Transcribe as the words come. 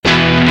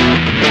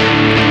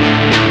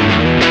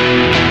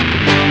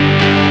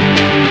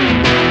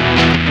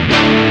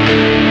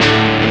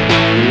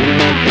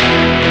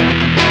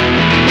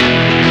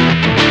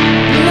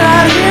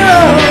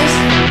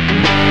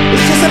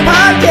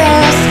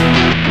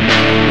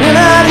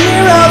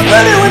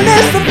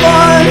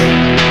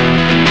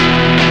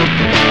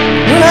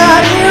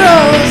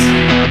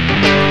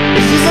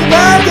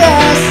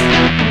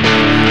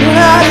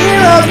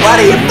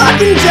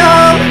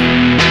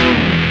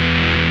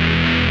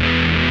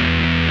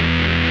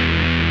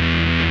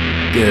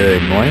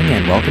Good morning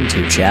and welcome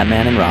to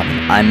Chatman and Robin.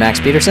 I'm Max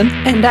Peterson.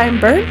 And I'm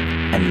Bert.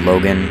 And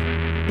Logan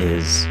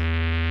is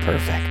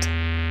perfect.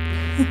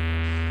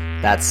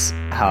 That's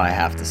how I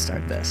have to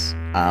start this.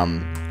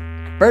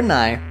 Bert and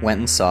I went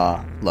and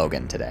saw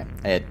Logan today.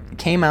 It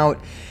came out,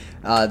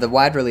 the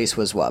wide release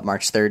was what,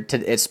 March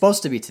 3rd? It's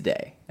supposed to be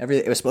today.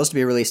 It was supposed to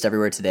be released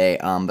everywhere today,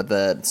 but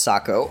the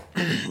Sacco,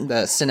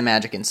 the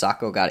Cinemagic in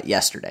Sacco got it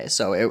yesterday.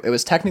 So it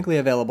was technically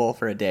available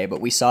for a day, but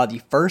we saw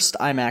the first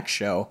IMAX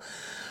show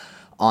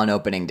on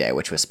opening day,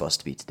 which was supposed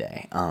to be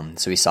today.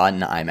 So we saw it in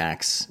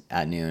IMAX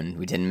at noon.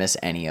 We didn't miss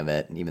any of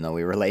it, even though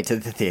we were late to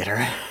the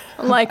theater.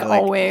 Like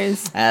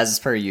always. As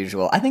per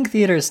usual. I think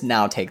theaters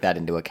now take that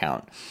into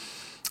account.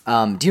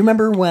 Do you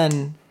remember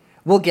when...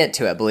 We'll get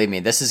to it, believe me.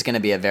 This is going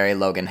to be a very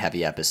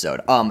Logan-heavy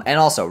episode. And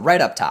also, right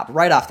up top,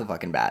 right off the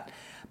fucking bat,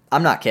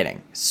 I'm not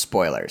kidding.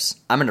 Spoilers.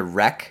 I'm going to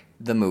wreck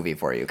the movie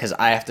for you, because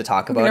I have to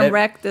talk about it. We're gonna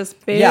wreck this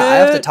bitch. Yeah, I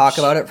have to talk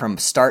about it from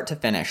start to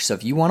finish. So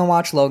if you want to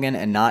watch Logan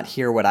and not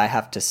hear what I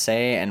have to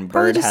say and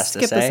Bird has to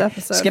say, skip this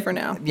episode for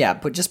now. Yeah,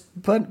 put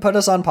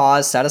us on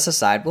pause, set us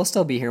aside. We'll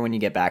still be here when you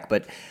get back,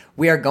 but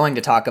we are going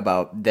to talk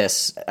about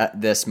this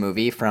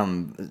movie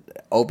from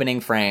opening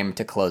frame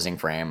to closing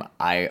frame.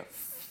 I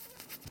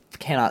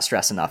cannot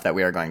stress enough that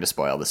we are going to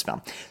spoil this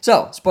film.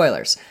 So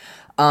spoilers.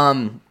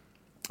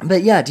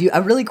 But yeah,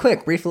 really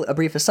quick, a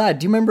brief aside.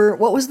 Do you remember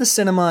what was the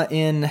cinema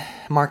in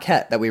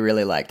Marquette that we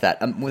really liked? That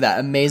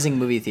amazing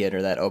movie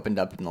theater that opened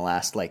up in the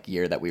last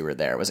year that we were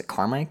there. Was it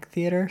Carmike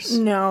Theaters?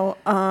 No,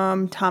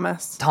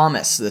 Thomas.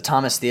 Thomas, the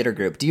Thomas Theater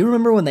Group. Do you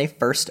remember when they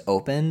first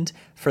opened?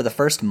 For the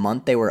first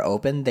month they were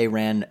open, they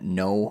ran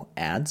no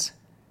ads.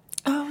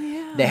 Oh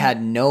yeah. They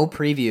had no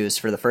previews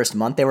for the first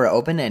month they were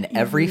open, and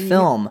every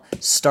film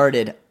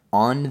started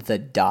on the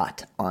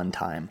dot on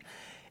time.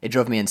 It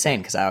drove me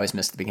insane because I always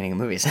missed the beginning of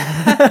movies.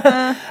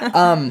 Yeah,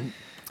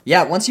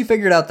 once you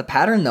figured out the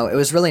pattern, though, it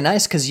was really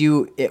nice because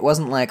it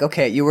wasn't like,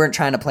 okay, you weren't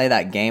trying to play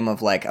that game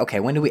of okay,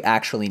 when do we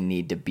actually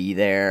need to be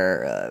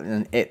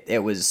there?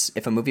 It was,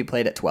 if a movie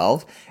played at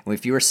 12, and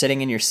if you were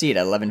sitting in your seat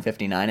at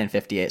 11:59 and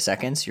 58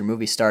 seconds, your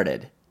movie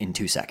started in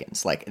 2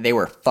 seconds. They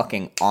were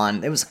fucking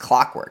on. It was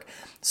clockwork.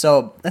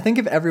 So I think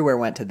if everywhere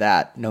went to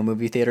that, no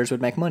movie theaters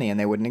would make money and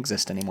they wouldn't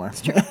exist anymore.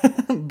 That's true.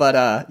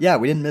 But yeah,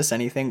 we didn't miss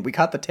anything. We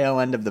caught the tail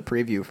end of the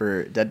preview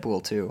for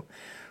Deadpool 2,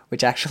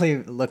 which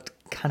actually looked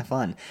kind of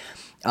fun.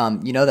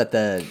 You know that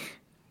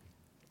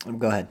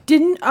Go ahead.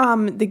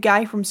 Didn't the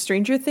guy from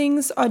Stranger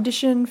Things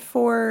audition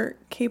for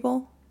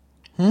Cable?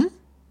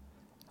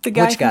 The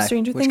guy from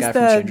Stranger Things?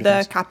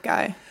 The cop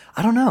guy.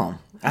 I don't know.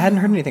 I hadn't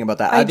heard anything about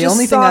that. I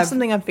just saw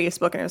something on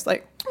Facebook and I was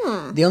like,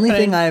 The only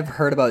thing I've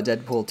heard about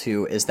Deadpool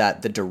 2 is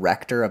that the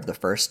director of the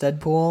first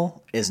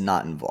Deadpool is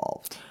not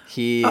involved.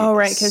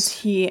 Because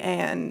he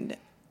and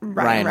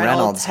Ryan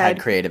Reynolds had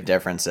creative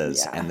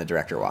differences, and the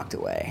director walked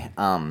away,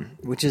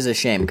 which is a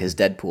shame because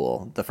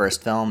Deadpool, the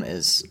first film,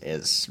 is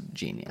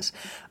genius.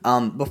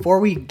 Before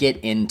we get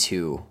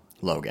into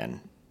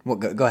Logan, well,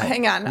 go ahead.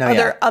 Hang on.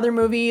 Other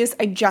movies?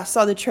 I just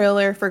saw the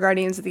trailer for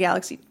Guardians of the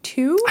Galaxy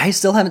 2. I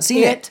still haven't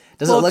seen it.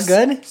 Does it look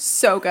good?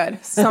 So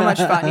good. So much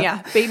fun.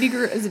 Yeah. Baby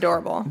Groot is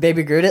adorable.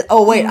 Baby Groot is...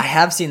 Oh, wait. I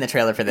have seen the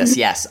trailer for this.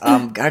 Yes.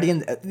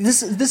 Guardian...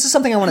 This is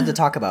something I wanted to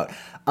talk about.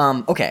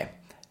 Okay.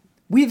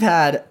 We've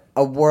had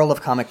a world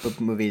of comic book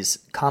movies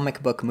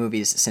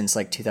since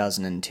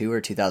 2002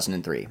 or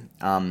 2003.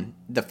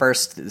 The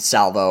first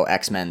Salvo,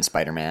 X-Men,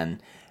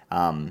 Spider-Man.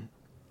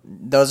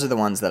 Those are the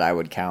ones that I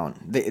would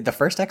count. The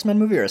first X-Men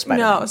movie or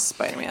Spider-Man? No,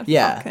 Spider-Man.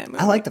 Yeah,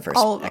 I like the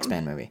first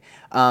X-Men movie.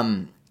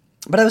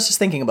 But I was just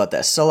thinking about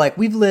this. So,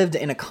 we've lived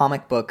in a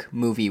comic book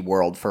movie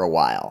world for a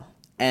while.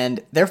 And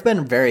there have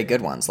been very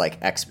good ones. I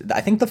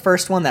think the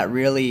first one that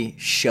really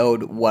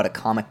showed what a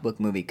comic book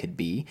movie could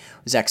be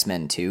was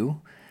X-Men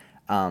 2.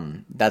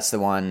 That's the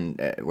one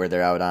where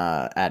they're out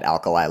at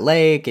Alkali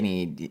Lake, and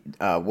it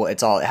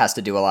has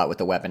to do a lot with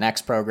the Weapon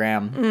X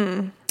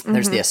program.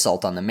 There's the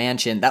assault on the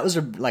mansion. That was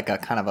a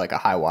kind of a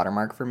high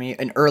watermark for me,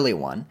 an early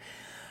one.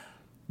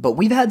 But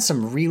we've had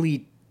some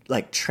really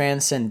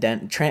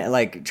transcendent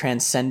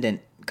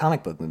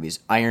comic book movies.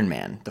 Iron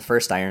Man, the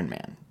first Iron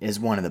Man, is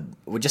one of the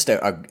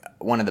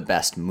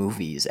best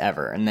movies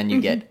ever. And then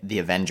you get the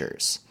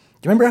Avengers.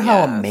 Do you remember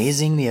how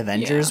amazing the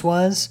Avengers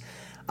was?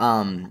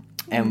 And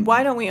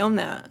why don't we own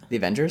that? The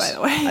Avengers? By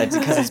the way. It's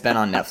because it's been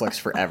on Netflix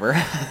forever.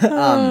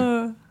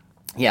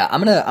 Yeah,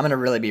 I'm gonna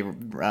really be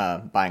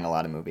buying a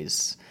lot of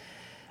movies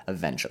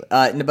eventually.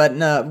 But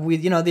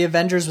no, the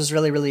Avengers was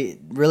really, really,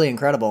 really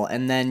incredible.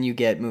 And then you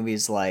get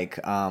movies like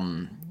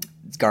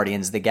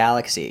Guardians of the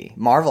Galaxy,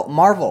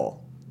 Marvel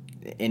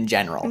in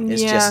general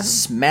is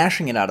just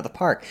smashing it out of the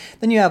park.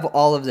 Then you have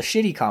all of the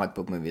shitty comic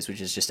book movies,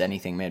 which is just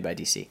anything made by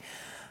DC.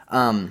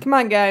 Come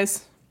on,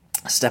 guys.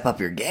 Step up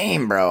your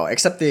game, bro.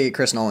 Except the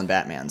Chris Nolan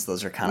Batmans.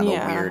 Those are kind of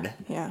a weird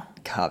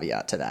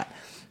caveat to that.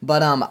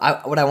 But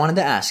what I wanted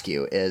to ask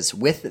you is,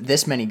 with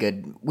this many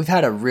we've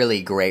had a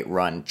really great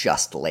run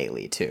just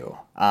lately too.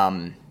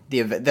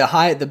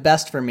 The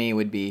best for me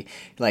would be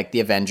the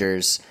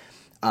Avengers,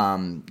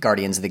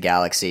 Guardians of the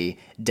Galaxy,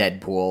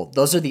 Deadpool.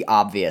 Those are the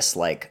obvious,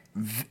 like,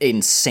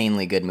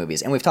 insanely good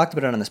movies. And we've talked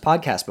about it on this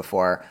podcast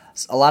before.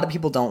 A lot of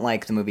people don't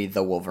like the movie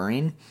The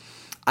Wolverine.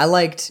 I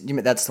liked,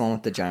 that's the one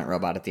with the giant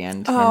robot at the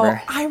end,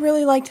 remember? I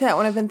really liked that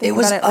one. I've been thinking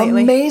about it lately. It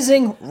was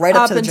amazing right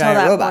up to the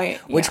giant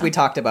robot, which we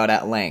talked about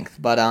at length.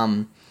 But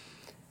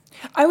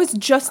I was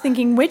just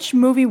thinking, which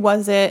movie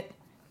was it?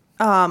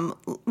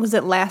 Was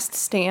it Last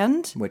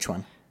Stand? Which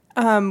one?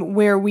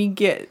 Where we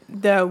get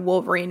the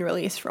Wolverine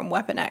release from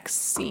Weapon X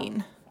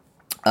scene.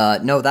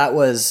 No, that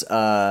was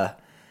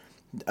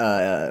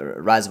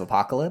Rise of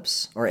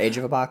Apocalypse or Age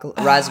of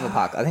Apocalypse. Rise of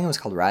Apocalypse. I think it was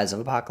called Rise of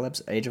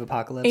Apocalypse. Age of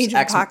Apocalypse.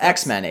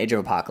 X-Men. Age of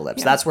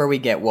Apocalypse. Yeah. That's where we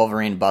get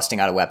Wolverine busting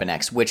out of Weapon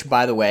X, which,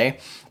 by the way,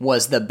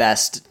 was the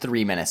best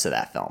 3 minutes of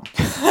that film.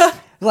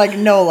 Like,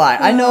 no lie.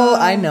 I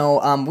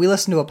know. We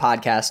listen to a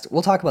podcast.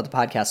 We'll talk about the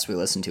podcasts we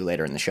listen to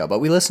later in the show, but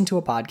we listen to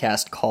a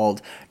podcast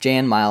called Jay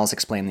and Miles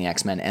Explain the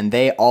X-Men, and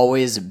they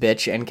always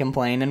bitch and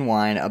complain and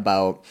whine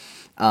about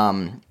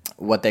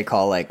what they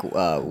call, like,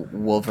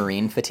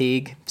 Wolverine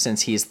fatigue,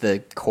 since he's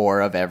the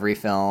core of every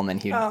film, and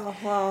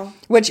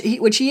which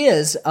he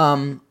is.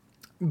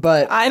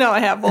 But I don't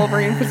have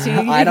Wolverine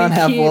fatigue. I don't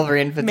have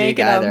Wolverine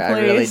fatigue either. I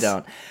really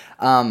don't.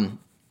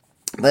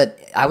 But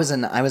I was a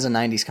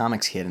 90s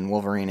comics kid, and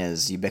Wolverine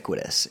is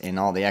ubiquitous in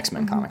all the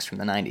X-Men comics from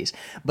the 90s.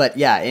 But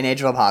yeah, in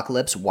Age of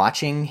Apocalypse,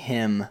 watching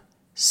him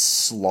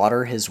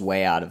slaughter his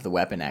way out of the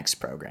Weapon X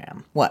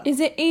program. What?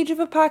 Is it Age of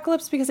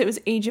Apocalypse? Because it was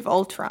Age of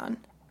Ultron.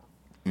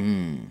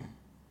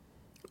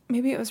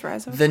 Maybe it was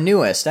Rise of... The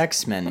newest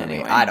X-Men movie.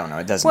 Anyway, I don't know.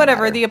 It doesn't matter.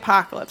 Whatever, the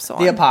Apocalypse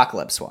one. The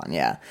Apocalypse one,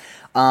 yeah.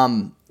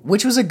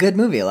 Which was a good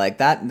movie. Like,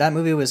 that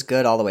movie was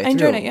good all the way through. I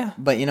enjoyed it, yeah.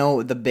 But,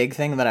 the big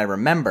thing that I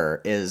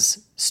remember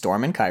is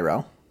Storm in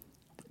Cairo.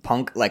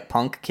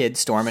 Punk kid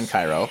Storm in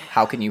Cairo.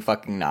 How can you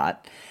fucking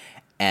not?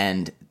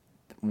 And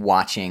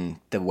watching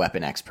the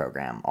Weapon X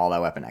program. All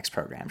that Weapon X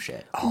program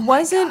shit. Oh,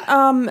 wasn't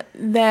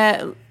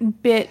that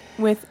bit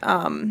with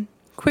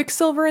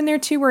Quicksilver in there,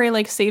 too, where he,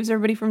 like, saves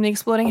everybody from the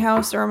exploding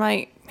house? Or am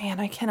I... Man,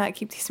 I cannot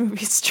keep these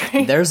movies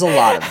straight. There's a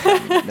lot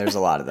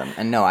of them.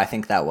 And no, I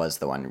think that was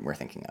the one we're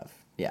thinking of.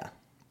 Yeah.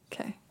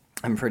 Okay.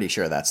 I'm pretty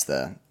sure that's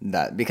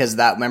because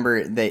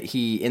remember that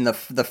he in the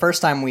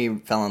first time we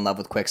fell in love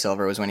with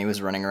Quicksilver was when he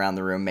was running around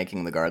the room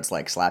making the guards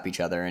like slap each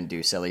other and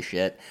do silly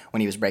shit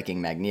when he was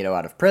breaking Magneto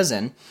out of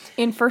prison.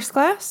 In First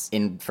Class?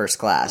 In First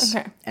Class.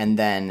 Okay. And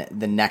then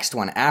the next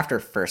one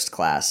after First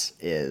Class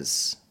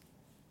is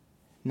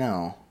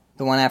the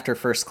one after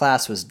First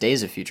Class was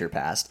Days of Future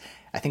Past.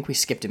 I think we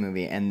skipped a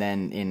movie, and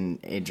then in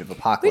Age of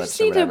Apocalypse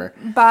or whatever.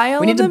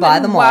 We need to buy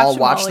them all,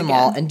 watch them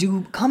all, and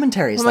do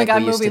commentaries like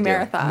we used to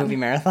marathon. do. Movie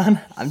marathon.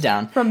 I'm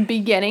down. From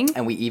beginning.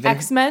 And we even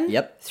X-Men.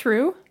 Yep.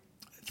 Through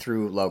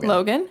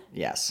Logan.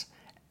 Yes.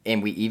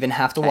 And we even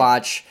have to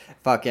watch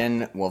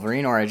fucking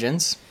Wolverine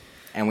Origins.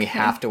 And we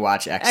have to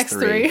watch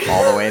X3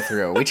 all the way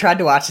through. We tried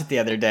to watch it the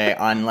other day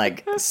on,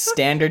 like,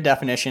 standard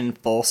definition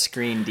full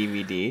screen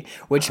DVD,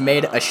 which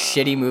made a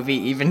shitty movie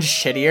even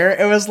shittier.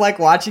 It was like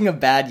watching a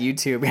bad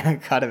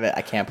YouTube cut of it.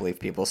 I can't believe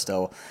people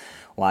still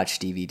watch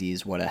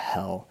DVDs. What a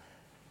hell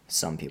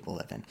some people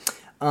live in.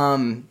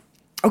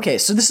 Okay,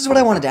 so this is what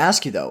I wanted to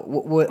ask you, though.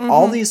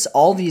 All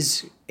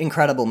these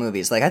incredible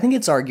movies, like, I think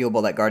it's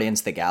arguable that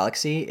Guardians of the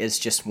Galaxy is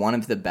just one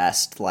of the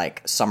best,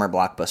 like, summer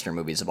blockbuster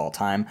movies of all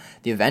time.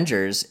 The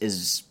Avengers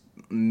is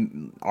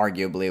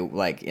arguably,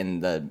 like,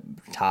 in the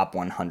top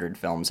 100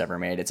 films ever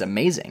made. It's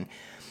amazing.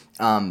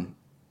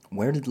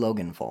 Where did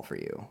Logan fall for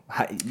you?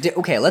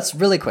 Okay, let's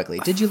really quickly.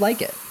 Did you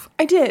like it?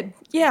 I did,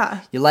 yeah.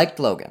 You liked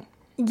Logan?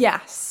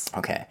 Yes.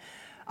 Okay.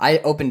 I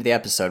opened the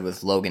episode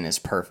with Logan is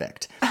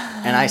perfect.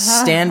 And I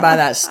stand by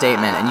that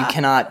statement, and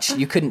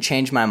you couldn't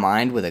change my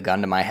mind with a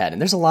gun to my head.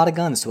 And there's a lot of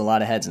guns to a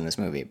lot of heads in this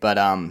movie. But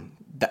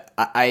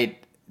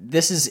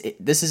this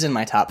is in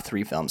my top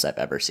 3 films I've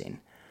ever seen.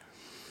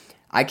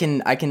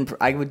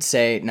 I would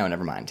say, no,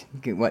 never mind.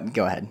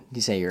 Go ahead.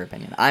 You say your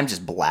opinion. I'm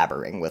just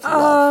blabbering with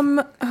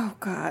love. Oh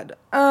God.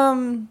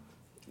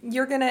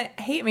 You're gonna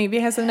hate me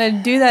because I'm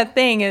gonna do that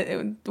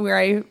thing where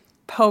I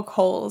poke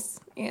holes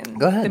in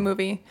the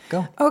movie.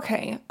 Go.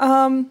 Okay.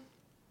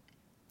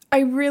 I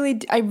really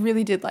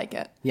did like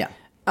it. Yeah.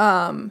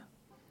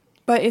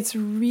 But it's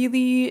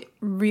really,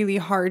 really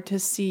hard to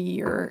see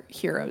your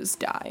heroes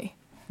die.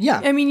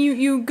 Yeah. I mean,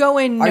 you go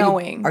in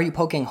knowing. Are you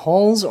poking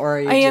holes, or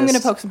are you I am going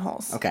to poke some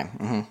holes. Okay.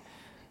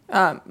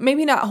 Mm-hmm.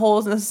 Maybe not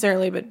holes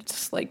necessarily, but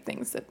just like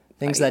things that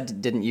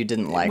you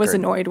didn't like. Was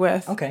annoyed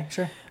with. Okay,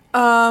 sure.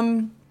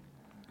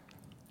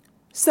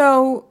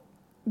 So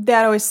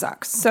that always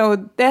sucks.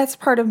 So that's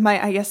part of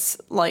my, I guess,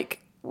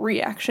 like,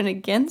 reaction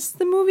against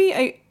the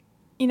movie.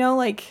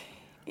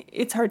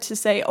 It's hard to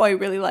say, I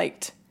really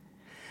liked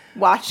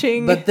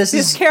watching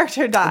this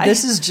character die.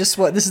 This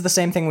is the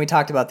same thing we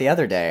talked about the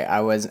other day.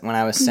 When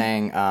I was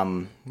reading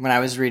I'm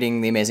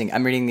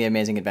reading The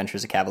Amazing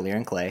Adventures of Cavalier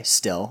and Clay,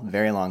 still,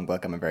 very long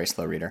book. I'm a very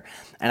slow reader.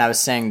 And I was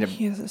saying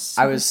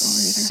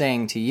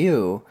to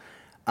you,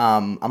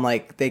 I'm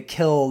like, they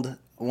killed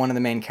one of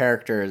the main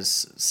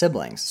character's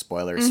siblings.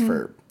 Spoilers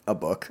for a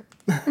book.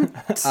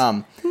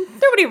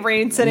 Nobody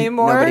reads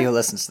anymore. Nobody who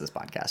listens to this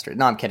podcast.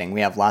 No, I'm kidding.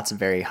 We have lots of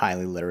very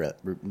highly literate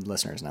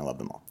listeners, and I love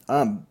them all.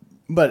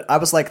 But I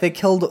was like, they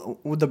killed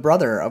the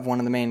brother of one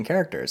of the main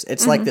characters.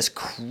 It's like this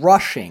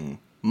crushing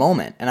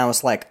moment, and I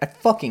was like, I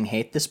fucking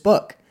hate this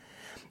book.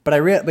 But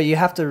but you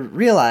have to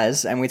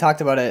realize, and we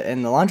talked about it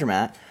in the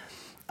laundromat.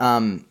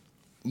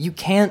 You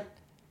can't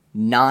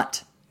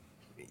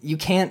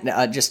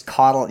just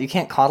coddle. You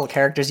can't coddle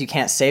characters. You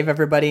can't save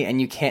everybody,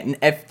 and you can't.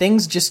 If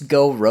things just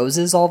go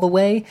roses all the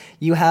way,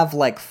 you have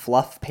like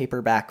fluff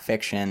paperback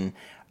fiction,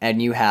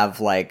 and you have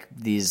like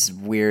these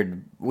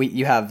weird.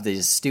 You have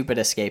these stupid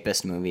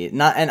escapist movies.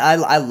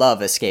 I love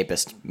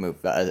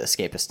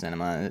escapist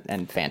cinema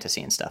and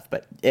fantasy and stuff.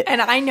 But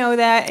and I know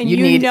that, and you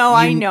need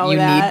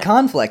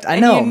conflict. I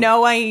know. And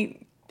I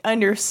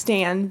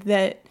understand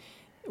that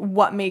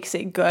what makes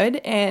it good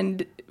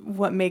and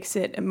what makes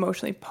it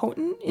emotionally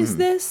potent is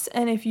this,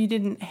 and if you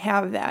didn't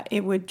have that,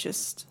 it would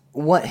just...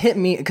 What hit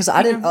me, because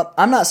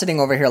I'm not sitting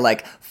over here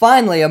like,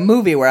 finally a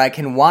movie where I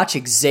can watch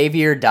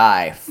Xavier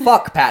die.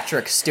 Fuck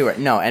Patrick Stewart.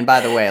 No, and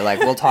by the way, like,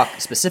 we'll talk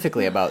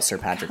specifically about Sir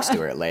Patrick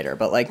Stewart later,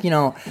 but like,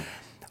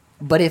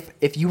 but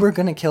if you were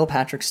gonna kill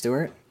Patrick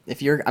Stewart,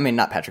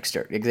 not Patrick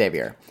Stewart,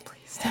 Xavier.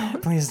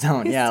 Please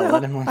don't.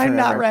 Let him live forever. I'm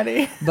not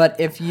ready. But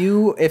if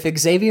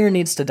Xavier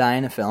needs to die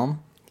in a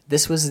film,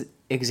 this was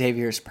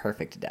Xavier's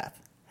perfect death.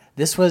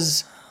 This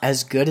was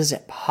as good as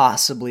it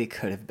possibly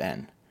could have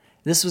been.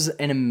 This was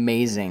an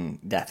amazing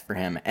death for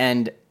him.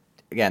 And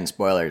again,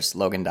 spoilers,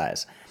 Logan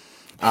dies.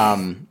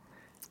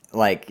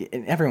 Like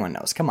everyone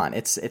knows. Come on,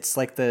 it's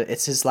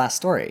his last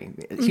story.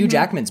 Hugh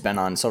Jackman's been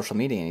on social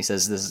media and he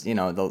says this is,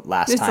 the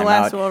last time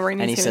out.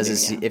 And he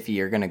says if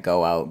you're gonna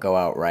go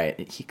out right.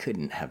 He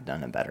couldn't have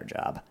done a better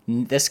job.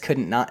 This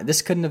couldn't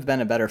have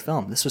been a better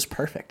film. This was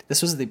perfect.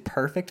 This was the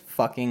perfect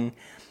fucking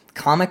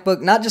comic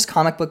book, not just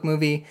comic book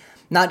movie,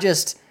 not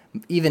just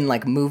even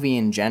like movie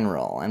in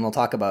general. And we'll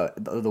talk about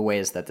the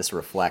ways that this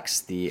reflects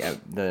the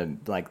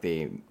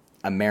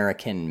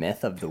American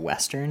myth of the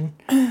Western,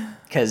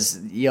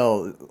 because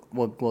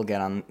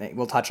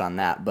we'll touch on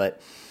that.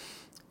 But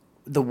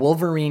the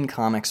Wolverine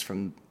comics,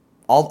 from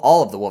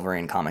all of the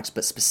Wolverine comics,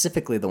 but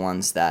specifically the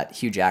ones that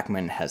Hugh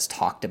Jackman has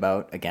talked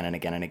about again and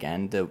again and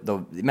again.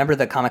 Remember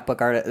the comic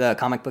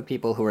book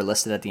people who were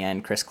listed at the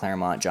end: Chris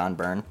Claremont, John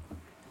Byrne.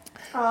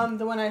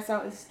 The one I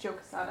saw was Joe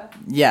Quesada.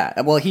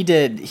 Yeah, well, he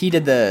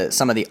did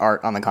some of the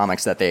art on the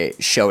comics that they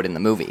showed in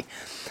the movie,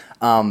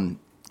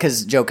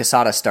 because Joe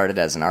Quesada started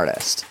as an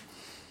artist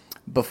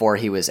before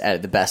he was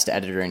the best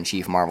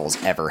editor-in-chief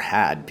Marvel's ever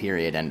had.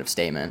 Period. End of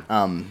statement.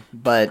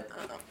 But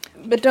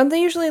don't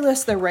they usually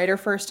list the writer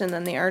first and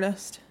then the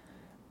artist?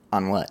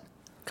 On what?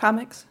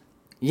 Comics.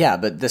 Yeah,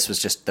 but this was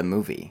just the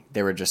movie.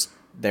 They were just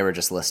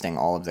listing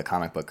all of the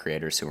comic book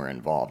creators who were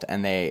involved,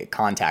 and they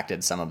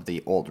contacted some of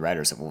the old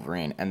writers of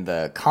Wolverine. And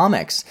the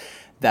comics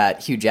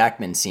that Hugh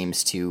Jackman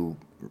seems to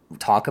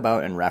talk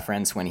about and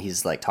reference when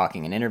he's like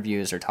talking in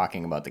interviews or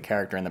talking about the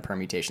character and the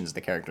permutations of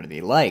the character that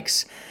he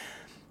likes,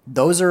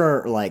 those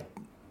are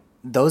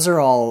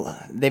all,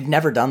 they've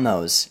never done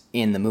those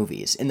in the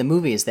movies. In the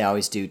movies, they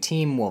always do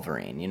Team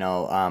Wolverine.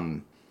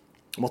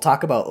 We'll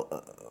talk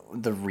about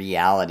the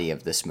reality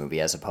of this movie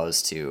as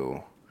opposed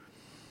to...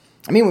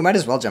 we might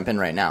as well jump in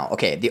right now.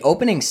 Okay, the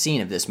opening scene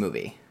of this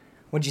movie.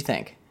 What'd you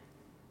think?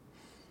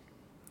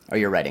 Oh,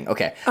 you're writing.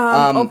 Okay.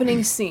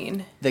 Opening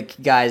scene. The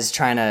guy's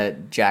trying to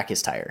jack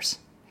his tires.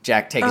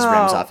 Take his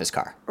rims off his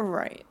car.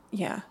 Right,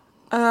 yeah.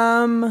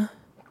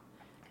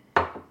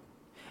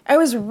 I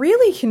was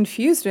really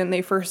confused when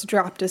they first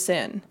dropped us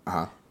in.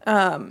 Uh-huh.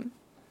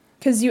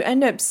 Because you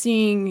end up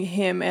seeing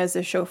him as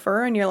a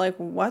chauffeur, and you're like,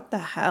 what the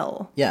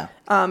hell? Yeah.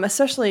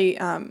 Especially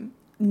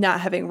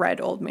not having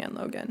read Old Man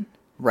Logan.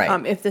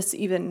 Right. If this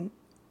even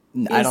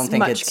I don't think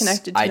much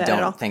connected to I that don't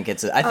at all. think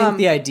it's... I think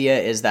the idea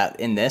is that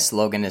in this,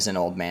 Logan is an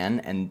old man,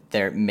 and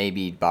there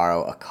maybe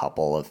borrow a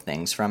couple of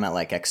things from it,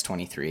 like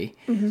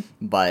X-23,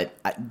 but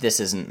this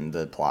isn't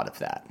the plot of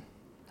that.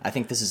 I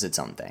think this is its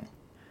own thing.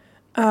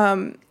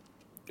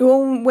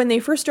 Well, when they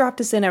first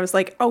dropped us in, I was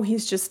like, oh,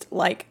 he's just,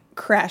 like,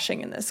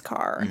 crashing in this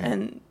car.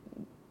 And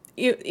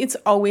it's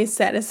always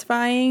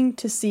satisfying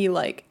to see,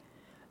 like,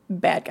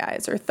 bad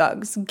guys or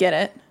thugs get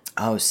it.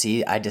 Oh,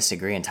 see, I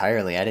disagree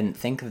entirely. I didn't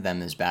think of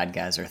them as bad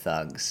guys or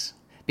thugs.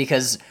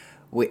 Because,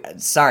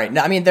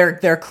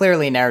 they're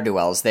clearly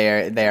ne'er-do-wells.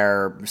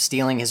 They're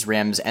stealing his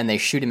rims, and they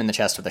shoot him in the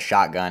chest with a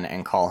shotgun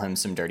and call him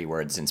some dirty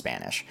words in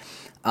Spanish.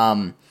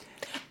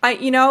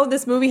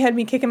 This movie had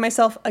me kicking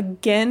myself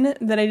again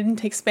that I didn't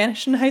take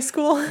Spanish in high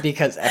school.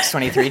 Because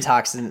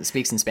X-23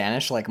 speaks in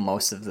Spanish like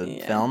most of the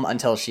film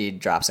until she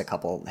drops a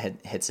couple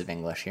hits of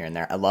English here and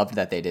there. I loved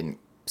that they didn't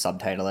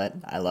subtitle it.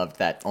 I loved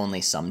that only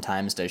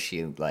sometimes does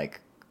she let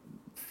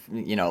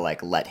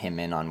him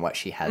in on what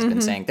she has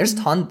been saying.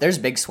 There's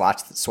big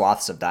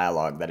swaths of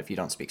dialogue that if you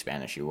don't speak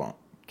Spanish, you won't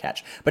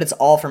catch. But it's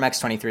all from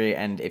X-23,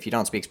 and if you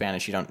don't speak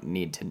Spanish, you don't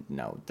need to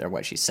know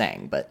what she's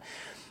saying. But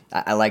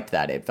I liked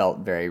that. It felt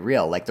very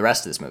real, like the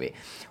rest of this movie.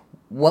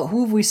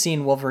 Who have we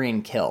seen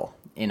Wolverine kill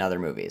in other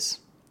movies?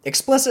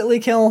 explicitly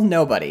kill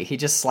nobody. He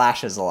just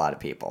slashes a lot of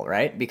people,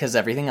 right? Because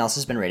everything else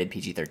has been rated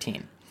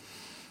PG-13.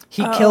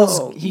 He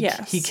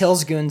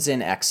kills goons in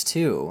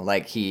X2.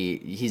 Like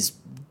he's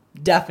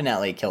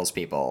definitely kills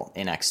people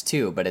in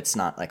X2, but it's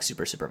not like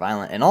super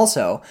violent. And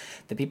also,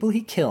 the people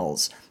he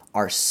kills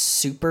are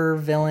super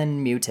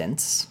villain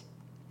mutants,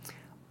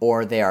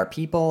 or they are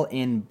people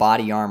in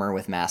body armor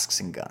with masks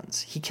and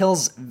guns. He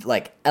kills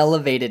like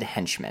elevated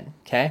henchmen,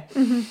 okay?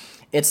 Mm-hmm.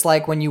 It's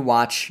like when you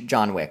watch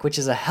John Wick, which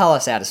is a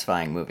hella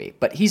satisfying movie,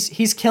 but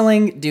he's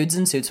killing dudes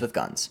in suits with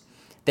guns.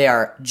 They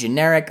are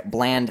generic,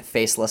 bland,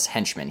 faceless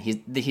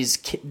henchmen.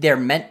 They're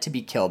meant to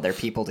be killed. They're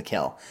people to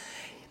kill.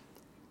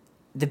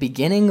 The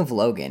beginning of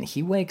Logan,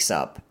 he wakes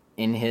up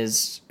in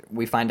his.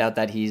 We find out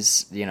that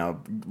he's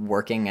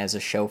working as a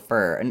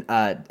chauffeur,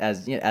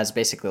 as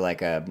basically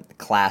like a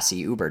classy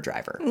Uber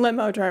driver,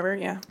 limo driver.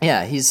 Yeah.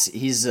 Yeah,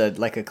 he's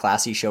like a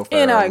classy chauffeur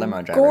in a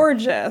limo driver.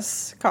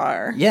 Gorgeous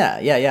car.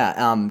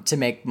 Yeah. To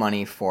make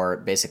money for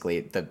basically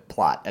the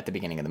plot at the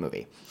beginning of the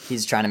movie.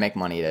 He's trying to make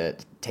money to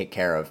take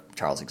care of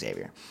Charles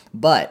Xavier.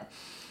 But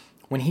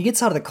when he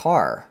gets out of the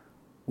car,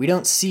 we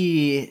don't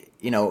see,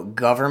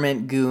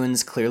 government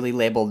goons clearly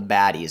labeled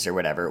baddies or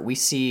whatever. We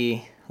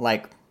see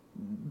like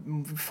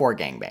 4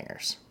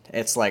 gangbangers.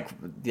 It's like,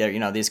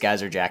 these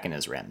guys are jacking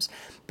his rims,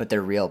 but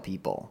they're real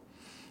people.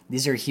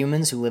 These are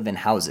humans who live in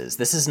houses.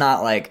 This is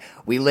not like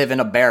we live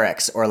in a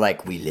barracks or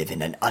like we live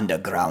in an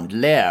underground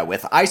lair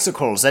with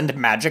icicles and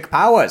magic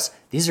powers.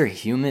 These are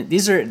human.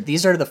 These are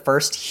the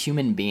first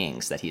human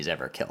beings that he's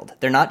ever killed.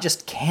 They're not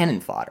just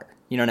cannon fodder.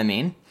 You know what I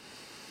mean?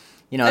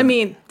 I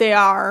mean, they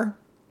are.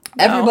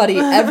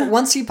 Everybody,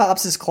 once he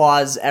pops his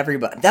claws,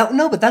 everybody.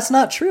 But that's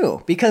not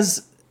true,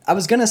 because I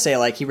was gonna say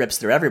like he rips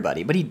through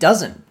everybody, but he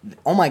doesn't.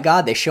 Oh my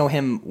God, they show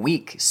him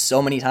weak so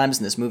many times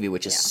in this movie,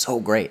 which is so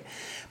great.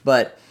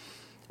 But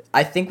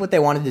I think what they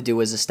wanted to do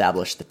was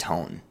establish the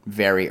tone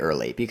very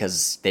early,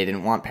 because they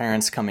didn't want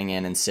parents coming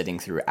in and sitting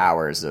through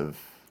hours of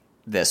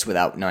this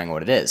without knowing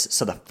what it is.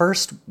 So the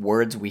first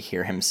words we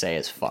hear him say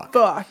is fuck.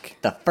 Fuck.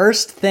 The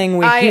first thing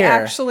we hear. I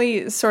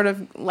actually sort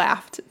of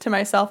laughed to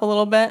myself a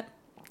little bit.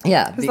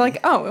 Yeah. It's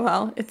like, oh,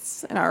 well,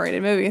 it's an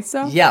R-rated movie,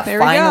 so yeah, there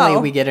finally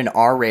we get an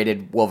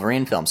R-rated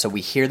Wolverine film. So we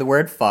hear the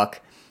word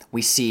fuck.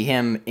 We see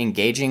him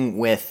engaging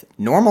with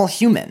normal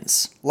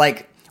humans.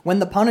 Like, when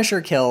the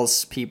Punisher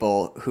kills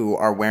people who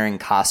are wearing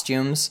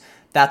costumes,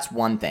 that's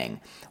one thing.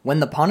 When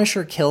the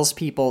Punisher kills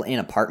people in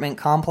apartment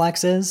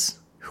complexes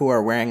who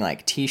are wearing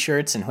like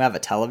t-shirts and who have a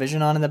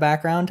television on in the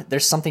background,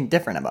 there's something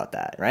different about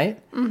that, right?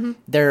 Mm-hmm.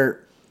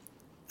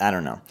 I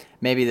don't know.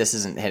 Maybe this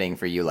isn't hitting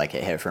for you like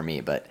it hit for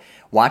me, but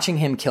watching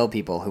him kill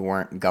people who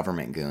weren't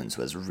government goons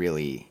was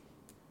really...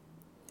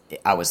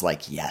 I was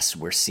like, yes,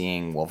 we're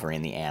seeing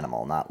Wolverine the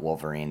animal, not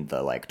Wolverine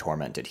the like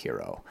tormented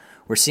hero.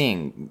 We're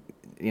seeing...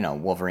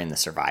 Wolverine the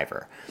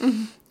survivor.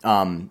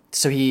 Mm-hmm.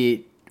 So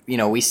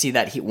we see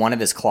that one of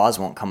his claws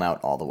won't come out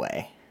all the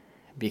way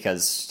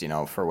because,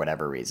 for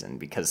whatever reason,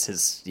 because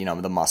his,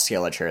 the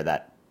musculature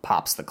that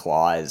pops the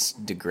claw is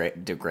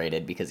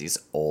degraded because he's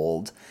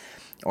old,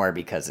 or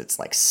because it's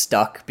like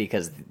stuck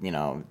because,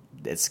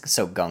 it's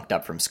so gunked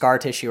up from scar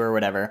tissue or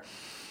whatever.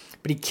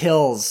 But he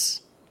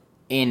kills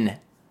in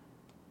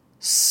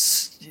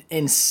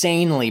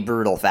insanely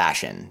brutal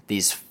fashion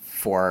these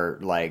 4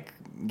 like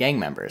gang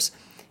members.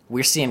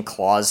 We're seeing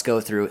claws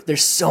go through.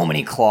 There's so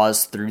many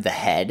claws through the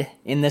head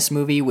in this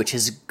movie, which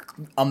is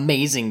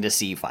amazing to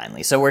see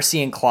finally. So we're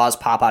seeing claws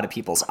pop out of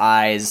people's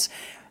eyes,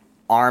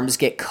 arms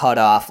get cut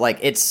off.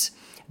 Like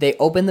they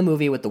open the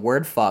movie with the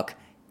word fuck,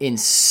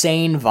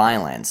 insane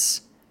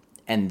violence,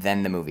 and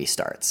then the movie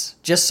starts.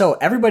 Just so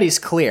everybody's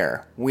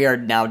clear, we are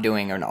now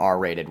doing an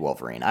R-rated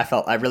Wolverine.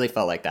 I really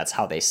felt like that's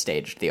how they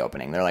staged the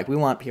opening. They're like, we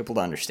want people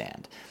to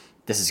understand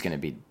this is going to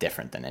be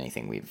different than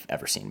anything we've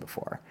ever seen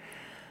before.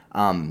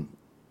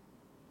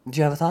 Do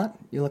you have a thought?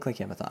 You look like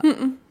you have a thought.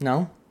 Mm-mm.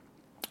 No?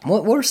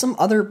 What were some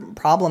other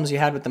problems you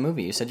had with the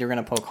movie? You said you were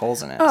going to poke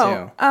holes in it,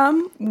 too.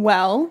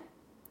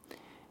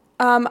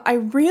 I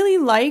really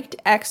liked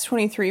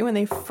X-23 when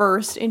they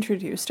first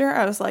introduced her.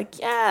 I was like,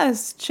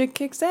 yes, chick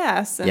kicks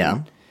ass.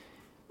 And,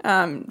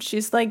 yeah.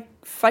 She's,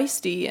 like,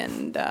 feisty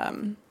and,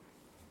 I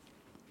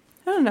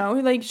don't know,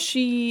 like,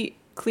 she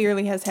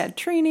clearly has had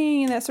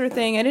training and that sort of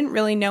thing. I didn't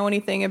really know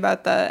anything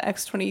about the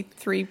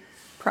X-23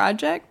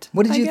 project.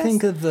 What did you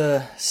think of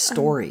the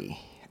story?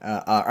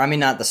 I mean,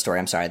 not the story.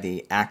 I'm sorry.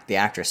 The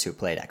actress who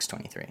played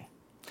X-23.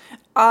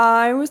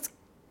 I was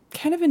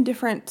kind of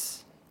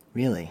indifferent.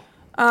 Really?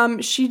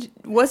 She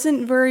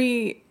wasn't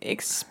very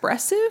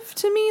expressive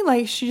to me.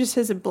 Like, she just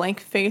has a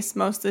blank face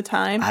most of the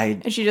time,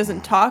 and she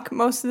doesn't talk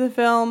most of the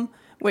film,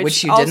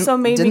 which also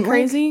made me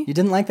crazy. Like? You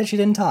didn't like that she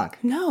didn't talk?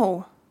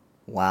 No.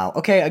 Wow.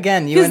 Okay.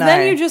 Again, you and I. Because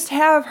then you just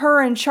have her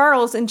and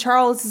Charles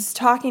is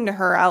talking to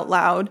her out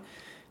loud,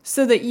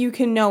 so that you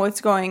can know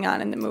what's going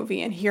on in the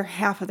movie and hear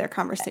half of their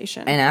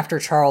conversation. And after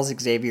Charles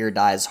Xavier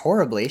dies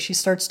horribly, she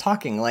starts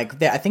talking.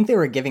 Like, I think they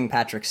were giving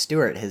Patrick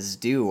Stewart his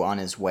due on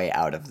his way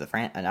out of the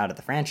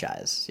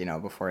franchise,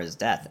 before his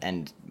death.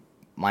 And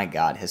my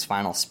God, his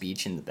final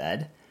speech in the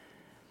bed.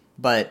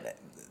 But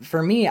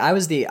for me, I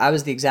was the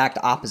exact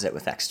opposite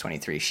with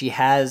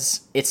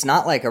X-23. It's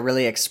not like a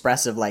really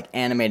expressive, like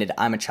animated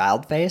I'm a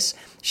child face.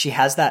 She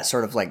has that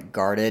sort of like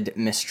guarded,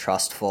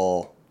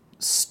 mistrustful,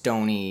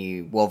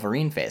 stony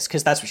Wolverine face,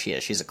 because that's what she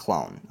is. She's a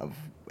clone of,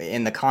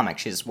 in the comic,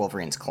 she's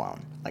Wolverine's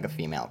clone, like a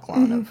female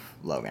clone of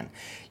Logan.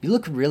 You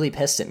look really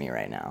pissed at me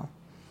right now.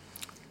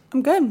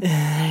 I'm good.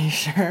 Are you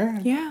sure?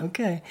 Yeah.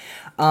 Okay.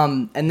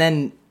 And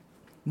then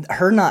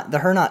her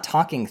not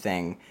talking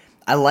thing,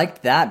 I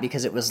liked that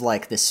because it was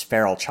like this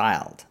feral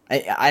child.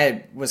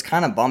 I was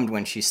kind of bummed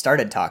when she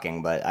started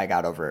talking, but I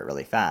got over it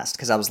really fast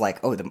because I was like,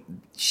 oh,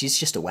 she's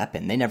just a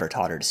weapon. They never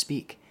taught her to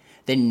speak.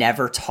 They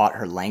never taught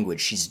her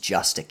language. She's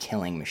just a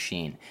killing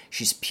machine.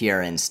 She's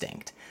pure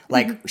instinct.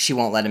 Like, she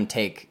won't let him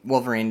take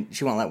Wolverine.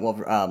 She won't let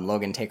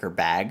Logan take her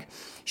bag.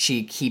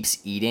 She keeps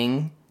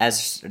eating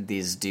as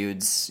these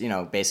dudes, you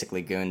know,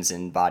 basically goons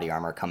in body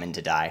armor come in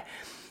to die.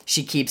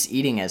 She keeps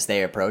eating as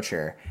they approach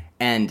her.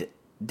 And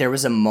there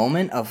was a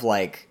moment of,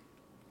 like,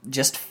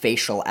 just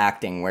facial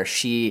acting where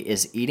she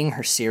is eating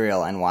her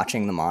cereal and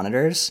watching the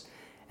monitors.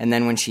 And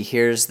then when she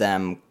hears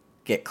them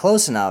get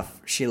close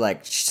enough, she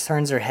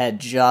turns her head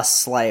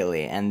just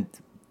slightly. And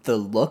the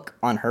look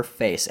on her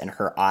face and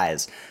her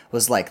eyes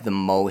was like the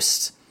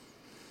most...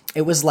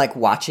 It was like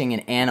watching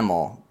an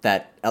animal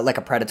that, like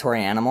a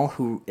predatory animal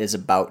who is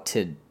about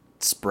to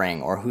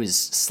spring or who's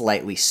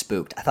slightly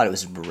spooked. I thought it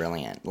was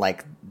brilliant.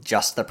 Like,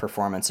 just the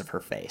performance of her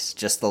face,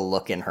 just the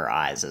look in her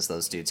eyes as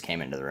those dudes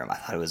came into the room. I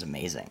thought it was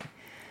amazing.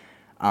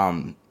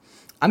 It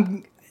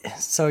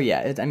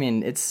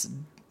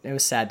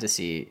was sad to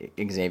see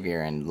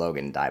Xavier and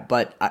Logan die,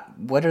 but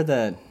what are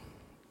the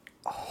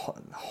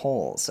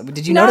holes?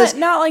 Did you notice?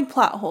 Not like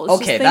plot holes.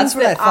 Okay, that's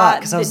what I thought,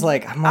 because I was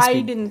like,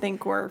 I didn't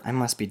think were. I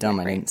must be dumb.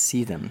 I didn't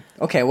see them.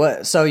 Okay,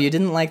 what? So you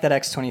didn't like that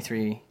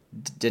X-23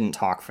 didn't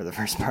talk for the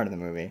first part of the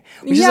movie?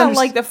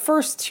 Like the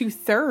first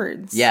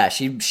 2/3. Yeah,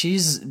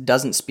 she's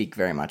doesn't speak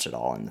very much at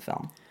all in the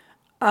film.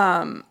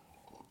 I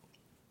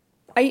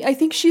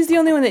think she's the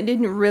only one that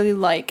didn't really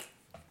like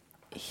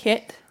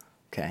hit.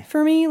 Okay.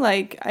 For me,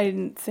 like,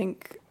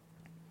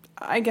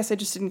 I guess I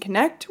just didn't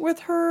connect with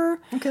her.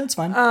 Okay, that's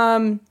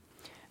fine.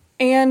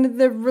 And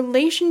the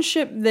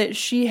relationship that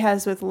she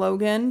has with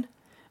Logan,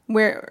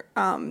 where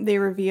they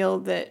reveal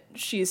that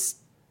she's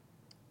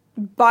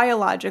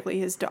biologically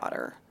his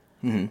daughter.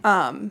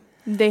 Mm-hmm.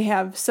 They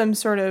have some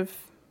sort of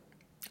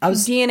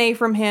DNA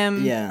from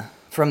him. Yeah,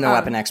 from the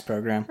Weapon X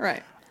program.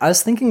 Right. I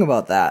was thinking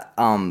about that.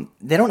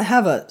 They don't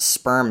have a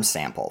sperm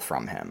sample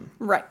from him.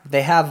 Right.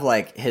 They have,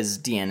 like, his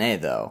DNA,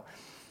 though.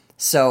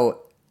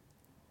 So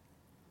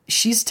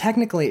she's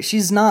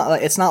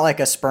not, it's not like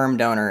a sperm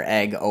donor,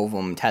 egg,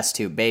 ovum, test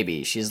tube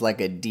baby. She's like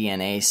a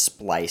DNA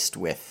spliced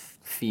with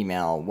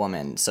female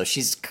woman. So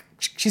she's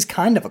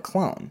kind of a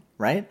clone,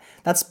 right?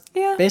 That's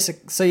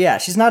basic. So yeah,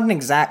 she's not an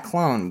exact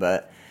clone,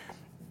 but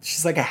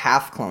she's like a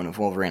half clone of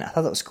Wolverine. I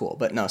thought that was cool,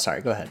 but no,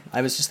 sorry, go ahead.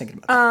 I was just thinking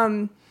about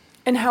that.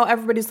 And how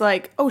everybody's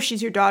like, oh,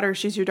 she's your daughter.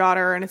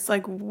 And it's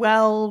like,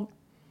 well,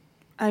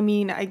 I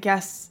mean, I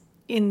guess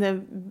in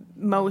the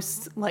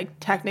most, like,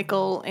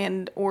 technical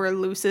and or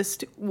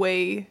loosest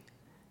way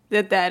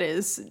that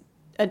is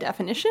a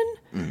definition.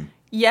 Mm.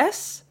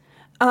 Yes.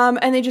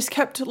 And they just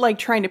kept, like,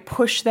 trying to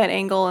push that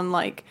angle and,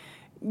 like,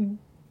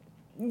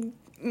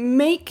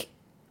 make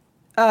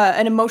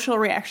an emotional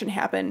reaction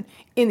happen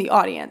in the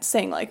audience,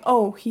 saying, like,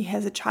 oh, he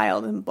has a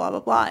child and blah, blah,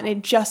 blah. And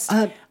it just...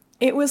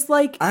 It was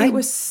like, it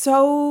was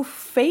so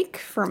fake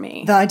for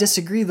me. I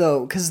disagree,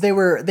 though, because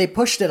they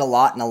pushed it a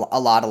lot, and a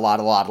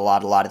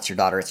lot. It's your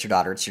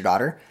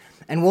daughter.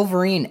 And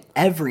Wolverine,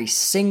 every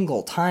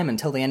single time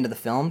until the end of the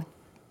film,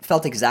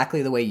 felt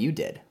exactly the way you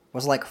did.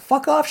 Was like,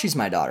 fuck off, she's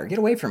my daughter. Get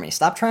away from me.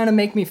 Stop trying to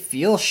make me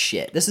feel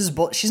shit. This is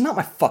she's not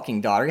my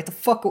fucking daughter. Get the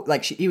fuck...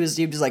 Like, he was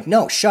like,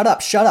 no, shut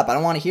up. I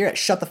don't want to hear it.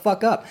 Shut the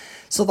fuck up.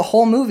 So the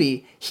whole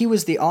movie, he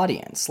was the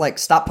audience. Like,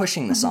 stop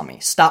pushing this on me.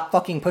 Stop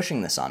fucking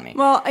pushing this on me.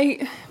 Well,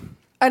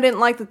 I didn't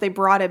like that they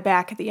brought it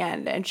back at the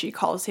end and she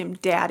calls him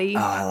daddy. Oh,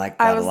 I like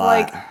that a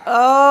lot.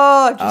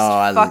 I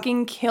was like,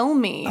 fucking kill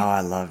me. Oh, I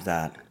love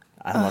that.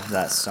 I love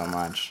that so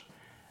much.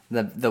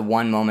 The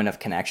one moment of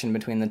connection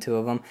between the two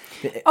of them.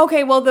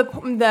 Okay, well,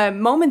 the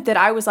moment that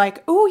I was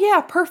like, oh,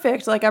 yeah,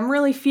 perfect. Like, I'm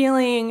really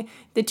feeling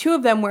the two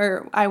of them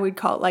where I would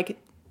call it, like,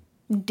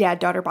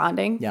 dad-daughter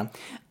bonding. Yeah.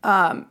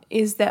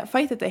 Is that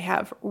fight that they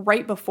have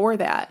right before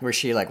that. Where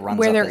she, like, runs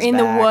where up they're his in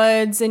back. the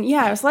woods. And,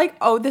 yeah, I was like,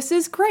 oh, this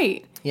is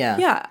great. Yeah.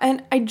 Yeah,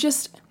 and I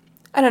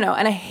don't know.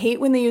 And I hate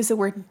when they use the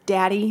word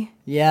daddy.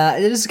 Yeah,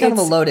 it is kind of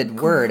a loaded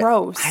word.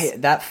 Gross.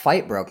 That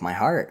fight broke my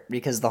heart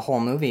because the whole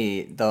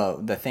movie,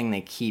 the thing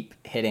they keep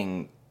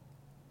hitting,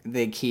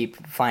 they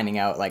keep finding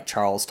out, like,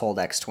 Charles told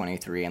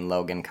X-23 and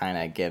Logan kind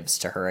of gives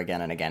to her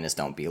again and again is,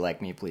 don't be like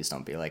me, please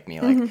don't be like me.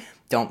 Like,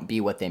 don't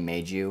be what they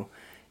made you.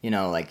 You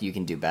know, like, you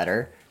can do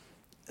better.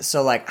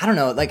 So, like, I don't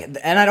know, like,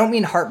 and I don't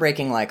mean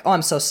heartbreaking, like, oh,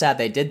 I'm so sad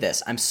they did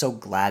this. I'm so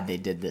glad they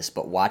did this.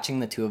 But watching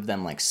the two of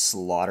them, like,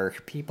 slaughter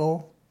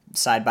people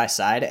side by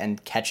side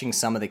and catching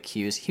some of the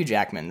cues. Hugh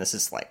Jackman, this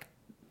is, like,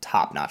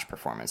 top-notch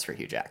performance for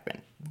Hugh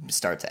Jackman,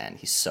 start to end.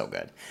 He's so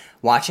good.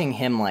 Watching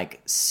him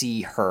like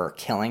see her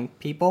killing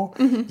people,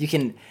 you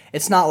can.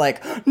 It's not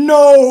like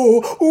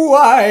no,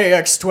 why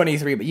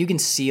X-23, but you can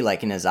see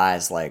like in his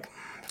eyes like.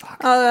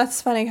 Fuck. Oh,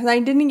 that's funny because I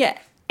didn't get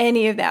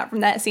any of that from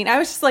that scene. I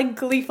was just like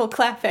gleeful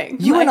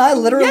clapping. You like, and I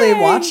literally yay!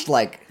 watched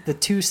like the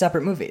 2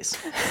 separate movies.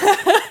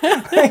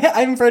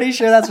 I'm pretty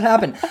sure that's what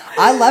happened.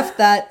 I left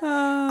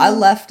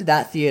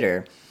that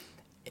theater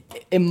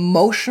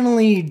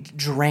emotionally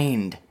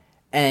drained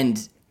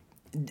and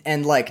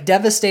like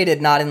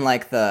devastated, not in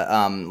like the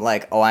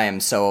like, oh, I am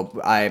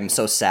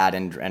so sad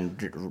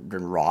and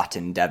wrought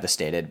and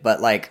devastated,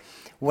 but like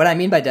what I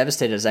mean by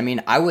devastated is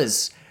I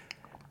was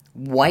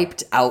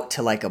wiped out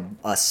to like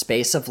a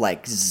space of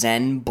like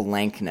zen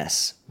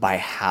blankness by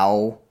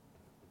how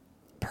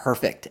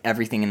perfect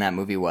everything in that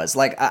movie was.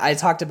 Like I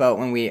talked about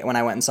when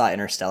I went and saw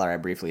Interstellar, I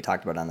briefly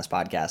talked about it on this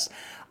podcast.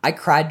 I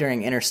cried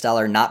during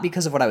Interstellar, not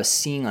because of what I was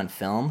seeing on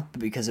film,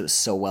 but because it was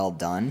so well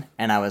done.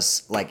 And I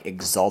was like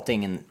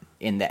exulting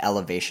in the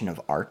elevation of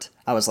art.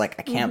 I was like,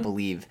 I can't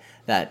believe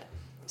that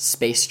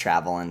space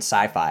travel and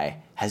sci-fi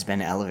has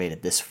been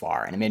elevated this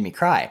far. And it made me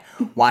cry.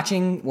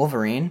 Watching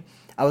Wolverine,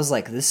 I was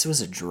like, this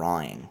was a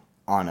drawing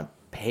on a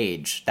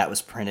page that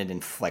was printed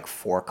in like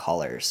 4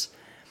 colors.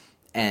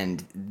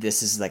 And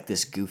this is like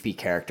this goofy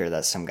character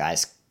that some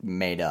guys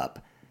made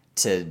up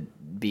to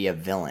be a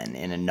villain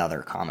in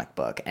another comic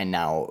book. And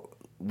now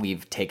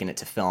we've taken it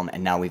to film,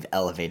 and now we've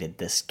elevated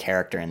this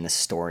character and this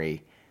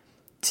story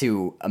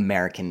to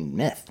American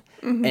myth.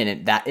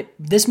 And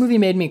this movie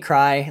made me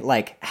cry.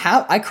 Like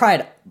I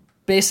cried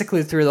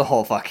basically through the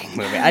whole fucking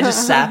movie. I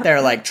just sat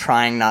there like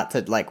trying not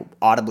to like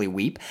audibly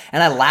weep,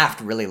 and I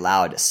laughed really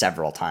loud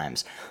several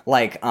times.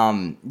 Like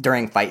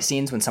during fight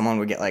scenes when someone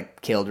would get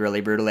like killed really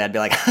brutally, I'd be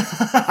like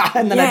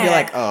and then I'd be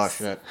like, oh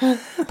shit.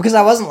 Because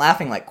I wasn't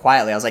laughing like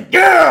quietly. I was like,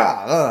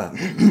 yeah.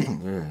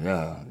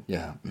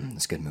 Yeah,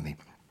 it's a good movie.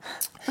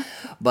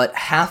 But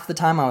half the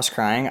time I was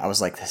crying, I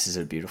was like, this is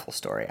a beautiful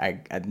story.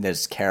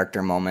 There's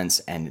character moments,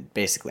 and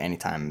basically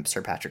anytime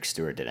Sir Patrick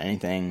Stewart did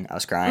anything, I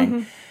was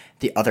crying.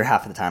 The other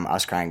half of the time I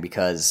was crying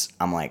because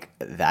I'm like,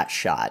 that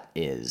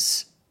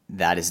is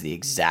the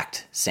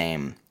exact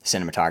same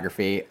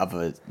cinematography of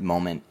a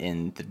moment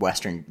in the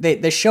Western.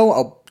 They show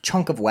a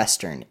chunk of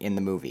Western in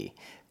the movie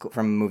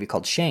from a movie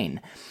called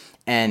Shane.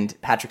 And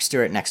Patrick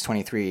Stewart and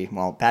X-23,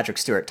 well, Patrick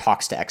Stewart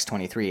talks to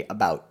X-23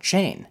 about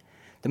Shane,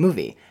 the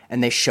movie.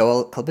 And they show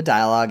a clip of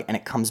dialogue, and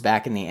it comes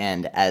back in the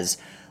end as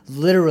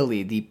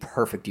literally the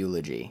perfect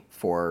eulogy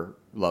for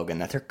Logan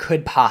that there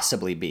could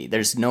possibly be.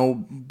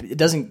 It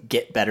doesn't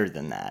get better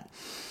than that.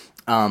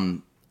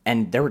 And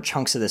there were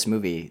chunks of this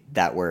movie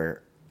that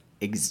were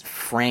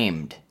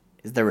framed.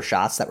 There were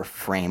shots that were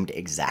framed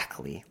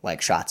exactly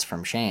like shots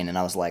from Shane. And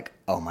I was like,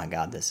 oh my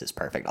God, this is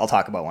perfect. I'll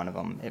talk about one of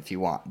them if you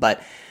want.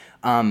 But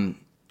I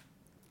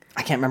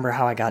can't remember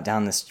how I got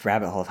down this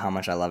rabbit hole of how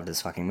much I loved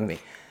this fucking movie.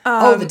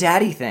 The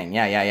daddy thing.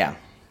 Yeah.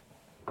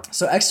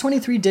 So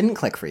X-23 didn't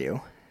click for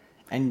you.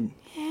 And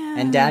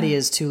daddy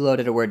is too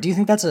loaded a word. Do you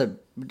think that's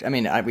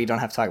we don't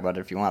have to talk about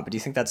it if you want, but do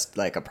you think that's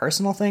like a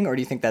personal thing, or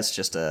do you think that's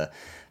just a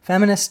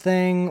feminist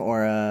thing,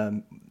 or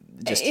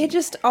It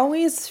just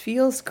always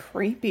feels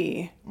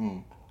creepy.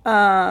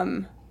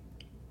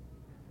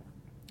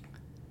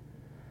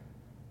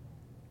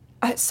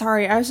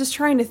 Sorry, I was just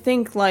trying to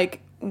think,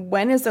 like,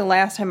 when is the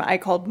last time I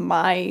called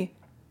my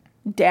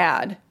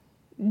dad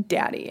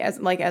daddy as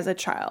a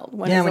child?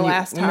 When is the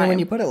last time? When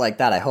you put it like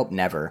that, I hope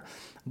never.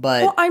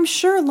 But well, I'm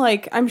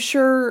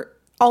sure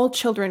all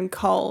children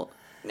call.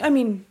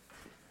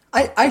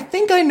 I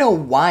think I know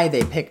why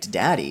they picked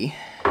daddy.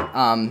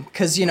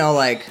 Because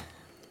like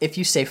if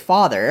you say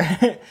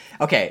father,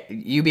 okay,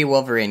 you be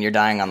Wolverine, you're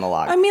dying on the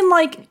log.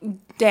 Like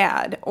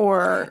dad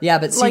or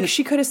but like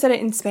she could have said it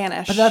in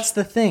Spanish. But that's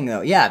the thing,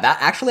 though. Yeah, that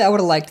actually I would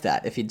have liked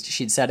that if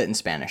she'd said it in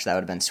Spanish. That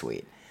would have been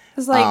sweet.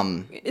 It's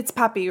like it's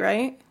papi,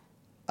 right?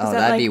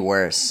 That'd be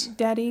worse.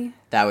 Daddy?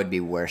 That would be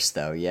worse,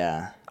 though,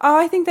 yeah. Oh,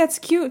 I think that's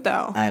cute,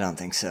 though. I don't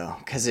think so.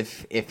 Because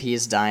if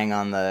he's dying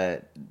on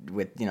the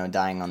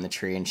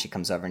tree and she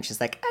comes over and she's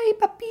like, ay,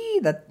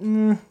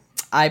 papi,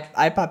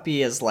 ay,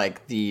 papi is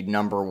like the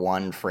number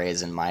one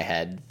phrase in my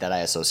head that I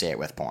associate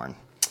with porn.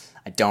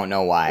 I don't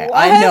know why. What?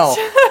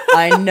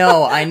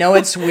 I know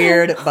it's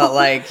weird, but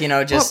like,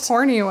 just... What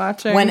porn are you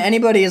watching? When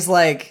anybody is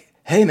like,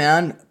 hey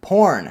man,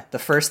 porn, the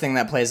first thing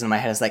that plays in my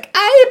head is like,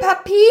 ay,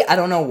 papi. I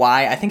don't know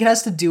why. I think it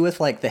has to do with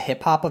like the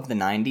hip hop of the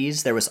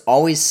 90s. There was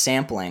always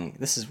sampling.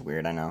 This is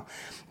weird, I know.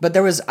 But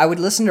I would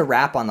listen to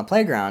rap on the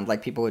playground.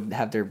 Like people would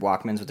have their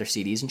Walkmans with their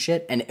CDs and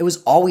shit. And it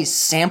was always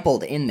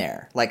sampled in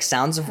there. Like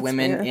sounds of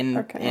women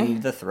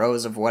in the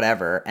throes of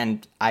whatever.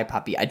 And ay,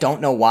 papi. I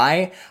don't know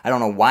why. I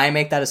don't know why I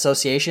make that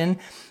association.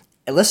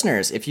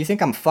 Listeners, if you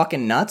think I'm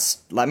fucking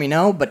nuts, let me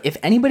know. But if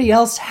anybody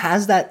else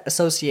has that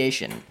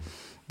association...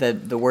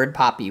 The word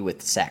poppy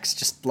with sex,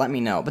 just let me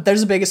know. But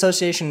there's a big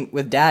association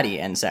with daddy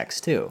and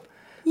sex too.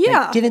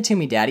 Yeah. Like, give it to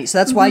me, daddy. So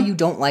that's why you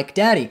don't like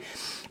daddy.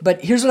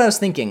 But here's what I was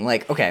thinking.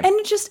 Like, okay. And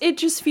it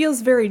just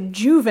feels very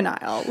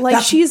juvenile.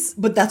 Like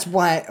But that's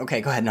why...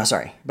 Okay, go ahead. No,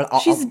 sorry. But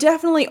she's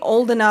definitely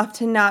old enough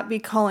to not be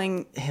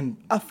calling him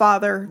a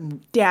father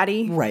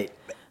daddy. Right.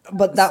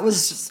 But that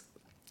was...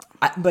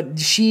 But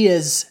she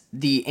is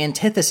the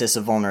antithesis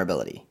of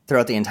vulnerability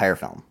throughout the entire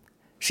film.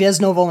 She has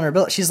no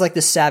vulnerability. She's like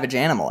this savage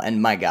animal.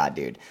 And my God,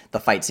 dude, the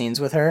fight scenes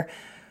with her,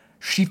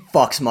 she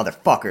fucks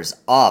motherfuckers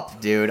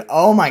up, dude.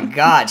 Oh my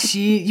God.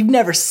 You've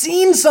never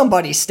seen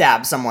somebody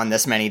stab someone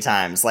this many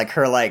times. Like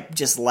her, like,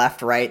 just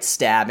left, right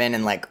stabbing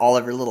and like all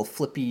of her little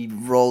flippy,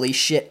 rolly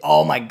shit.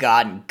 Oh my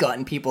God. And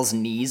gutting people's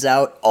knees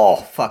out. Oh,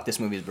 fuck. This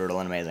movie is brutal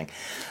and amazing.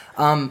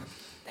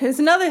 Here's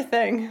another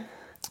thing.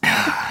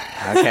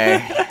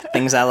 Okay.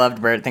 Things I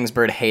loved, things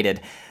Bird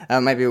hated.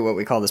 Might be what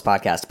we call this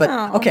podcast.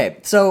 But, okay,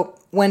 so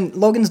when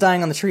Logan's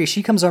dying on the tree,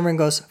 she comes over and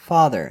goes,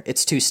 Father,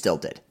 it's too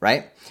stilted,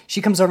 right?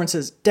 She comes over and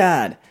says,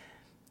 Dad.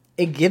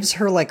 It gives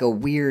her like a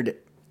weird...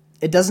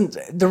 It doesn't...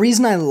 The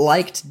reason I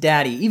liked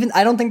Daddy,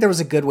 I don't think there was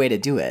a good way to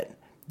do it,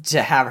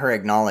 to have her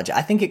acknowledge it.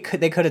 I think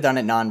they could have done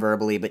it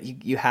non-verbally,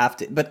 but you have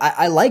to... But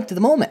I liked the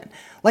moment.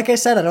 Like I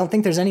said, I don't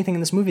think there's anything in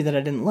this movie that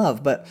I didn't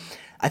love, but...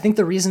 I think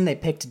the reason they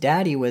picked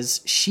Daddy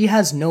was she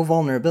has no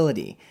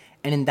vulnerability.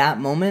 And in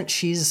that moment,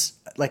 she's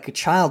like a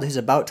child who's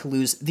about to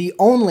lose the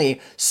only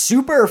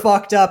super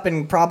fucked up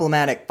and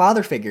problematic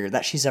father figure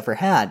that she's ever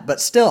had. But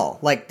still,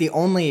 like the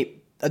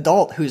only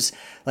adult who's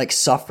like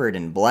suffered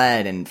and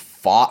bled and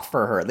fought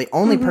for her. The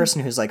only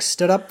person who's like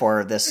stood up for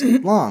her this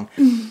long.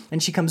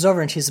 And she comes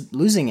over and she's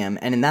losing him.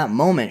 And in that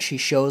moment, she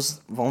shows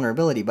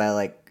vulnerability by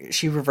like,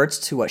 she reverts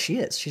to what she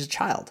is. She's a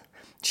child.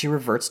 She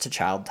reverts to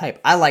child type.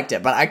 I liked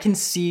it, but I can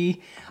sense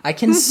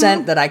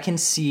that I can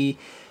see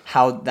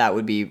how that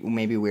would be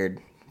maybe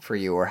weird for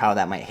you or how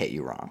that might hit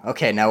you wrong.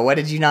 Okay, now what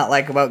did you not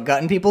like about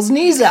gutting people's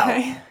knees out?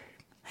 Okay.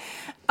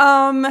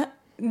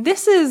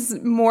 This is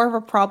more of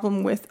a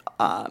problem with,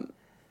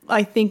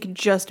 I think,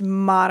 just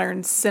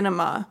modern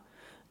cinema.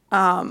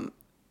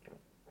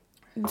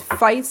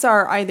 Fights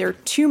are either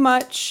too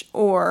much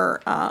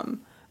or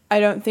I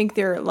don't think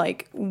they're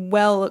like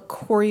well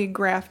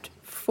choreographed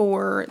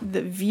for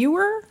the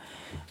viewer.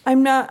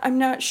 I'm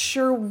not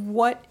sure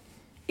what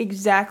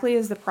exactly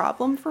is the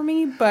problem for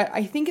me, but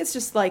I think it's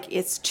just like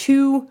it's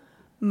too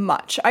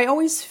much. I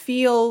always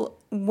feel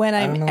when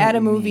I'm at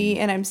a movie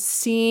and I'm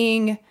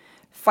seeing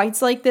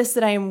fights like this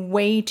that I am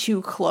way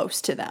too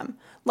close to them.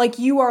 Like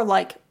you are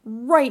like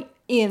right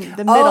in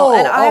the middle,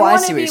 and I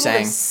want to be able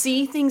to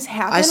see things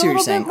happen. I see what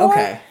you're saying.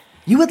 Okay,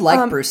 you would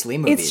like Bruce Lee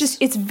movies.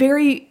 It's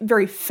very,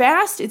 very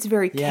fast. It's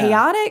very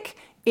chaotic.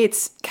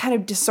 It's kind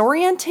of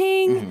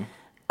disorienting.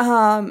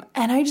 And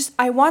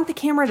I want the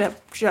camera to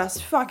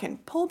just fucking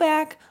pull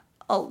back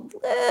a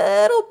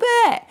little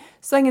bit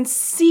so I can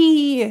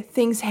see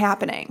things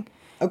happening.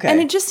 Okay. And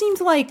it just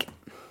seemed like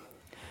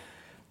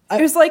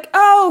it was like,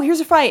 oh, here's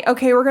a fight.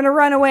 Okay, we're going to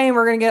run away and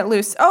we're going to get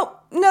loose. Oh,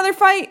 another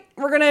fight.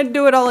 We're going to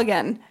do it all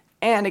again.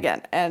 And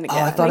again, and again.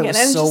 Oh, I thought it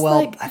was so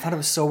well. I thought it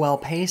was so well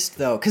paced,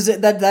 though, because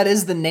that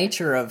is the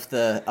nature of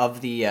the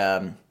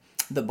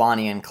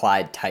Bonnie and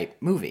Clyde type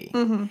movie.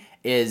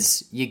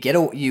 Is you get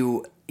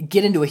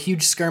into a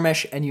huge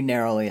skirmish and you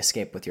narrowly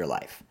escape with your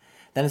life.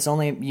 Then it's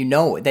only,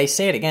 they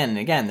say it again and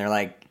again. They're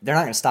like, they're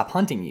not going to stop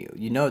hunting you.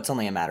 You know, it's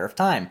only a matter of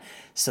time.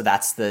 So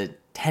that's the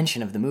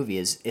tension of the movie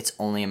is it's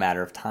only a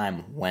matter of time.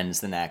 When are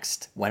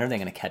they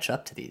going to catch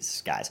up to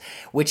these guys?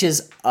 Which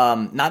is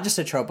not just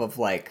a trope of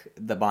like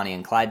the Bonnie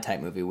and Clyde type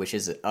movie, which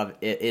is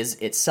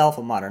itself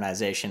a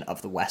modernization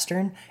of the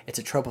Western. It's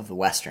a trope of the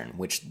Western,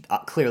 which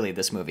clearly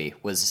this movie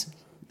was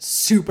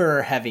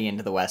super heavy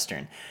into the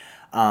Western.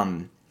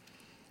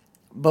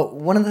 But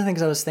one of the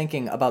things I was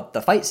thinking about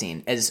the fight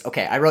scene is,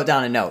 okay, I wrote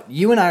down a note.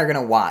 You and I are going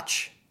to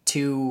watch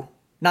two,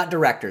 not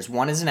directors.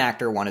 One is an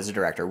actor, one is a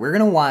director. We're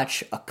going to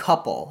watch a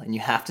couple, and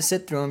you have to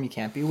sit through them. You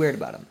can't be weird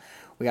about them.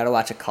 We got to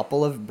watch a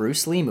couple of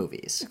Bruce Lee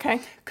movies.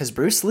 Okay. Because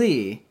Bruce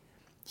Lee,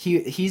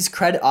 he's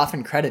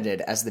often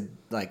credited as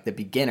the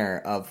beginner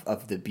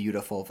of the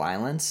beautiful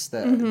violence,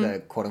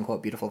 the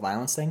quote-unquote beautiful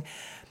violence thing.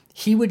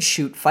 He would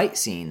shoot fight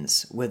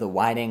scenes with a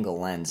wide-angle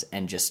lens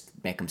and just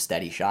make them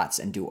steady shots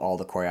and do all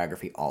the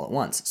choreography all at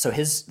once. So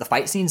the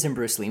fight scenes in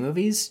Bruce Lee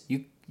movies,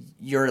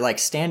 you're like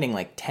standing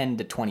like 10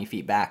 to 20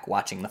 feet back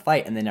watching the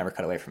fight, and they never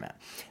cut away from it.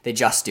 They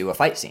just do a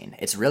fight scene.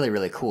 It's really,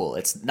 really cool.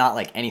 It's not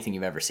like anything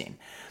you've ever seen.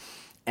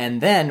 And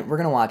then we're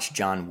going to watch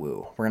John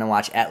Woo. We're going to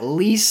watch at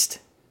least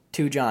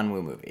 2 John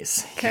Woo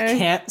movies. Okay. You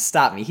can't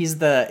stop me. He's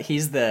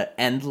the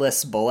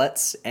Endless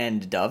Bullets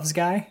and Doves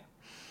guy.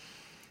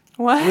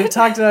 What? We've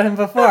talked about him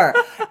before.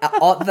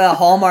 The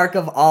hallmark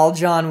of all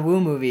John Woo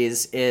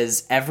movies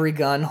is every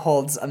gun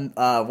holds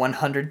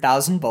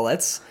 100,000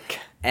 bullets,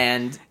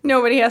 and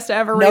nobody has to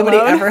ever reload.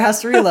 Nobody ever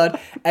has to reload.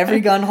 Every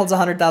gun holds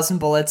 100,000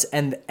 bullets,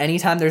 and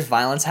anytime there's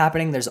violence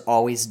happening, there's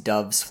always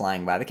doves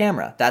flying by the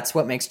camera. That's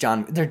what makes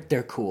John...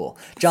 They're cool.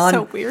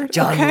 So weird.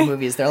 John Okay. Woo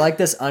movies. They're like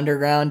this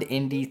underground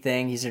indie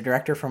thing. He's a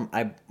director from,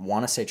 I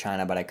want to say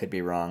China, but I could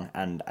be wrong,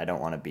 and I don't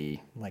want to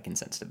be like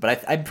insensitive.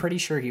 But I'm pretty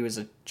sure he was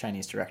a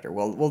Chinese director.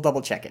 We'll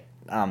double check it.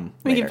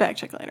 We can fact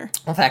check later.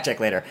 We'll fact check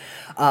later.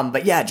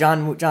 But yeah,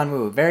 John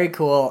Woo, very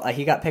cool.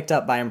 He got picked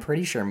up by, I'm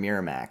pretty sure,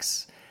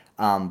 Miramax.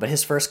 But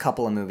his first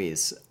couple of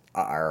movies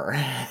are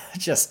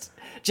just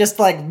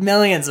like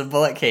millions of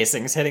bullet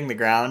casings hitting the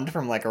ground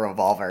from like a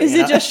revolver. Is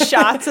it just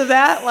shots of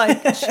that? Like,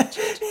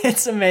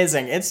 it's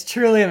amazing. It's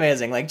truly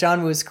amazing. Like,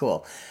 John Woo's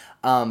cool.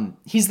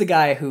 He's the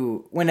guy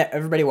who, when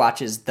everybody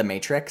watches The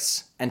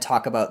Matrix and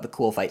talk about the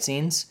cool fight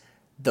scenes,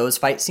 those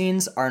fight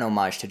scenes are an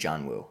homage to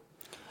John Woo.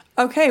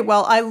 okay,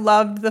 well, I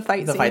loved the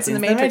fight scenes in the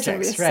Matrix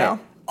movies. Right.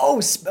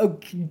 So.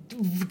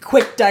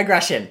 Quick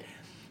digression.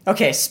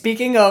 Okay,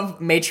 speaking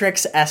of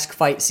Matrix-esque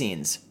fight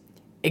scenes,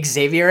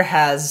 Xavier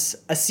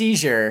has a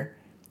seizure.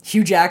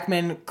 Hugh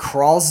Jackman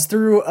crawls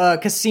through a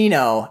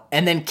casino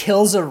and then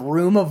kills a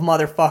room of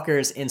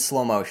motherfuckers in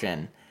slow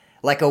motion.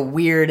 Like a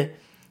weird...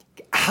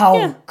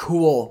 How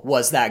cool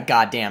was that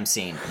goddamn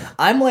scene?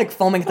 I'm like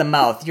foaming at the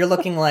mouth. You're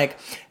looking like...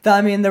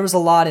 I mean, there was a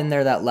lot in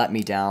there that let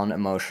me down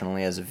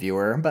emotionally as a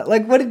viewer. But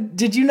like, what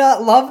did you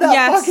not love that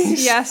fucking...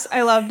 Yes,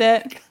 I loved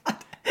it.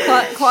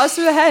 Claws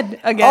through the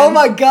head again. Oh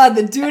my god,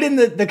 the dude in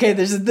the... Okay,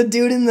 there's the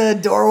dude in the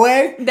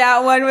doorway.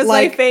 That one was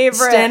Like, my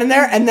favorite. standing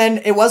there, and then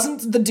it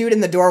wasn't the dude in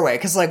the doorway,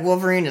 because like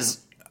Wolverine is...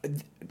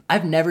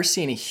 I've never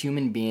seen a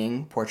human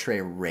being portray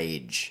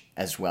rage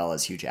as well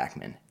as Hugh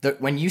Jackman.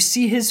 When you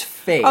see his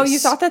face... Oh, you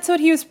thought that's what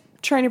he was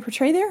trying to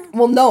portray there?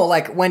 Well, no,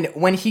 like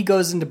when he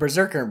goes into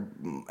Berserker,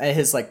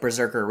 his like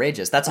Berserker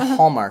rages, that's a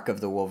hallmark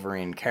of the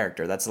Wolverine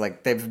character. That's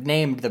like, they've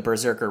named the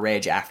Berserker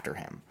rage after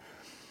him.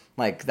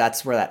 Like,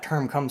 that's where that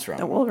term comes from.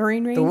 The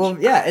Wolverine rage?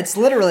 Yeah, it's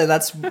literally,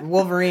 that's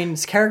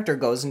Wolverine's character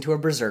goes into a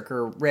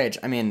Berserker rage.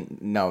 I mean,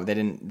 no, they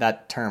didn't,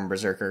 that term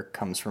Berserker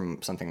comes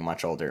from something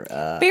much older.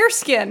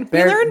 Bearskin.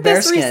 We learned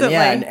this recently.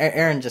 Yeah, and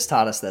Aaron just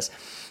taught us this.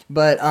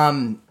 But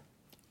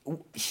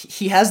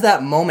he has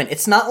that moment.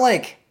 It's not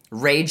like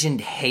rage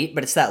and hate,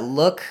 but it's that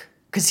look,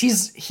 because he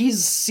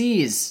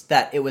sees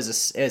that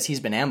he's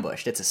been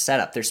ambushed. It's a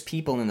setup. There's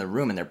people in the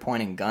room and they're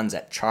pointing guns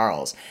at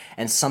Charles,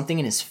 and something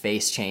in his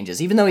face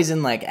changes, even though he's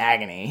in like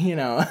agony, you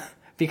know,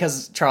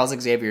 because Charles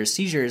Xavier's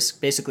seizures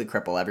basically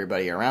cripple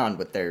everybody around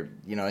with their,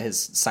 you know,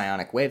 his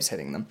psionic waves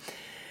hitting them.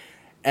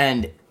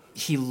 And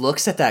he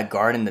looks at that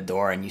guard in the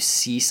door, and you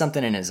see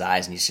something in his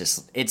eyes, and he's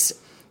just, it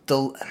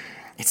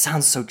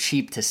sounds so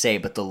cheap to say,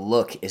 but the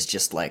look is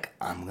just like,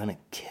 I'm gonna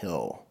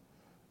kill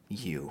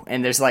you.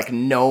 And there's like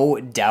no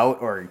doubt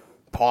or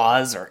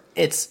pause, or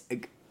it's...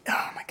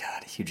 Oh my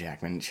god, Hugh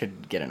Jackman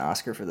should get an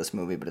Oscar for this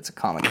movie, but it's a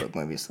comic book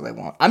movie, so they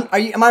won't. Am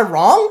I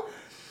wrong?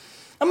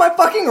 Am I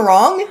fucking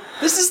wrong?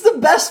 This is the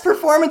best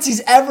performance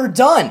he's ever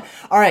done.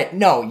 All right,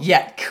 no,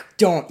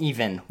 don't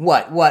even.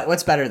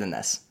 What's better than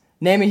this?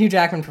 Name a Hugh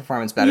Jackman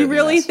performance better than this.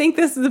 You really think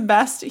this is the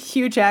best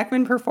Hugh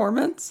Jackman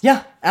performance?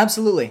 Yeah,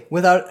 absolutely.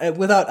 Without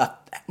a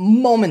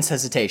moment's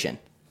hesitation.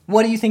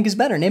 What do you think is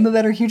better? Name a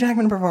better Hugh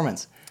Jackman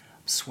performance.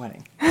 I'm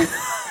sweating.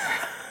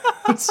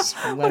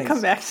 We'll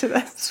come back to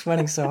this.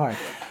 Sweating so hard.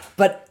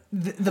 But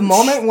the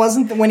moment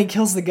wasn't when he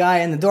kills the guy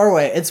in the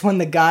doorway. It's when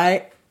the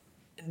guy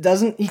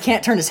he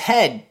can't turn his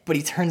head, but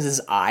he turns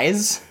his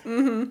eyes.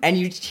 Mm-hmm. And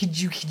you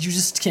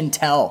just can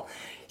tell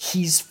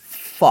he's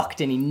fucked,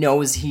 and he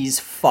knows he's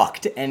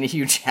fucked. And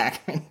Hugh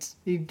Jackman,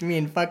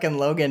 fucking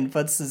Logan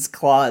puts his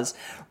claws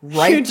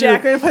right Hugh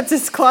Jackman puts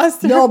his claws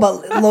through. No,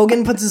 but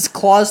Logan puts his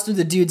claws through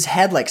the dude's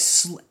head. Like,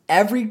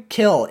 every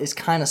kill is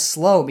kind of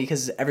slow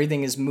because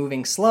everything is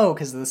moving slow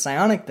because of the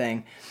psionic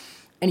thing.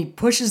 And he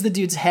pushes the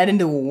dude's head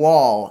into a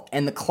wall,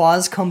 and the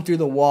claws come through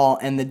the wall,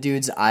 and the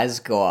dude's eyes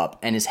go up,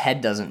 and his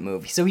head doesn't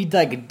move. So he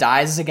like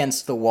dies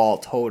against the wall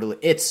totally.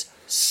 It's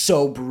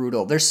so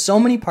brutal. There's so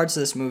many parts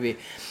of this movie,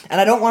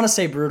 and I don't want to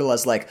say brutal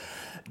as like,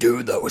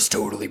 dude, that was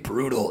totally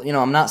brutal. You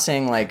know, I'm not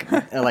saying like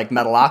like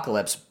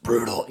Metalocalypse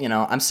brutal. You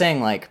know, I'm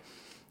saying like,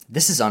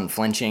 this is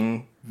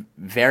unflinching,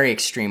 very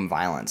extreme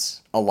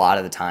violence a lot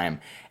of the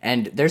time.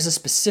 And there's a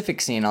specific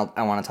scene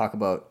I want to talk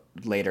about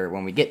later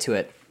when we get to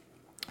it,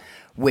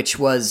 which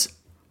was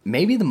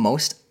maybe the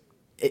most...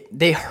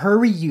 they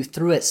hurry you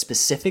through it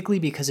specifically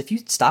because if you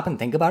stop and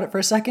think about it for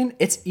a second,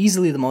 it's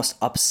easily the most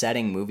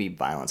upsetting movie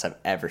violence I've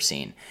ever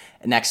seen.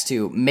 Next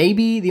to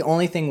maybe the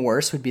only thing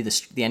worse would be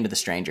the end of The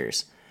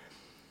Strangers,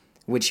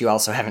 which you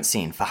also haven't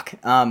seen. Fuck.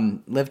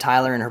 Liv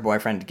Tyler and her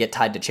boyfriend get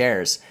tied to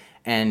chairs,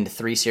 and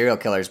 3 serial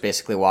killers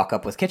basically walk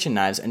up with kitchen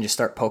knives and just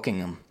start poking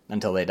them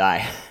until they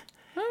die.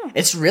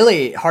 It's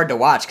really hard to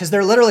watch because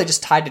they're literally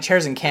just tied to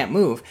chairs and can't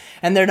move.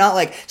 And they're not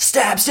like,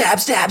 stab, stab,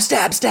 stab,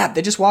 stab, stab.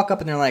 They just walk up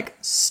and they're like,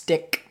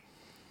 stick.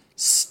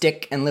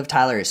 And Liv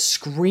Tyler is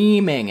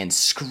screaming. And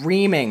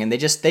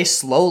they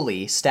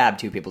slowly stab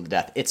 2 people to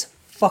death. It's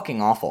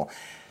fucking awful.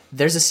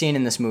 There's a scene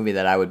in this movie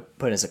that I would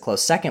put as a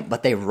close second,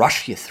 but they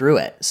rush you through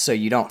it so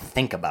you don't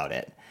think about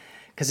it.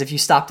 Because if you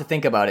stop to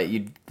think about it,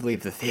 you'd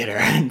leave the theater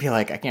and be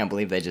like, I can't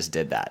believe they just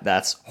did that.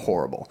 That's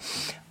horrible.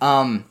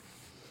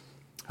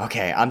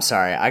 Okay, I'm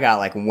sorry. I got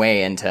like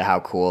way into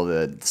how cool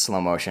the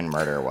slow motion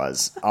murder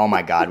was. Oh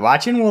my god.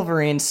 Watching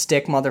Wolverine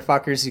stick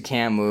motherfuckers who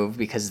can't move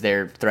because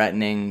they're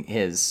threatening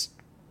his,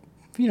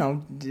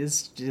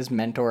 his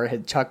mentor,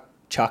 his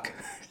Chuck,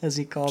 as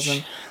he calls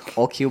him,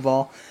 old cue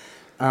ball.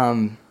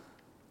 Man.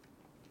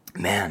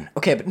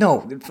 Okay, but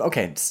no.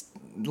 Okay,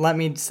 let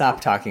me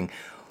stop talking.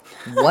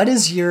 What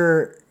is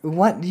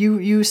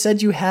you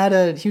said you had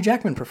a Hugh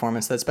Jackman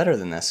performance that's better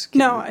than this.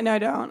 No, I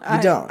don't.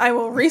 You don't? I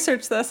will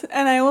research this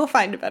and I will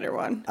find a better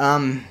one.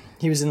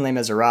 He was in Les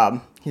Miserables.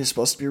 He was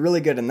supposed to be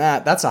really good in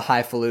that. That's a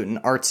highfalutin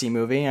artsy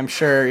movie. I'm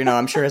sure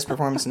his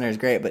performance in there is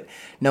great, but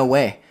no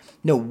way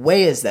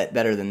is that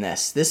better than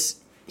this.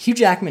 This Hugh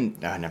Jackman.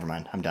 Oh, never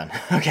mind. I'm done.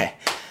 Okay.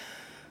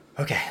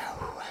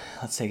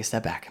 Let's take a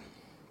step back.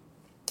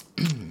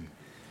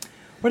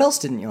 What else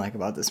didn't you like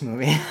about this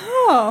movie?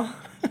 Oh.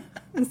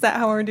 Is that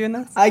how we're doing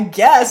this? I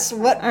guess.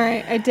 What? All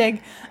right, I dig.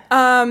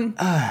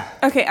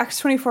 Okay,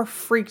 X-24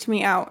 freaked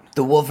me out.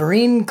 The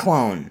Wolverine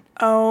clone.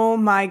 Oh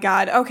my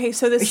god. Okay,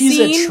 so He's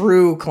a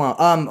true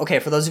clone. Okay,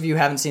 for those of you who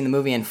haven't seen the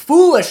movie and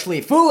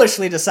foolishly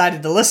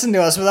decided to listen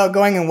to us without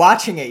going and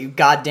watching it, you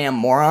goddamn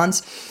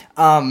morons.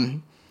 I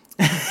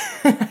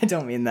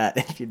don't mean that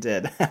if you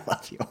did. I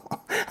love you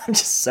all. I'm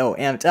just so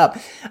amped up.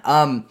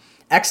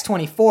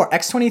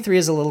 X-23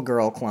 is a little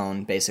girl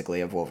clone, basically,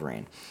 of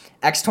Wolverine.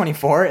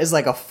 X-24 is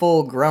like a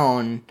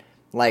full-grown,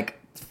 like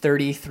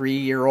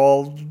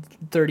 33-year-old,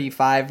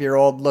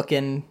 35-year-old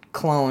looking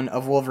clone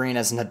of Wolverine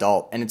as an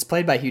adult, and he's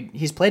played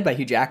by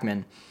Hugh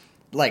Jackman,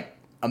 like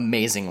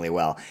amazingly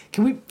well.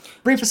 Can we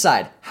brief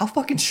aside? How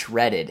fucking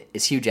shredded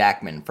is Hugh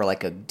Jackman for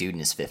like a dude in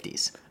his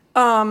 50s?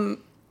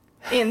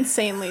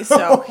 Insanely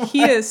so.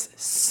 He is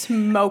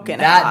smoking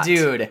that hot.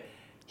 Dude.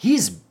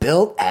 He's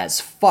built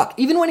as fuck.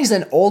 Even when he's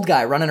an old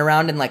guy running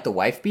around in like the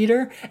wife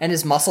beater and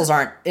his muscles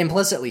aren't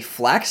implicitly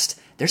flexed,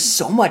 there's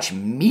so much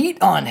meat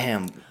on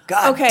him.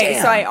 God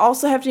damn. So I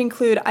also have to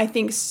include, I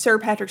think Sir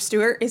Patrick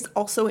Stewart is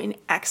also in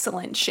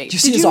excellent shape. Did you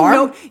see his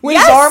arm?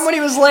 Yes! His arm when he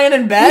was laying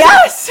in bed?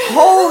 Yes!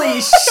 Holy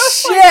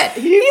shit!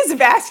 He's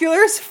vascular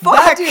as fuck.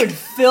 That dude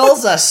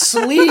fills a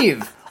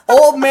sleeve.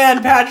 Old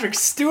man Patrick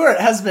Stewart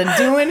has been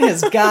doing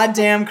his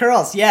goddamn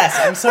curls. Yes,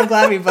 I'm so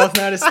glad we both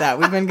noticed that.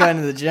 We've been going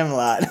to the gym a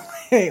lot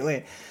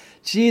lately.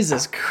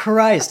 Jesus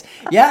Christ.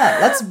 Yeah,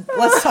 let's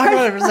talk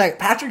about it for a sec.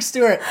 Patrick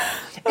Stewart.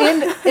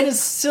 And it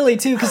is silly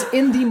too, because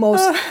in the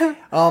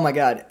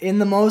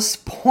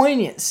most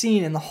poignant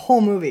scene in the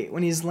whole movie,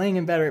 when he's laying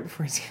in bed right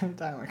before he's gonna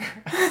die.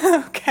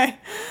 Okay.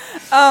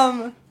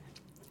 But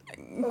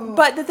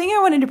the thing I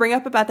wanted to bring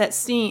up about that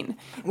scene.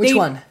 Which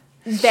one?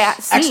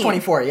 That scene.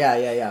 X-24,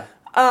 yeah.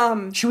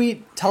 Should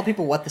we tell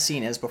people what the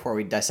scene is before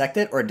we dissect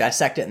it, or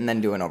dissect it and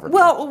then do an overview?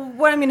 Well,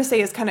 what I'm going to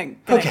say is kind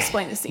of going to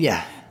explain the scene.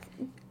 Yeah.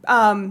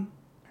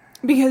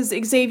 Because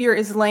Xavier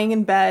is laying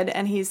in bed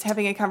and he's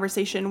having a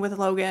conversation with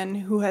Logan,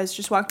 who has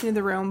just walked into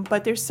the room,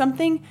 but there's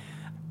something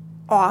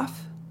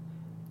off.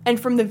 And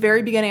from the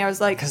very beginning, I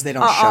was like, because they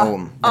don't show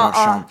him. They don't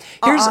show him.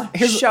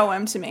 Here's show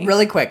him to me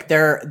really quick.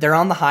 They're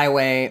on the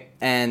highway,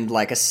 and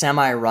like a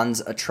semi runs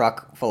a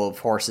truck full of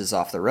horses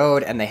off the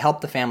road, and they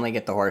help the family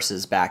get the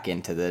horses back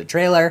into the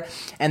trailer.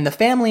 And the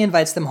family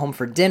invites them home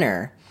for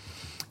dinner.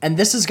 And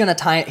this is gonna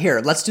tie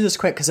here. Let's do this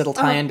quick because it'll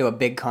tie into a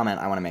big comment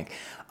I want to make.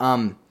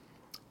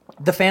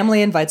 The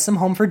family invites them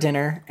home for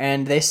dinner,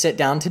 and they sit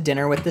down to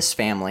dinner with this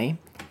family,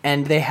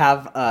 and they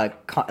have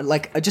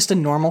just a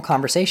normal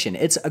conversation.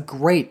 It's a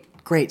great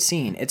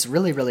scene. It's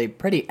really, really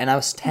pretty. And I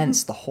was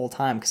tense the whole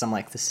time because I'm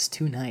like, this is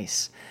too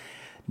nice.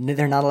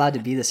 They're not allowed to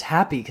be this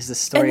happy because this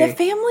story... And the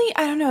family,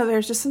 I don't know,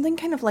 there's just something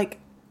kind of like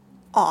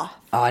off.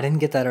 Oh, I didn't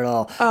get that at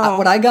all.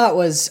 What I got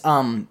was...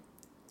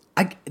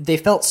 they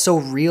felt so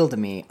real to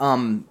me.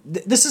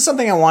 This is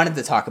something I wanted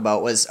to talk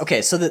about was...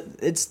 Okay, so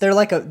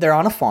they're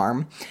on a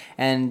farm,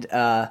 and...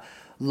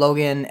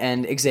 Logan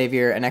and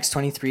Xavier and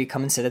X-23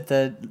 come and sit at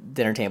the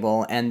dinner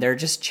table, and they're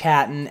just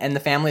chatting, and the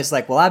family's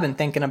like, well, I've been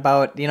thinking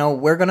about,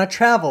 we're going to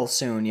travel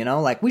soon,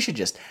 like, we should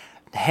just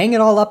hang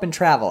it all up and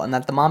travel. And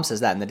that the mom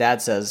says that, and the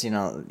dad says,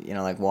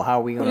 like, well,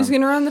 how are we going to... Who's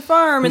going to run the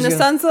farm? And the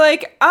son's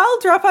like, I'll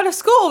drop out of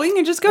school. We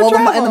can just go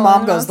travel. And the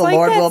mom goes, the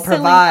Lord will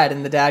provide.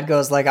 And the dad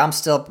goes, like, I'm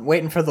still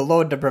waiting for the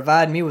Lord to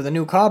provide me with a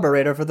new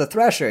carburetor for the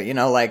thresher,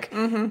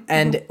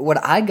 And what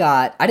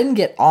I didn't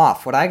get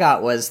off. What I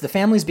got was the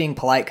family's being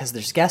polite because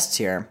there's guests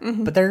here,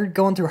 but they're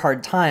going through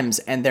hard times,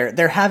 and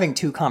they're having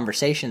two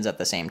conversations at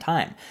the same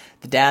time.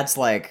 The dad's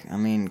like, I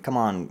mean, come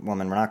on,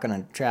 woman, we're not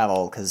going to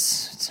travel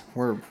because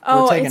we're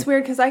taking... It's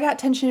weird because I got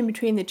tension in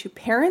between the two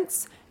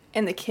parents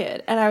and the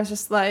kid, and I was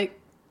just like,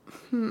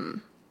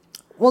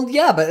 Well,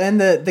 yeah, but then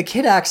the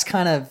kid acts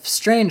kind of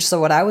strange,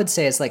 so what I would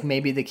say is, like,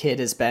 maybe the kid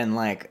has been,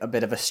 like, a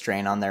bit of a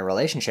strain on their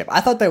relationship.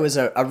 I thought that was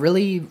a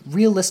really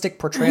realistic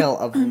portrayal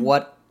of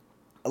what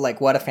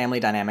like what a family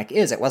dynamic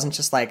is. It wasn't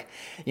just like,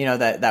 you know,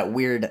 that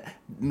weird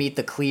Meet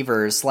the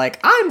Cleavers, like,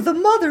 I'm the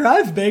mother,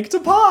 I've baked a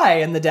pie.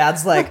 And the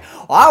dad's like,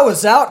 I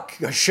was out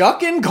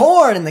shucking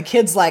corn. And the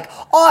kid's like,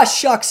 aw,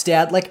 shucks,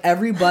 dad. Like,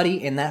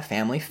 everybody in that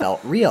family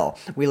felt real.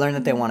 We learned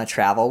that they want to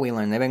travel. We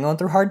learned they've been going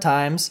through hard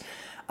times.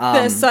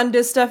 The son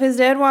does stuff his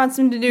dad wants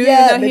him to do,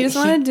 even though he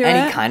doesn't want to do it.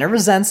 And he kind of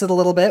resents it a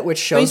little bit, which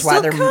shows why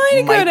there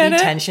might be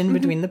tension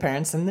between the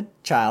parents and the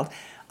child.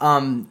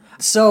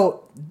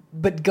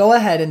 But go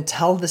ahead and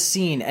tell the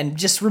scene. And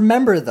just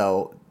remember,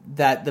 though,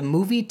 that the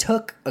movie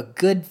took a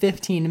good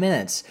 15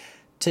 minutes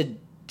to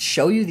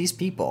show you these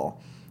people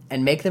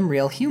and make them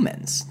real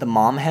humans. The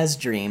mom has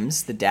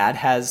dreams. The dad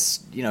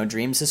has, you know,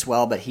 dreams as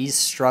well, but he's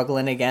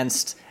struggling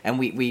against... And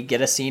we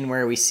get a scene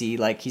where we see,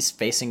 like, he's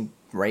facing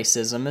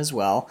racism as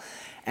well.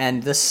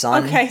 And the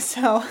son... Okay,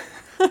 so...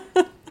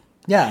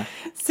 yeah.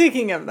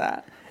 Speaking of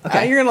that,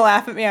 you're going to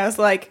laugh at me. I was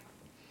like,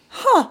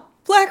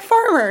 black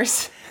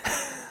farmers.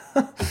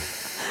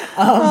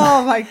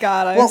 Oh my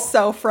God, I'm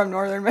so from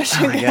Northern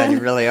Michigan. Oh my God, you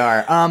really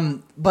are.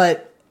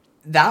 But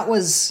that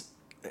was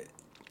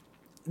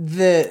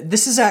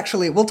this is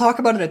actually, we'll talk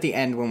about it at the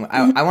end when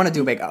I want to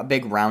do a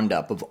big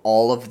roundup of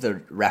all of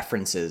the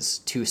references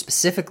to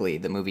specifically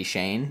the movie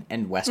Shane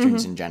and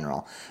Westerns in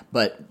general.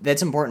 But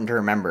it's important to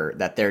remember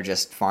that they're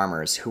just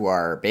farmers who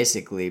are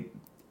basically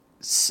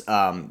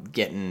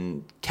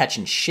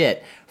catching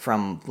shit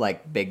from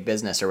like big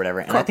business or whatever.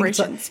 And I think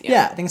I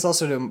think it's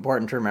also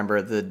important to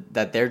remember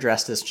that they're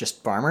dressed as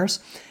just farmers,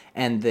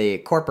 and the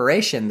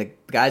corporation, the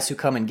guys who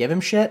come and give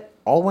him shit,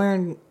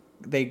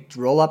 they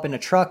roll up in a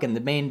truck, and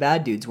the main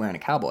bad dude's wearing a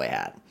cowboy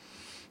hat.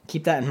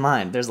 Keep that in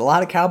mind. There's a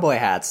lot of cowboy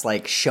hats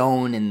like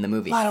shown in the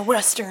movie. A lot of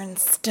Western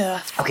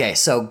stuff. Okay,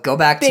 so go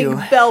back to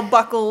big bell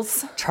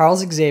buckles.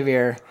 Charles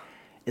Xavier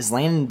is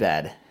laying in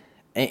bed.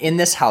 In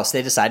this house,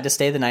 they decide to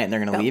stay the night, and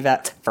they're going to leave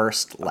at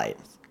first light.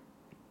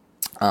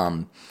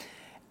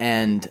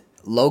 And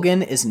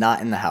Logan is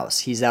not in the house.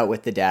 He's out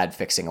with the dad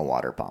fixing a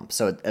water pump.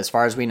 So as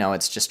far as we know,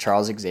 it's just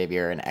Charles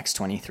Xavier and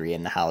X-23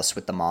 in the house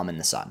with the mom and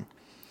the son.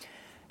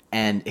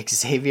 And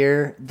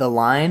Xavier, the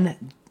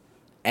line,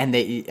 and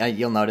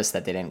you'll notice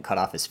that they didn't cut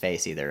off his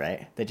face either,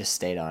 right? They just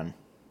stayed on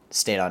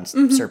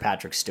Sir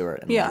Patrick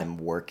Stewart and let him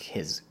work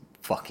his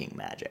fucking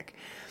magic.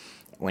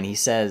 When he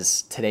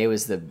says, today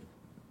was the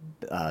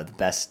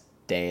best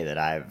day that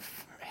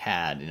I've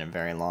had in a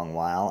very long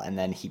while, and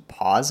then he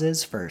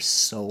pauses for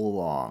so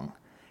long.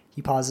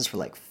 He pauses for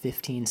like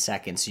 15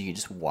 seconds, so you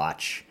just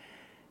watch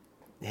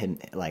him,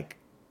 like,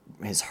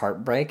 his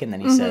heart break, and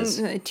then he says...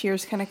 The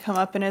tears kind of come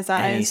up in his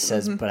eyes. And he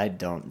says, but I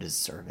don't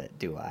deserve it,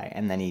 do I?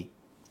 And then he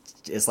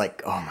is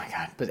like, oh my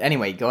God. But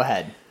anyway, go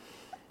ahead.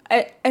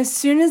 As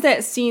soon as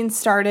that scene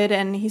started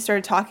and he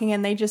started talking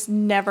and they just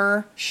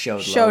never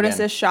showed us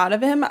a shot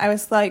of him, I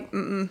was like,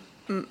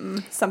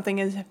 something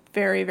is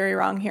very, very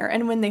wrong here.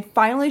 And when they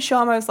finally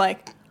show him, I was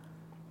like,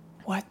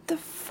 what the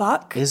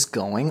fuck is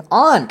going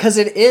on? Because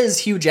it is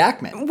Hugh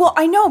Jackman. Well,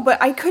 I know,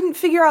 but I couldn't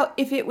figure out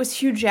if it was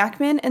Hugh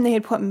Jackman and they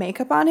had put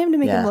makeup on him to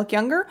make him look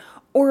younger,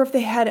 or if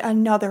they had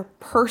another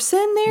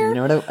person there, you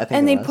know what I think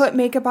and they put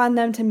makeup on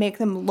them to make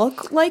them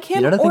look like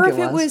him, or if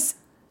it was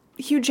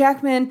Hugh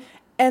Jackman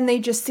and they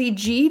just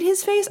CG'd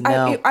his face.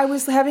 No. I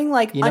was having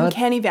like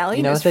uncanny valley.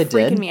 You know what they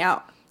did? Freaking me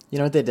out. You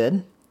know what they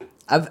did?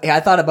 I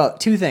thought about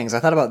two things. I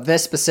thought about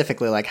this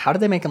specifically, like, how did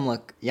they make him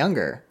look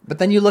younger? But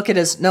then you look at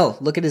his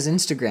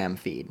Instagram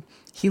feed.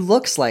 He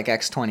looks like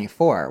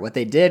X-24. What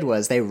they did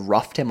was they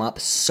roughed him up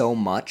so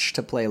much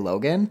to play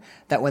Logan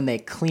that when they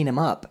clean him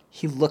up,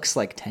 he looks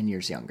like 10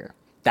 years younger.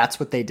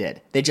 That's what they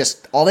did.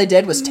 All they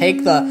did was take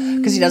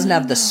because he doesn't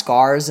have the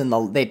scars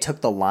and they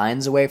took the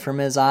lines away from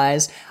his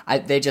eyes.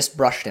 They just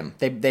brushed him.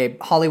 They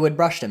Hollywood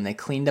brushed him. They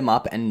cleaned him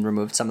up and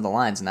removed some of the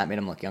lines, and that made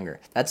him look younger.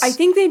 I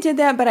think they did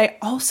that, but I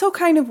also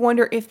kind of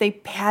wonder if they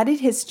padded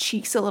his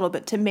cheeks a little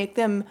bit to make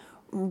them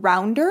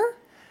rounder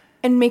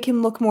and make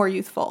him look more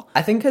youthful.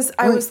 I think because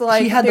I was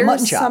like, he had the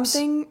mutton chops.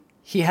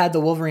 He had the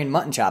Wolverine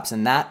mutton chops,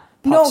 and that.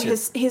 No,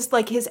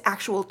 his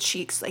actual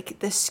cheeks, like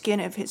the skin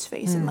of his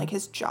face and like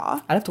his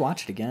jaw. I'd have to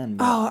watch it again.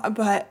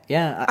 But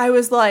yeah, I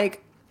was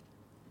like,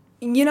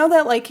 you know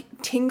that like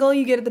tingle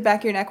you get at the back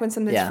of your neck when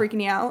something's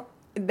freaking you out?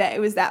 It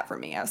was that for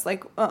me. I was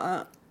like,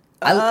 what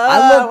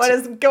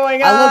is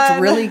going on? I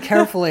looked really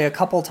carefully a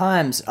couple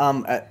times,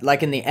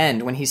 like in the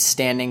end when he's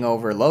standing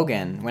over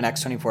Logan, when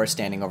X-24 is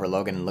standing over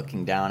Logan and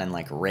looking down and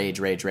like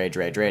rage.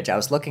 I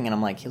was looking and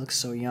I'm like, he looks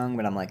so young,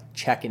 but I'm like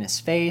checking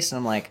his face and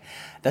I'm like,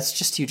 that's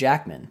just Hugh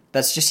Jackman.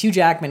 That's just Hugh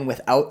Jackman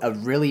without a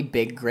really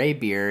big gray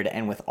beard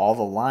and with all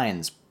the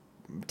lines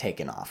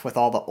taken off, with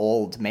all the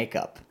old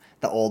makeup,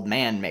 the old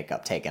man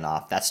makeup taken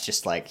off. That's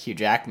just like Hugh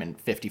Jackman,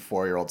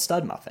 54-year-old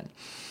stud muffin,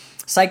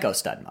 psycho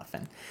stud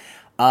muffin.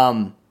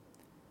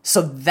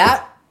 So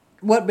that,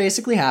 what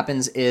basically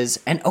happens is,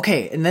 and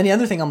then the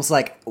other thing I was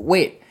like,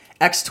 wait,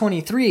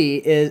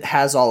 X-23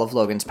 has all of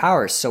Logan's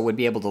powers, so would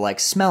be able to like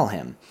smell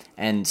him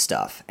and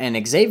stuff.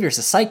 And Xavier's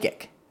a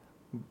psychic.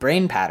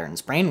 Brain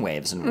patterns, brain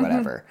waves, and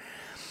whatever.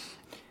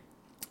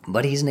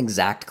 But he's an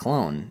exact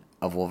clone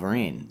of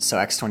Wolverine, so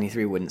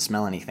X-23 wouldn't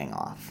smell anything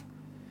off.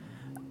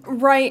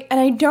 Right, and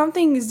I don't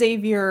think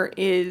Xavier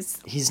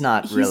is... He's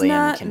not really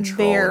in control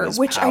there, of his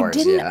which powers, I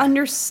didn't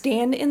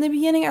understand in the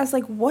beginning. I was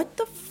like, what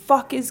the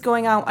fuck is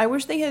going on? I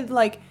wish they had,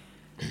 like...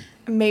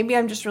 Maybe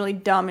I'm just really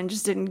dumb and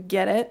just didn't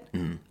get it.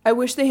 Mm. I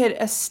wish they had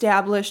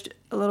established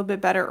a little bit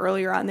better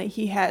earlier on that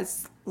he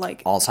has,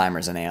 like...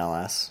 Alzheimer's and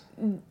ALS.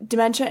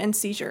 Dementia and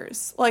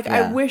seizures. Like,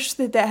 yeah. I wish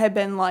that had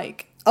been,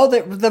 like... Oh,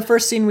 the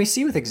first scene we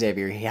see with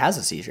Xavier, he has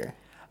a seizure.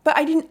 But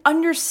I didn't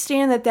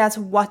understand that that's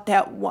what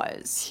that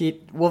was.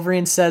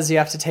 Wolverine says you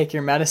have to take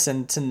your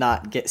medicine to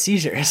not get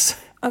seizures.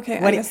 Okay,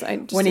 I guess I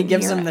just when he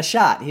gives him the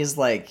shot, he's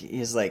like,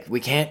 we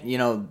can't,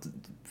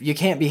 you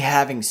can't be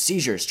having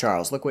seizures,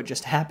 Charles. Look what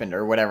just happened,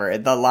 or whatever.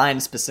 The line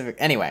specific.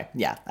 Anyway,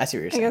 yeah, I see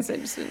what you're saying. I guess I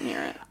just didn't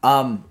hear it.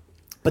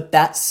 But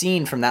that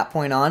scene from that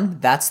point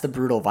on, that's the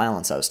brutal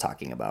violence I was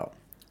talking about.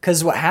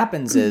 Because what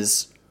happens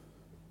is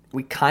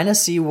we kind of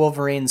see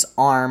Wolverine's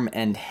arm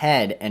and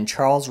head, and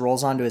Charles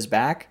rolls onto his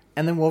back.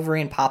 And then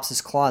Wolverine pops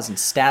his claws and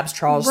stabs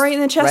Charles right in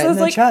the chest. Right in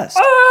the chest.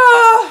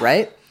 Ah!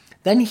 Right?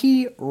 Then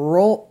the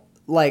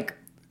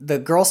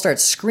girl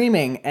starts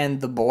screaming,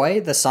 and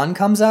the son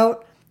comes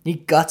out. He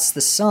guts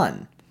the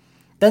son.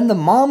 Then the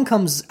mom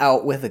comes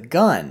out with a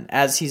gun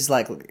as he's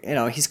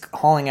he's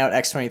hauling out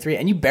X-23,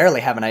 and you barely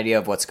have an idea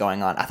of what's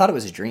going on. I thought it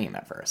was a dream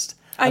at first.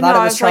 I thought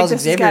it was Charles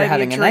Xavier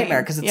having a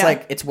nightmare because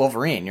it's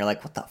Wolverine. You're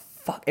like, what the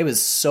fuck? It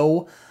was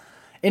so...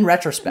 In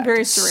retrospect,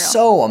 very it's surreal.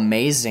 So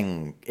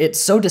amazing. It's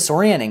so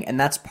disorienting, and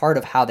that's part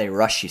of how they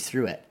rush you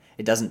through it.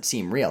 It doesn't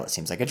seem real. It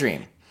seems like a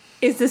dream.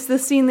 Is this the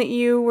scene that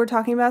you were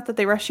talking about, that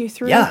they rush you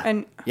through?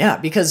 Yeah, yeah,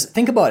 because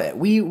think about it.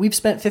 We've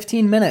spent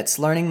 15 minutes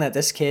learning that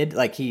this kid,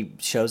 he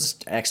shows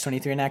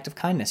X-23 an act of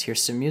kindness.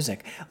 Here's some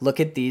music.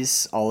 Look at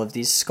all of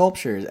these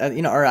sculptures,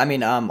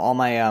 all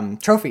my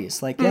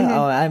trophies.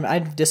 I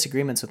have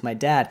disagreements with my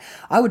dad.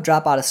 I would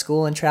drop out of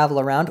school and travel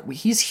around.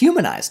 He's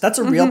humanized. That's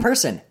a real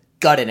person.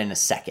 Gutted in a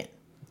second.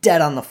 Dead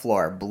on the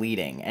floor,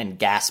 bleeding and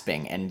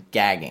gasping and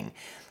gagging.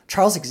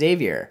 Charles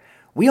Xavier,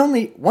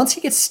 once he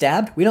gets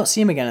stabbed, we don't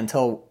see him again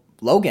until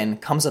Logan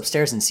comes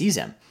upstairs and sees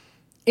him.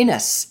 In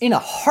a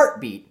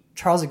heartbeat,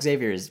 Charles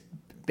Xavier has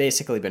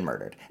basically been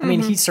murdered. I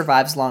mean, he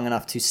survives long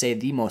enough to say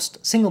the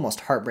single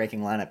most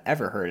heartbreaking line I've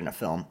ever heard in a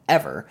film,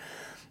 ever.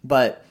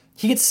 But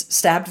he gets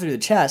stabbed through the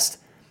chest,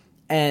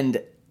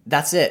 and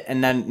that's it.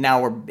 And then now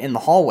we're in the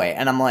hallway,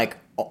 and I'm like,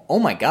 oh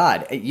my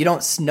God, you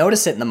don't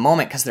notice it in the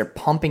moment because they're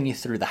pumping you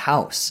through the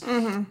house.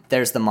 Mm-hmm.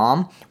 There's the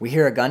mom. We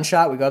hear a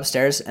gunshot. We go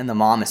upstairs, and the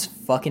mom is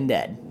fucking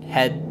dead.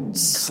 Head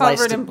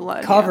sliced. Covered in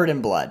blood. Covered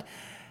in blood.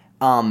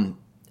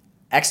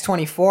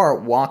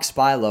 X-24 walks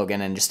by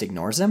Logan and just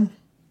ignores him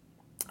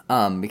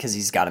because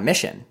he's got a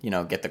mission,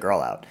 get the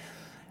girl out.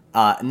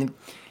 And then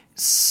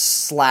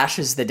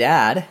slashes the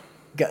dad.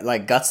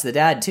 Guts the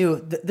dad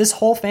too. This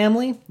whole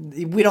family,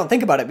 we don't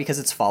think about it because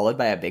it's followed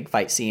by a big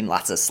fight scene,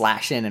 lots of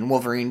slashing, and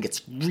Wolverine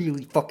gets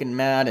really fucking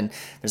mad, and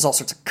there's all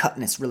sorts of cut,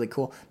 and it's really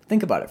cool.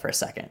 Think about it for a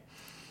second.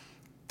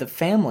 The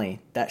family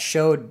that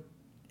showed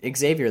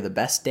Xavier the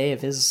best day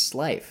of his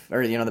life,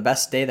 or the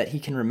best day that he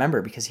can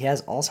remember because he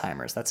has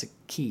Alzheimer's. That's a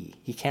key.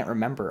 He can't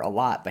remember a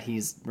lot, but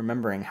he's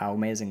remembering how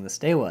amazing this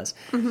day was.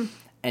 Mm-hmm.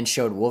 And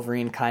showed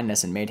Wolverine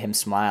kindness and made him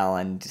smile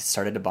and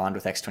started to bond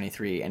with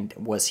X-23 and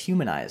was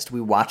humanized. We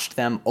watched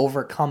them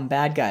overcome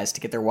bad guys to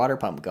get their water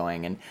pump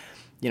going, and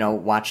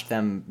watched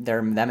them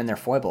and their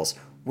foibles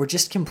were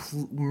just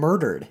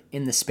murdered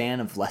in the span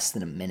of less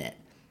than a minute,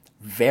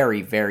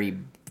 very, very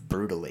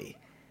brutally.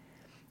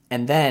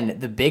 And then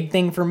the big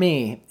thing for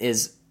me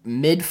is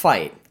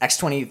mid-fight,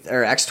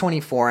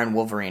 X-24 and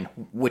Wolverine,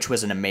 which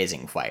was an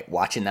amazing fight.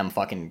 Watching them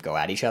fucking go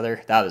at each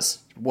other, that was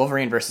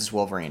Wolverine versus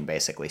Wolverine,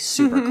 basically.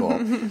 Super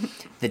cool.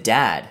 The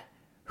dad,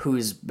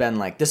 who's been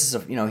like, this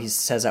is he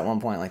says at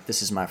one point,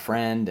 this is my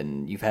friend,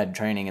 and you've had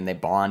training, and they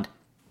bond,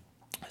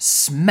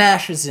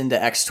 smashes into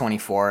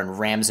X-24 and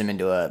rams him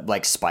into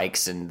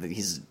spikes, and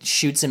he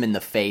shoots him in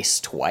the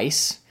face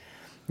twice,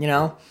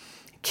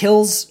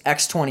 kills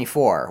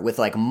X-24 with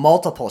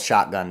multiple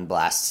shotgun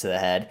blasts to the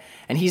head,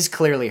 and he's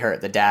clearly hurt.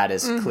 The dad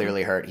is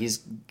clearly hurt. He's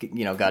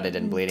gutted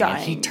and bleeding. Dying,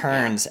 and he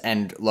turns,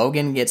 and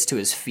Logan gets to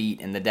his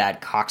feet, and the dad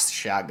cocks the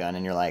shotgun,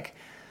 and you're like,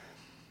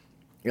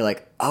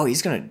 oh,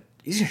 he's gonna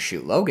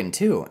shoot Logan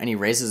too. And he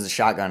raises the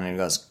shotgun, and it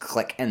goes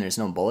click, and there's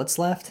no bullets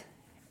left,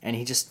 and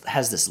he just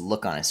has this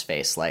look on his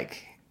face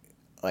like,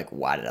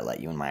 why did I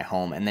let you in my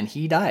home? And then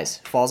he dies,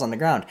 falls on the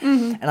ground.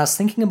 Mm-hmm. And I was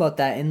thinking about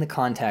that in the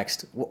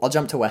context. I'll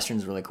jump to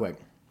Westerns really quick.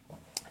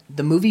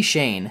 The movie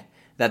Shane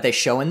that they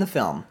show in the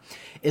film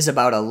is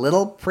about a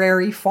little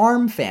prairie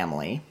farm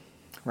family,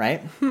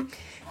 right?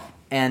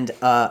 And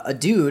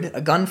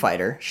a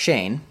gunfighter,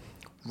 Shane,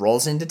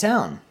 rolls into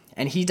town.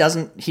 And he's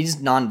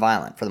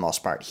nonviolent for the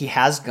most part. He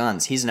has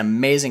guns. He's an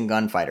amazing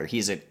gunfighter.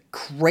 He's a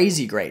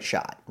crazy great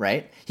shot,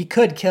 right? He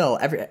could kill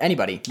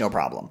anybody, no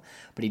problem.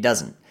 But he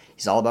doesn't.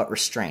 He's all about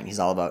restraint. He's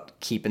all about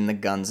keeping the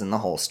guns in the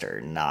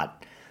holster,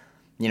 not,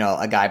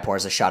 a guy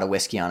pours a shot of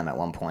whiskey on him at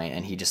one point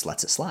and he just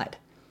lets it slide.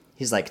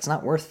 He's like, it's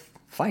not worth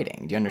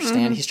fighting. Do you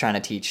understand? Mm-hmm. He's trying to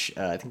teach,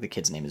 I think the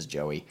kid's name is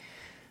Joey.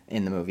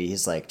 in the movie.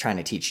 He's like trying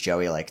to teach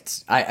Joey. Like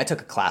I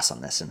took a class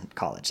on this in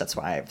college. That's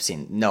why I've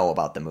know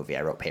about the movie.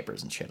 I wrote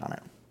papers and shit on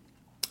it.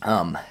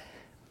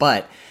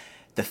 But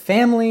the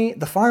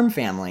farm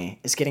family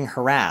is getting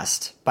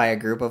harassed by a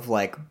group of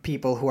like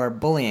people who are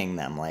bullying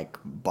them, like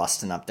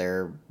busting up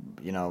their,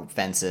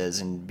 fences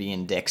and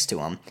being dicks to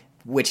them,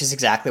 which is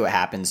exactly what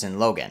happens in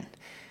Logan.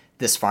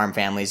 This farm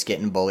family's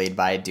getting bullied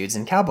by dudes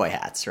in cowboy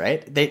hats,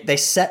 right? They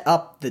set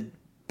up the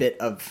bit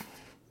of,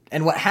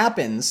 and what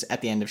happens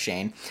at the end of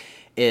Shane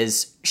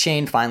is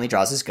Shane finally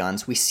draws his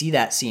guns. We see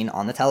that scene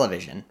on the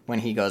television when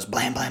he goes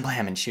blam, blam,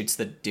 blam and shoots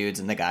the dudes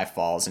and the guy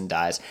falls and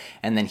dies.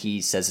 And then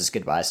he says his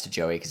goodbyes to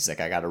Joey because he's like,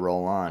 I got to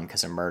roll on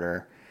because of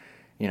murder.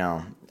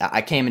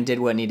 I came and did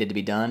what needed to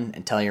be done,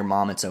 and tell your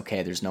mom it's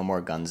okay. There's no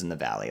more guns in the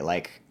valley.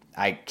 Like,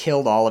 I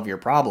killed all of your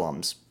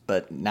problems,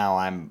 but now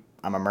I'm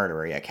a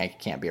murderer. I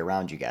can't be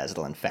around you guys.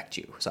 It'll infect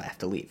you. So I have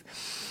to leave.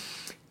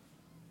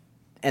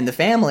 And the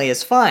family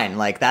is fine.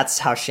 Like, that's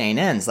how Shane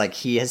ends. Like,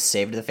 he has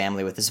saved the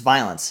family with his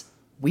violence.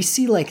 We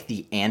see, like,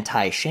 the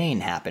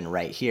anti-Shane happen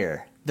right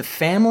here. The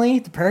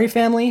Prairie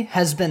family,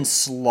 has been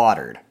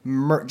slaughtered.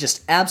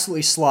 Just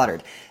absolutely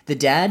slaughtered. The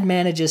dad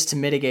manages to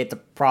mitigate the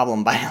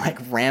problem by, like,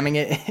 ramming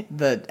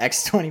the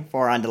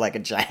X-24 onto, like, a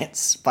giant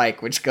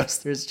spike, which goes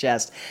through his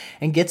chest,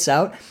 and gets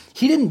out.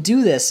 He didn't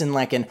do this in,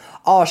 like, an,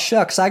 oh,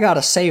 shucks, I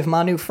gotta save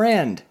my new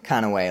friend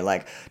kind of way.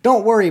 Like,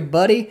 don't worry,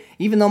 buddy.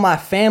 Even though my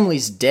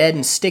family's dead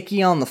and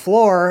sticky on the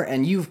floor,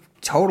 and you've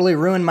totally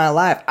ruined my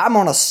life, I'm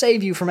gonna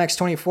save you from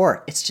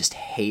X-24. It's just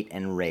hate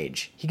and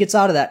rage. He gets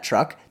out of that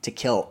truck to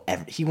kill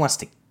he wants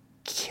to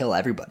kill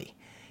everybody.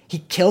 He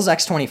kills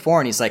X-24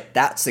 and he's like,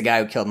 that's the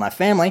guy who killed my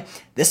family.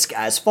 This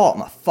guy's fault.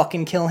 I'm gonna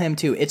fucking kill him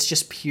too. It's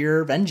just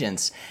pure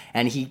vengeance.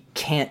 And he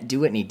can't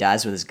do it and he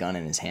dies with his gun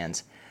in his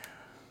hands.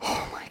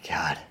 Oh my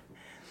God.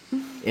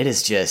 It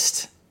is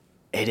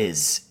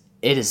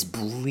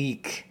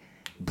bleak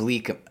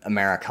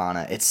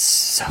Americana. It's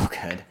so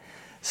good.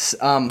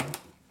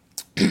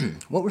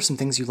 What were some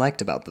things you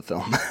liked about the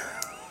film?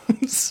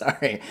 I'm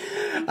sorry.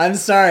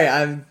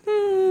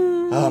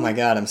 Oh my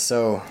God, I'm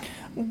so...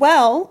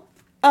 Well,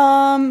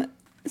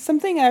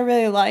 something I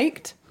really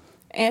liked,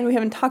 and we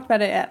haven't talked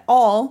about it at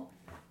all,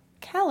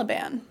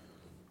 Caliban.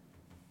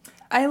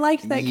 I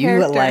liked that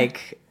character. You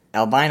like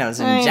albinos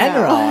in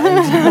general.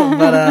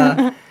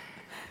 But,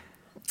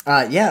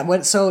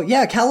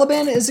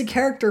 Caliban is a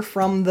character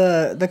from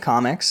the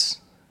comics.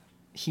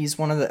 He's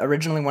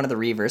originally one of the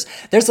Reavers.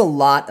 There's a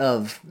lot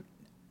of...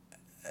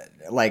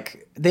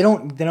 Like, they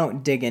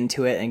don't dig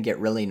into it and get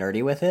really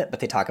nerdy with it, but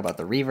they talk about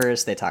the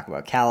Reavers, they talk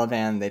about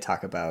Caliban, they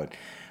talk about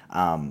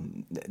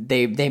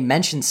they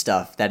mention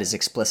stuff that is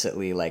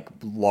explicitly like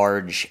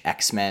large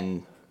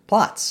X-Men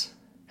plots.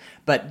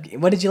 But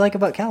what did you like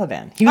about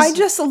Caliban? I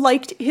just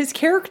liked his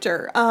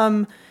character.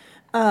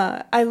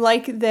 I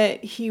like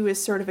that he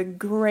was sort of a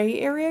gray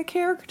area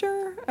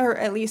character, or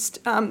at least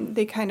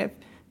they kind of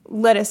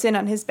let us in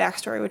on his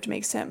backstory, which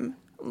makes him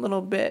a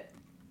little bit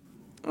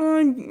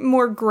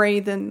more gray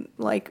than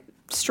like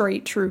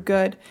straight true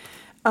good.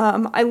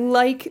 I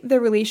like the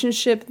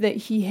relationship that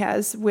he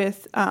has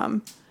with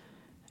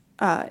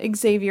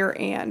Xavier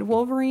and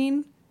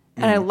Wolverine,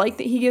 and I like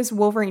that he gives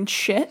Wolverine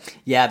shit.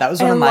 Yeah, that was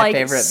one of my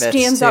favorite bits too.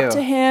 Stands up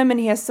to him, and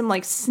he has some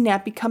like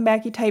snappy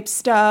comebacky type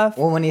stuff.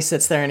 Well, when he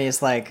sits there and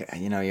he's like,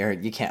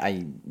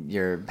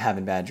 you're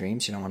having bad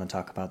dreams. You don't want to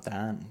talk about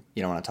that.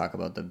 You don't want to talk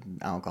about the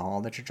alcohol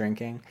that you're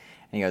drinking.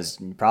 And he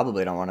goes, you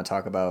probably don't want to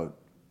talk about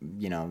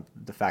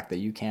the fact that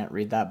you can't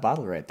read that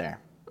bottle right there.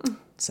 It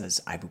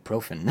says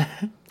ibuprofen.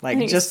 Like,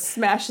 and he just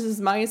smashes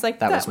his mug. He's like,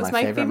 that was my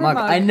favorite mug.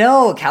 I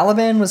know.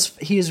 Caliban was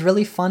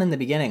really fun in the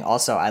beginning.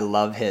 Also, I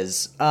love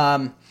his,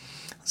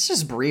 let's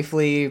just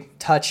briefly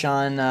touch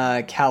on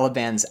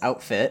Caliban's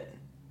outfit.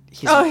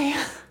 He's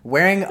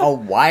wearing a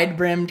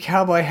wide-brimmed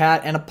cowboy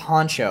hat and a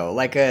poncho,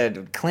 like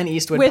a Clint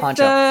Eastwood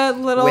poncho. With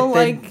the little,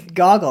 with the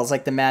goggles,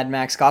 like the Mad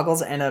Max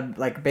goggles, and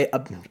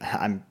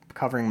I'm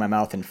covering my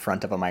mouth in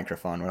front of a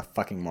microphone with a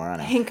fucking moron.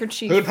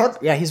 Handkerchief.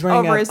 He's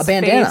wearing a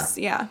bandana. Face,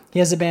 yeah. He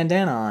has a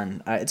bandana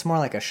on. It's more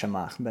like a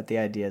shamach, but the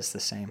idea is the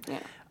same. Yeah.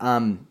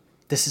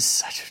 This is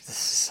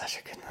such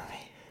a good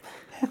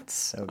movie. It's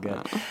so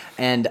good.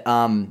 And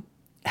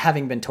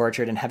having been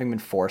tortured and having been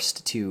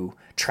forced to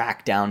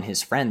track down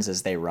his friends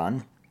as they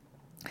run,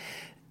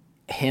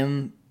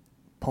 him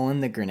pulling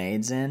the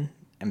grenades in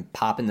and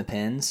popping the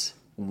pins,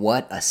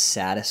 what a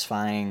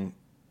satisfying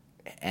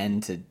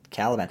end to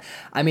Caliban.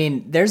 I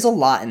mean, there's a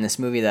lot in this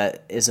movie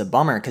that is a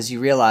bummer because you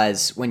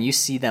realize when you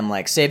see them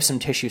like save some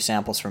tissue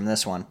samples from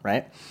this one,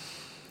 right?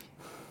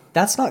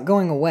 That's not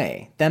going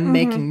away. Them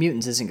making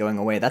mutants isn't going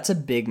away. That's a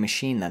big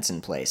machine that's in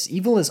place.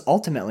 Evil is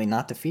ultimately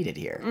not defeated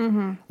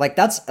here. Like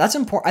that's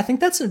important. I think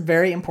that's a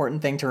very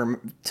important thing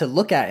to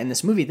look at in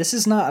this movie. This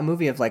is not a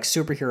movie of like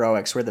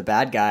superheroics where the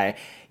bad guy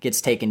gets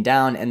taken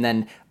down and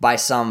then by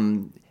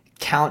some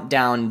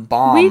countdown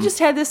bomb. We just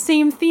had the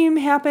same theme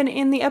happen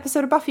in the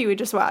episode of Buffy we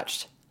just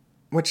watched.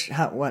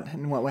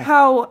 In what way?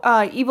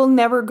 How evil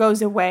never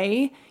goes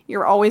away.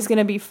 You're always going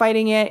to be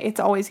fighting it. It's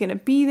always going to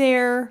be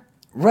there.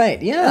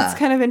 Right, yeah. That's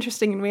kind of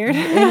interesting and weird.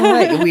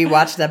 Right. We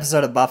watched an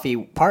episode of Buffy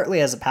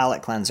partly as a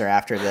palate cleanser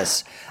after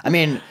this. I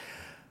mean,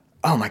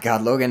 oh my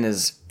God, Logan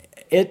is...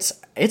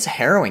 It's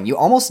harrowing. You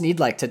almost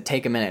need like to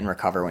take a minute and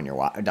recover when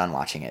you're done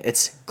watching it.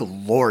 It's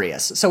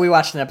glorious. So we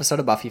watched an episode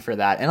of Buffy for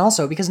that. And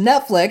also because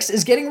Netflix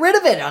is getting rid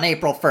of it on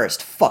April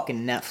 1st. Fucking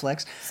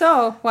Netflix.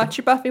 So watch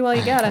your Buffy while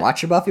you got it.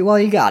 Watch your Buffy while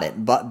you got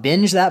it. But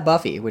binge that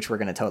Buffy, which we're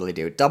going to totally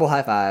do. Double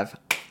high five.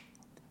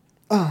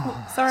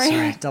 Oh,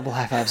 sorry. Double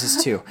high fives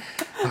is 2.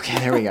 Okay,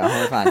 there we go.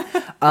 We're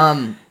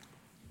fine.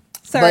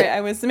 Sorry,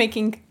 I was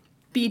making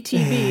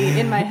BTB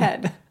in my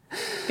head.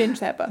 Binge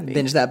that Buffy.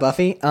 Binge that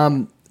Buffy.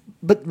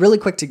 But really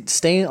quick, to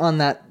stay on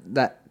that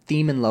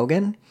theme in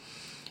Logan,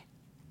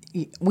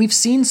 we've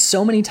seen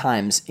so many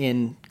times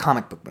in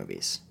comic book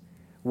movies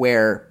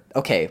where,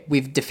 okay,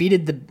 we've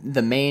defeated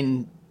the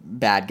main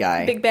bad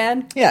guy. Big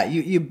bad? Yeah,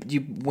 you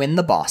win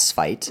the boss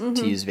fight,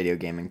 to use video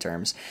gaming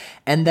terms.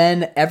 And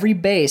then every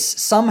base,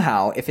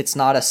 somehow, if it's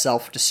not a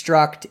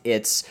self-destruct,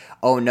 it's,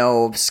 oh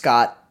no,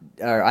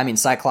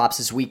 Cyclops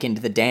has weakened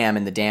the dam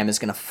and the dam is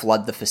going to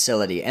flood the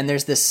facility. And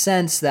there's this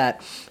sense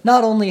that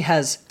not only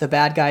has the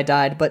bad guy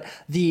died, but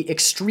the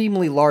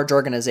extremely large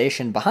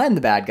organization behind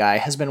the bad guy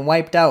has been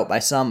wiped out by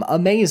some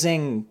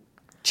amazing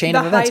chain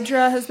of events. The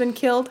Hydra has been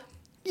killed?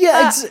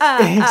 Yeah,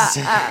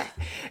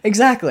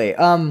 exactly.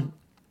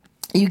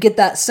 You get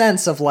that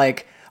sense of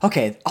like,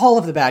 okay, all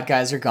of the bad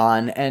guys are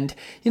gone, and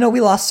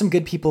we lost some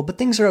good people, but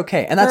things are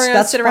okay, and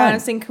that's sit around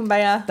and sing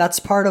Kumbaya. That's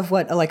part of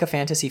what like a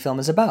fantasy film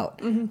is about.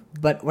 Mm-hmm.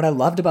 But what I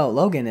loved about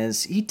Logan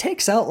is he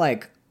takes out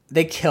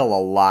they kill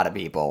a lot of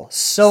people.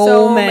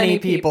 So many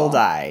people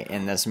die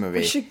in this movie.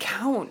 We should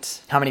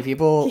count how many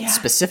people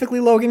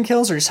specifically Logan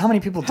kills, or just how many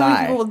people die. How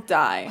many people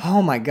die?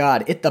 Oh my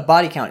God, the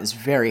body count is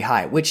very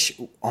high. Which,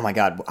 oh my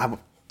God,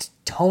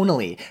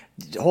 tonally,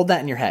 hold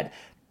that in your head.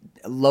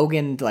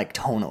 Logan,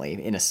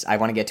 tonally, I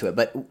want to get to it,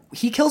 but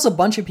he kills a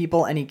bunch of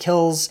people, and he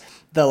kills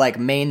the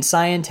main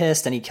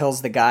scientist, and he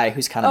kills the guy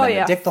who's kind of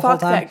been a dick the whole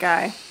time. That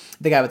guy.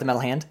 The guy with the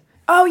metal hand.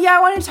 Oh yeah,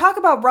 I wanted to talk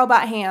about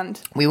Robot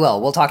Hand. We will.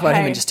 We'll talk about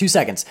him in just 2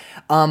 seconds.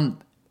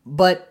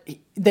 But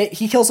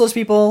he kills those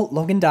people.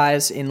 Logan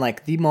dies in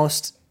the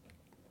most.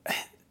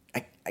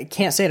 I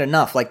can't say it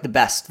enough.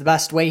 The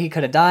best way he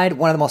could have died.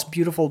 One of the most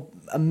beautiful,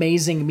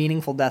 amazing,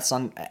 meaningful deaths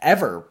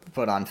ever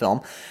put on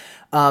film.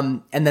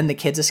 And then the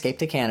kids escape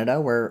to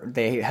Canada, where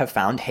they have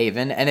found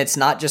haven, and it's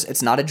not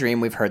a dream.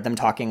 We've heard them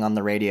talking on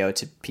the radio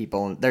to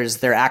people.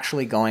 They're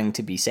actually going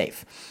to be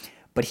safe.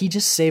 But he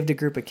just saved a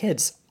group of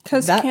kids.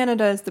 Because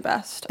Canada is the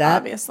best,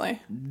 obviously.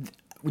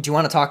 Do you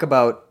want to talk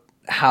about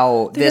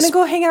how they're going to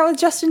go hang out with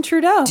Justin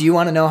Trudeau? Do you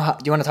want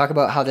to talk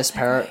about how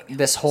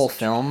this whole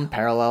film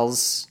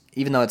parallels,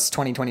 even though it's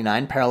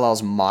 2029,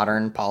 parallels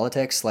modern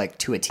politics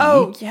to a T?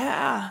 Oh,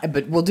 yeah.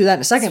 But we'll do that in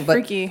a second. It's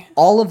freaky.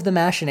 But all of the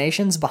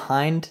machinations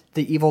behind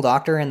the evil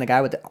doctor and the guy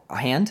with the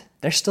hand,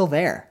 they're still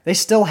there. They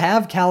still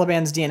have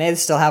Caliban's DNA. They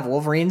still have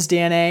Wolverine's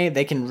DNA.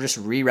 They can just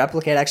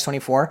re-replicate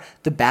X-24.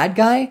 The bad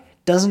guy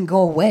doesn't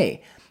go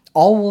away.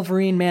 All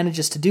Wolverine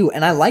manages to do,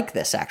 and I like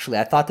this, actually.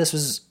 I thought this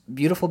was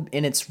beautiful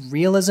in its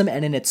realism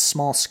and in its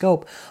small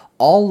scope.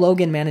 All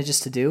Logan manages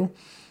to do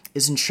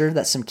is ensure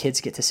that some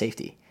kids get to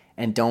safety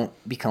and don't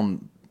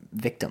become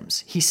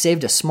victims. He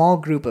saved a small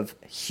group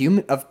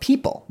of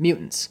people,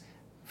 mutants,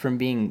 from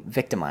being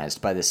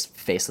victimized by this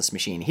faceless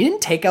machine. He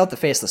didn't take out the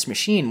faceless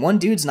machine. One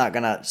dude's not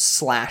going to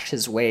slash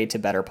his way to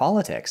better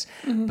politics,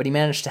 but he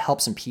managed to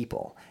help some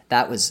people.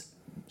 That was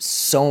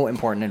so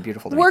important and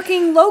beautiful to me.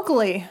 Working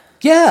locally.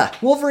 Yeah,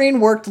 Wolverine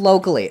worked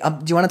locally.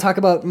 Do you want to talk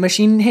about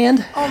Machine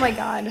Hand? Oh my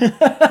God.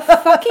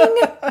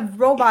 Fucking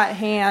Robot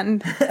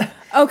Hand.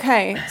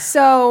 Okay,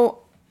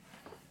 so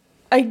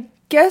I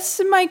guess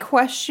my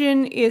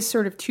question is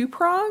sort of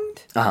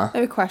two-pronged. Uh-huh. I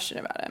have a question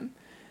about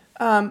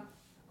him.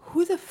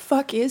 Who the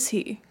fuck is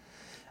he?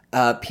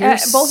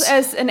 Pierce. Both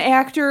as an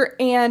actor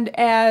and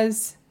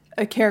as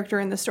a character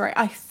in the story.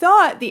 I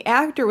thought the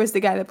actor was the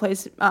guy that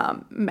plays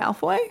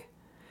Malfoy.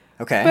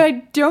 Okay. But I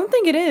don't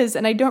think it is,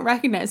 and I don't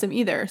recognize him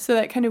either. So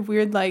that kind of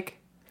weird,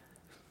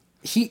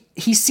 He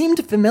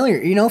seemed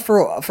familiar,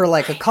 for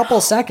a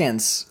couple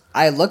seconds.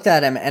 I looked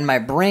at him, and my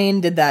brain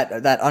did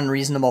that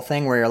unreasonable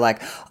thing where you're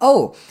like,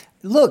 oh,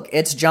 look,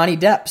 it's Johnny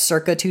Depp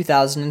circa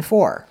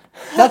 2004.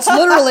 That's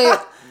literally,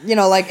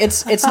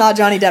 it's not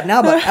Johnny Depp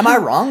now, but am I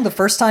wrong? The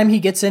first time he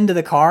gets into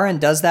the car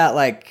and does that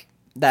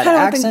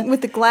accent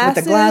with the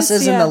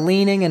glasses, and the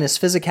leaning and his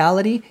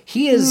physicality,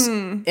 he is.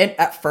 And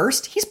at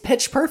first, he's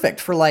pitch perfect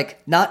for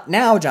not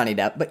now Johnny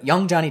Depp, but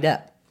young Johnny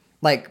Depp,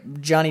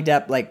 Johnny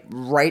Depp,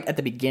 right at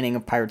the beginning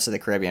of Pirates of the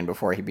Caribbean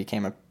before he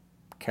became a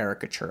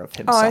caricature of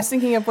himself. Oh, I was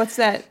thinking of what's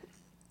that?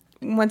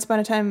 Once Upon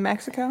a Time in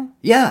Mexico.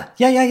 Yeah.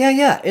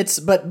 It's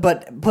but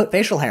put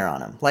facial hair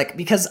on him,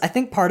 because I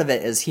think part of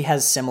it is he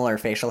has similar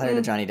facial hair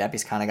to Johnny Depp.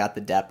 He's kind of got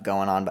the Depp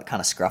going on, but kind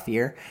of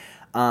scruffier.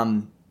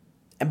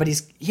 But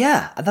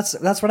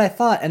that's what I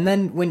thought. And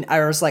then when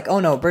I was like, oh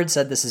no, Bird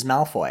said this is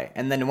Malfoy.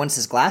 And then once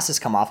his glasses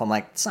come off, I'm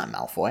like, it's not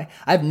Malfoy.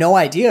 I have no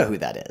idea who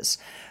that is.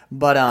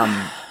 But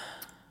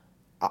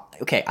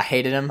okay, I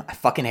hated him. I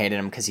fucking hated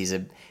him because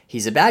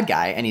he's a bad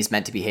guy and he's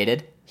meant to be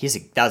hated.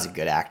 That was a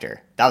good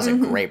actor. That was a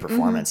great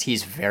performance.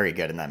 He's very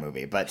good in that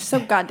movie. But So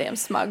goddamn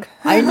smug.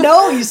 I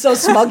know he's so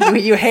smug.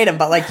 You hate him,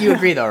 but like you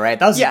agree though, right?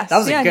 That was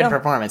a good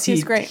performance.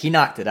 He's great. He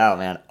knocked it out,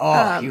 man.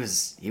 Oh, he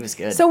was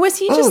good. So was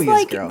he just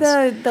like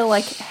the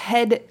like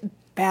head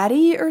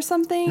baddie or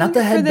something? Not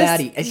the head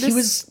baddie. He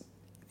was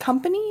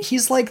company.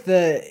 He's like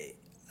they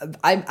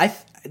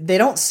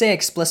don't say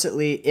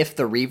explicitly if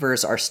the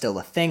Reavers are still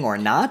a thing or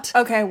not.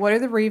 Okay, what are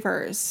the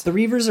Reavers? The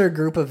Reavers are a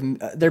group of.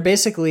 They're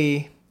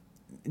basically.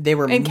 They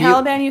were. And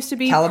Caliban used to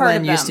be part of them.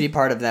 Caliban used to be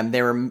part of them.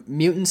 They were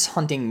mutants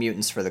hunting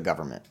mutants for the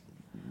government,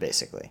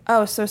 basically.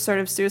 Oh, so sort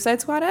of Suicide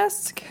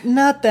Squad-esque?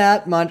 Not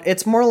that much.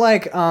 It's more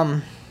like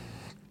how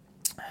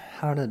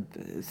to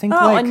think.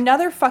 Oh, like,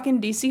 another fucking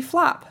DC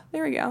flop.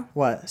 There we go.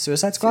 What,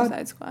 Suicide Squad?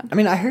 Suicide Squad. I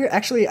mean, I heard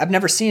actually. I've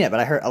never seen it,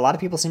 but I heard a lot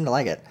of people seem to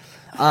like it.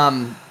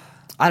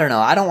 I don't know.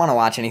 I don't want to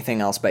watch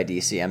anything else by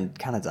DC. I'm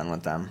kind of done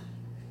with them.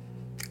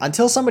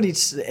 Until somebody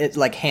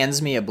like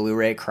hands me a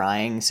Blu-ray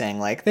crying, saying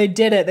like, they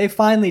did it, they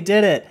finally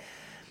did it.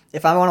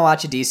 If I want to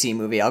watch a DC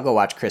movie, I'll go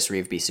watch Chris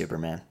Reeve be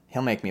Superman.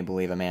 He'll make me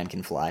believe a man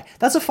can fly.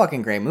 That's a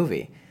fucking great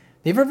movie.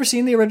 Have you ever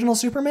seen the original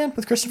Superman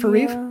with Christopher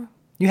Reeve?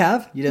 You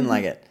have? You didn't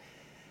like it?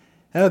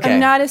 Okay.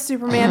 I'm not a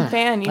Superman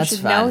fan. You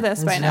should know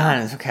this by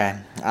now. It's okay.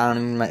 I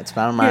don't even, it's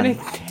not mine. You're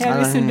going to hand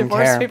me some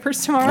divorce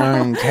papers tomorrow? I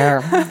don't even care.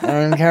 I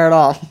don't even care at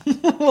all.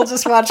 We'll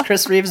just watch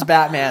Chris Reeve's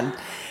Batman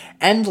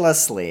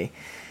endlessly.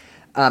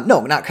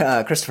 No, not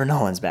Christopher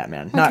Nolan's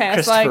Batman. Not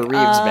Christopher Reeve's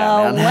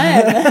Batman.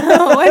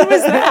 When? When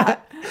was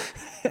that?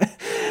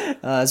 It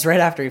was right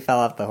after he fell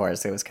off the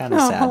horse. It was kind of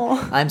sad.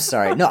 I'm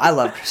sorry. No, I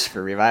love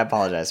Christopher Reeve. I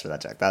apologize for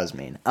that joke. That was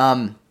mean.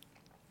 How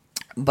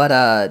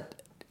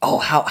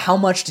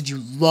much did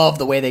you love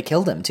the way they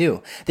killed him,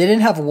 too? They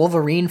didn't have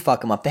Wolverine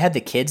fuck him up. They had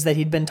the kids that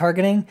he'd been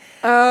targeting.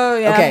 Oh,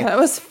 yeah. Okay. That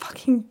was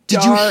fucking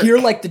dark. Did you hear,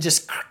 like, the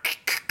just...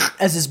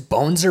 as his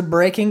bones are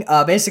breaking?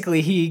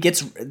 Basically,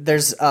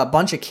 there's a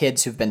bunch of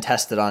kids who've been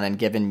tested on and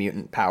given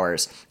mutant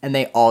powers, and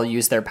they all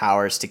use their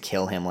powers to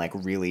kill him, like,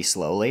 really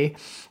slowly.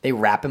 They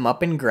wrap him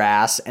up in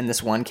grass, and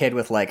this one kid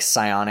with, like,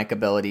 psionic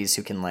abilities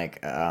who can, like...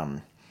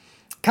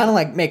 kind of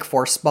like make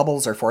force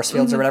bubbles or force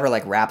fields or whatever,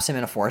 like wraps him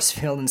in a force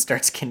field and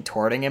starts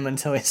contorting him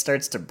until he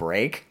starts to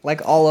break,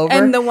 like all over.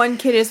 And the one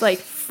kid is like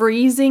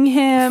freezing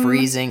him,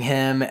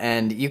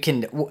 and you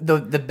can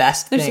the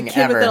best There's thing a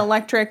kid ever with an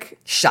electric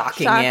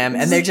shocking him,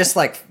 and they just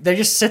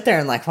sit there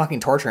and like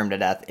fucking torture him to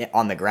death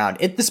on the ground.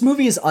 This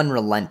movie is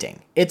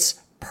unrelenting.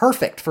 It's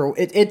perfect for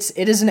it.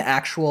 It is an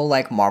actual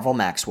like Marvel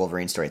Max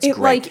Wolverine story. It's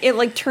great.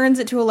 It turns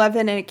it to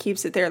 11 and it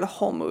keeps it there the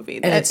whole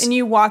movie. And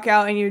you walk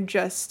out and you're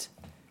just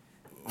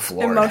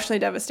floored. Emotionally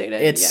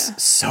devastated.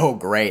 It's so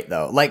great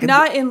though. Like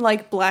not in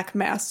like Black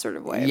Mass sort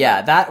of way.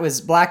 Yeah, that was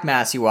Black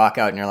Mass. You walk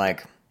out and you're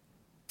like,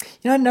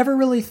 I never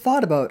really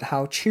thought about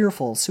how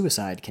cheerful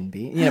suicide can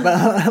be.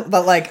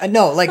 But like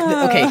no, like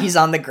okay, he's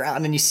on the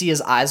ground and you see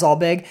his eyes all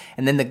big,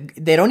 and then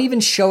they don't even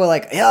show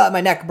like, my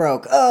neck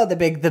broke. Oh, the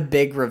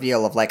big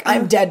reveal of like,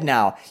 I'm dead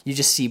now. You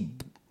just see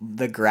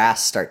the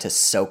grass start to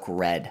soak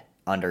red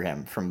under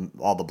him from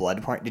all the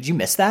blood pouring. Did you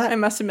miss that? I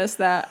must have missed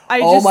that.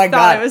 I just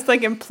thought it was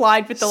like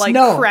implied with the like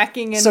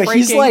cracking and breaking. So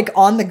he's like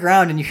on the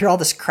ground and you hear all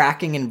this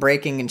cracking and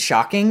breaking and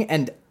shocking,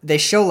 and they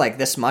show like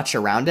this much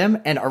around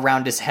him, and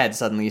around his head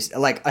suddenly,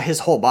 like around his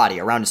whole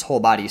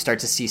body, you start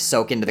to see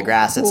soak into the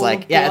grass. It's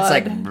like, it's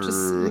like,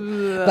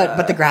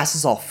 but the grass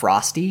is all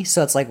frosty,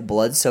 so it's like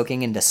blood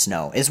soaking into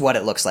snow is what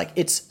it looks like.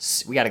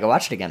 We got to go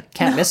watch it again.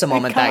 Can't miss a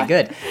moment that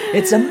good.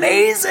 It's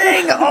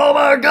amazing. Oh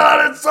my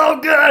God, it's so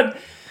good.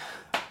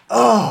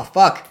 Oh,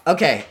 fuck.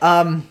 Okay.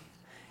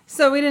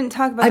 So we didn't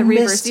talk about the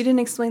Reavers. You didn't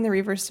explain the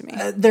Reavers to me.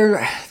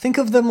 Think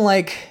of them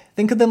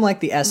like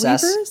the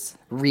SS.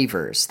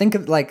 Reavers. Think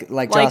of like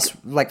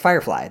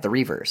Firefly, the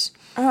Reavers.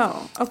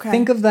 Oh, okay.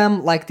 Think of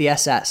them like the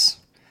SS.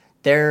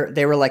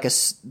 They were like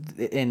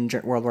in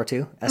World War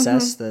II,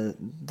 SS.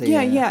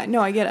 Mm-hmm.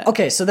 No, I get it.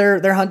 Okay, so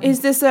they're hunting.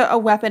 Is this a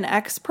Weapon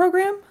X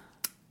program?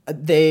 I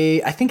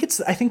think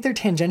they're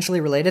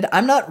tangentially related.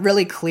 I'm not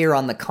really clear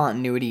on the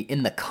continuity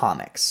in the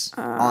comics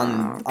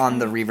on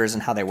the Reavers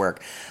and how they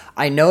work.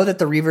 I know that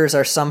the Reavers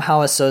are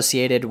somehow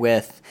associated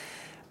with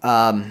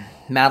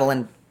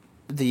Madeline,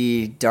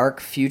 the dark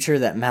future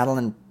that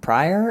Madeline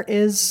Pryor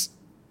is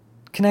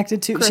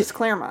connected to. Chris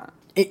Claremont.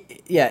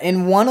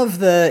 In one of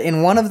the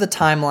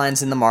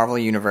timelines in the Marvel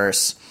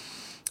universe,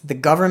 the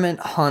government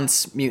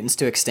hunts mutants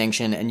to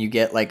extinction, and you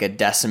get like a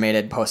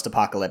decimated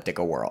post-apocalyptic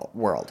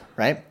world,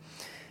 right?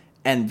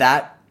 And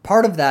that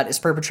part of that is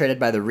perpetrated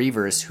by the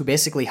Reavers, who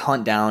basically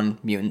hunt down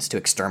mutants to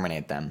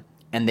exterminate them.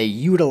 And they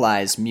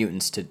utilize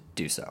mutants to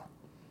do so.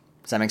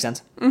 Does that make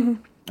sense?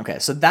 Mm-hmm. Okay,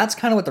 so that's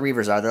kind of what the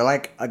Reavers are. They're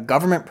like a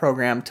government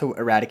program to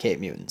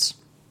eradicate mutants.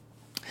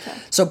 Okay.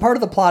 So part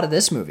of the plot of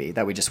this movie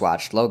that we just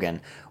watched,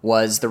 Logan,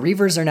 was the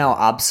Reavers are now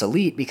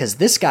obsolete because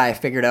this guy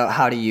figured out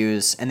how to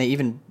use, and they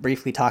even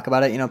briefly talk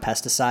about it,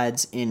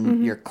 pesticides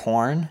in your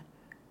corn,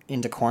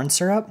 into corn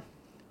syrup.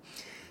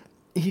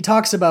 He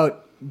talks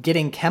about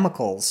getting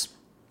chemicals,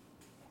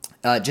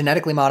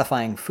 genetically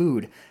modifying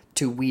food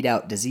to weed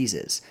out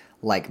diseases.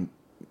 Like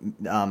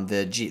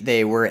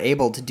they were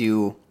able to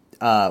do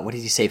what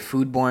did he say?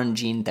 Foodborne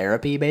gene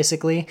therapy,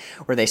 basically,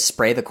 where they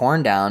spray the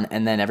corn down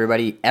and then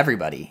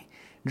everybody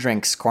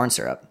drinks corn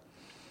syrup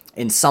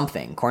in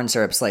something. Corn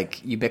syrup's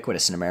like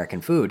ubiquitous in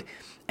American food.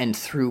 And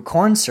through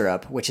corn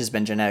syrup, which has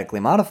been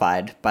genetically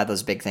modified by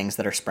those big things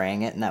that are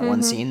spraying it in that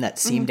one scene that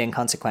seemed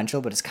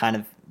inconsequential, but it's kind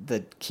of the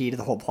key to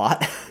the whole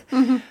plot.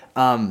 Through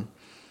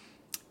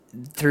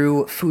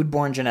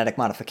foodborne genetic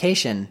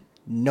modification,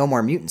 no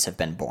more mutants have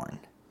been born.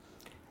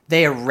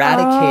 They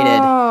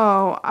eradicated.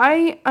 Oh,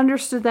 I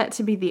understood that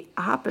to be the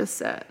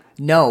opposite.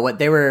 No, what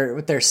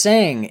they're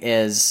saying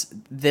is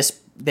this: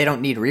 they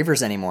don't need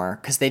Reavers anymore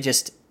because they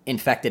just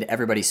infected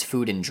everybody's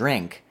food and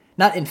drink.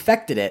 Not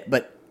infected it,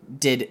 but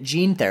did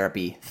gene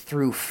therapy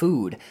through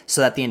food so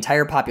that the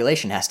entire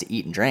population has to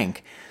eat and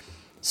drink.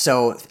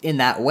 So in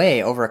that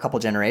way, over a couple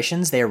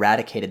generations, they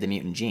eradicated the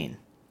mutant gene.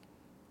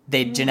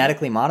 They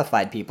genetically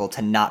modified people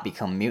to not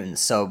become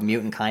mutants, so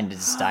mutant kind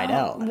just died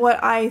out.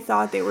 What I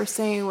thought they were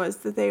saying was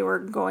that they were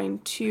going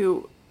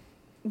to,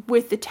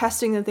 with the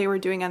testing that they were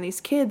doing on these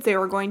kids, they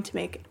were going to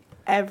make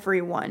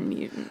everyone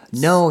mutants.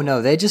 No,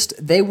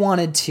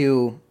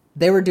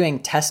 they were doing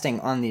testing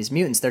on these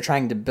mutants. They're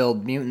trying to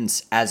build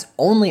mutants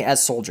only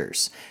as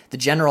soldiers. The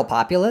general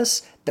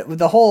populace,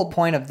 the whole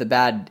point of the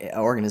bad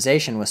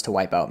organization was to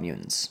wipe out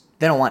mutants.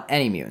 They don't want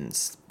any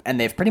mutants. And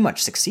they've pretty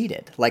much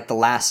succeeded. Like, the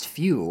last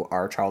few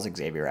are Charles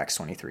Xavier,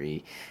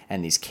 X-23,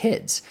 and these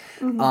kids.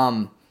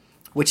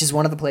 Which is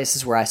one of the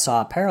places where I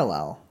saw a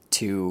parallel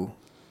to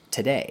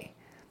today.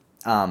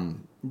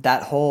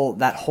 That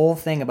whole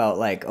thing about,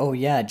 like, oh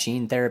yeah,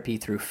 gene therapy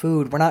through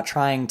food. We're not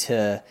trying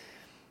to,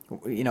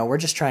 we're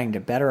just trying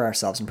to better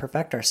ourselves and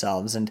perfect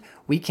ourselves. And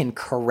we can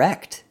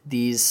correct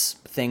these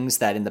things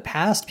that in the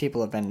past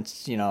people have been,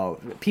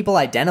 people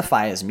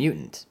identify as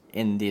mutant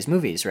in these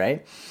movies,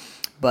 right?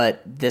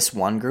 But this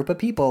one group of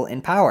people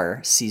in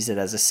power sees it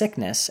as a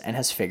sickness and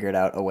has figured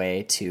out a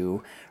way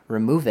to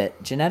remove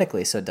it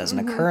genetically so it doesn't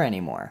occur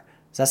anymore.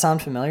 Does that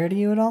sound familiar to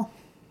you at all?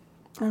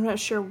 I'm not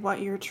sure what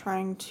you're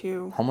trying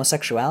to...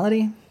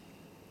 Homosexuality?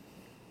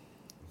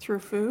 Through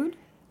food?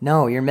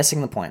 No, you're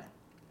missing the point.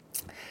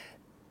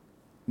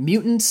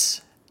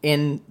 Mutants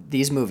in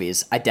these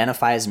movies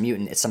identify as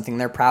mutant. It's something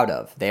they're proud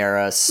of. They are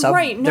a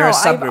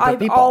subgroup of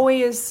people. I've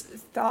always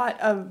thought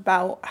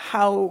about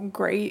how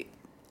great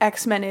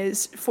X-Men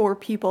is for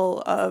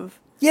people of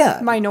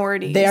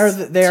minorities. They're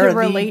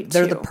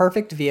the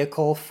perfect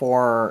vehicle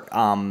for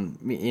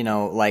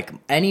like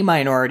any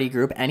minority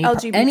group,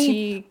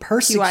 any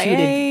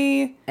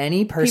persecuted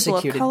people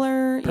of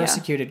color,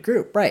 persecuted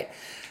group, right?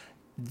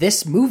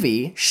 This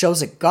movie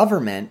shows a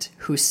government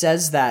who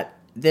says that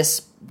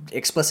this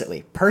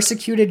explicitly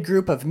persecuted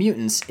group of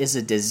mutants is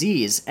a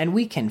disease and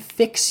we can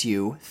fix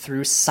you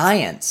through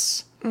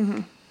science.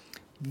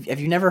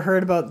 Have you never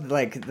heard about,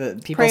 like, the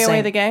people saying... Pray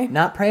away the gay?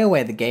 Not pray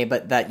away the gay,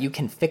 but that you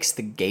can fix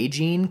the gay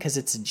gene because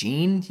it's a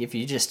gene. If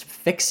you just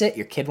fix it,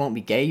 your kid won't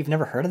be gay. You've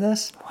never heard of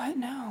this? What?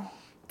 No.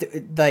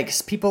 Like,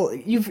 people...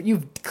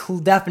 You've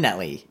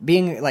definitely,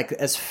 being, like,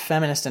 as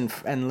feminist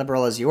and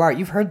liberal as you are,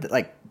 you've heard that,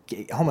 like,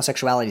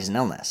 homosexuality is an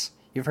illness.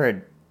 You've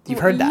heard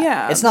that.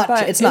 Yeah, it's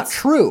not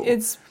true.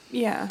 It's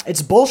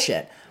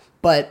bullshit.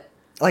 But...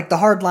 like the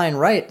hardline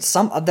right,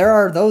 there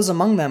are those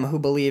among them who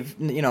believe,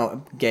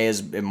 gay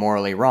is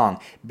immorally wrong,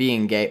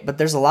 being gay, but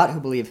there's a lot who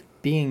believe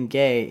being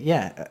gay,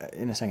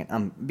 in a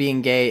second,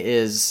 being gay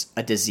is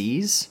a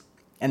disease,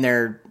 and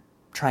they're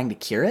trying to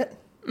cure it.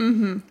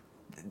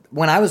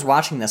 When I was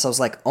watching this, I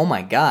was like, oh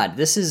my God,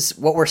 this is,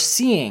 what we're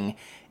seeing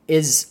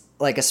is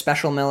like a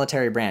special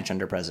military branch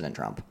under President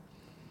Trump.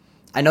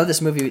 I know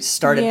this movie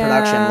started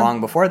production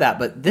long before that,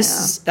 but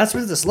that's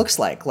what this looks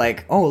like.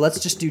 Like, oh, let's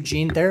just do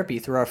gene therapy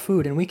through our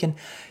food, and we can.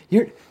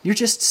 You're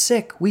just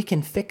sick. We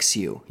can fix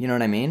you. You know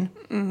what I mean?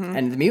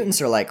 And the mutants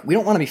are like, we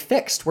don't want to be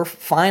fixed. We're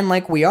fine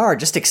like we are.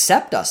 Just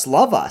accept us,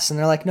 love us. And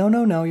they're like, no,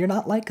 you're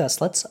not like us.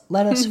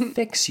 Let us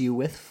fix you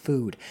with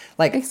food.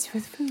 Like, fix you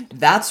with food.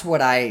 That's what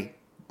I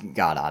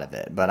got out of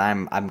it, but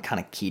I'm kind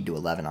of keyed to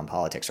 11 on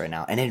politics right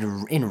now, and it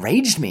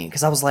enraged me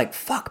because I was like,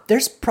 fuck,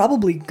 there's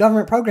probably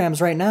government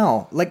programs right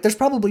now, like there's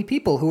probably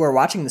people who are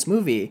watching this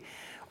movie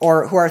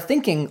or who are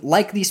thinking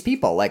like these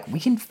people, like, we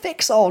can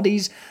fix all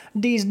these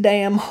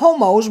damn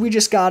homos, we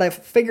just gotta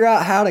figure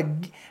out how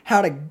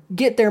to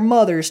get their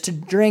mothers to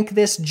drink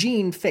this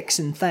gene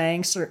fixing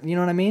thing, you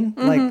know what I mean?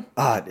 Like,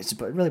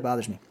 it really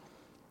bothers me.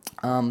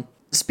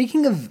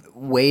 Speaking of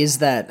ways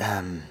that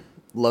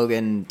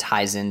Logan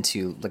ties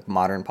into, like,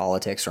 modern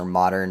politics or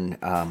modern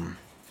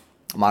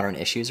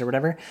issues or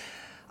whatever,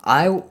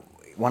 I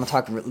want to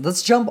talk.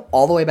 Let's jump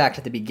all the way back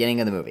to the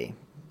beginning of the movie.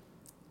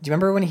 Do you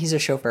remember when he's a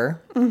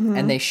chauffeur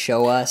and they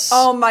show us?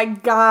 Oh my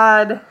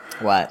God!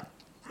 What?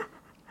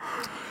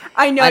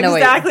 I know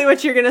exactly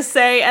what you're gonna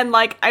say, and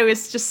like I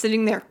was just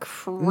sitting there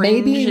cringing.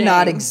 Maybe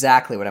not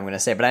exactly what I'm gonna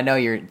say, but I know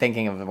you're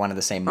thinking of one of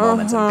the same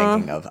moments I'm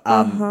thinking of.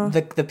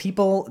 The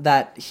people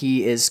that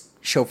he is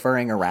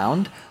chauffeuring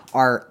around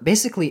are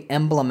basically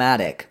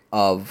emblematic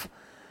of,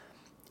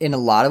 in a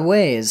lot of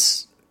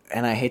ways,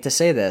 and I hate to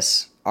say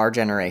this, our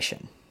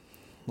generation.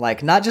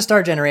 Like, not just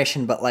our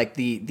generation, but like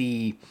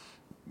the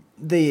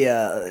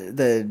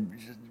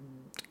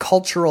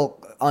cultural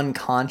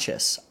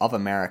unconscious of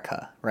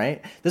America,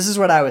 right? This is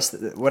what I was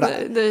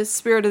the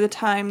spirit of the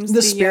times.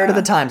 The spirit of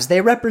the times.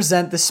 They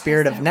represent the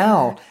spirit of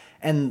now. Word?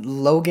 And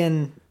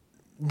Logan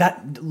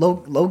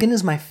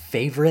is my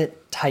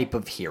favorite type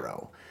of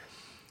hero.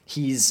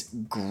 He's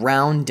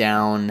ground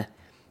down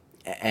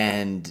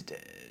and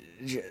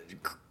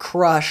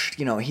crushed.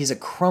 You know, he's a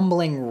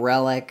crumbling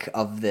relic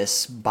of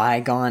this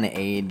bygone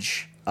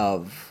age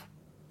of,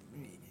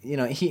 you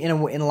know, he in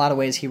a lot of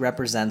ways he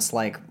represents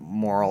like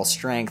moral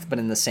strength, but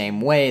in the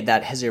same way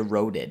that has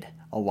eroded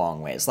a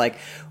long ways. Like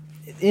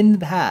in the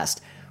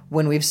past,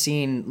 when we've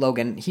seen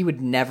Logan, he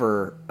would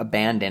never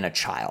abandon a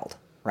child,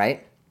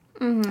 right?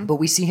 Mm-hmm. But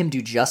we see him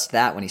do just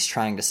that when he's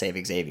trying to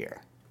save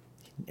Xavier.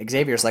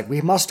 Xavier's like,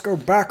 we must go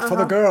back for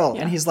the girl.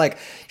 Yeah. And he's like,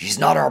 she's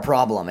not our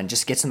problem, and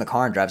just gets in the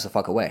car and drives the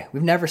fuck away.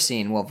 We've never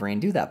seen Wolverine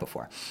do that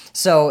before.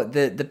 So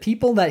the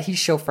people that he's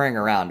chauffeuring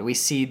around, we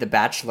see the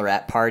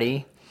bachelorette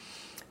party,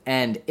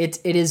 and it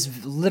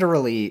is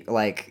literally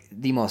like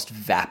the most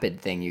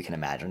vapid thing you can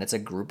imagine. It's a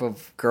group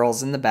of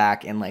girls in the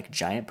back in like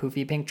giant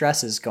poofy pink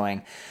dresses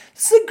going,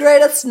 "This is the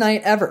greatest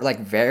night ever." Like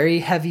very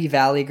heavy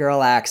Valley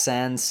Girl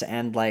accents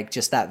and like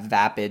just that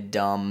vapid,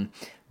 dumb,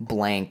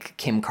 blank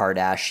Kim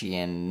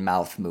Kardashian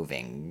mouth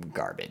moving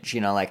garbage, you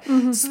know, like,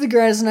 This is the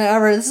greatest night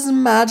ever, this is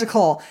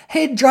magical,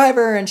 hey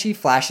driver, and she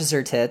flashes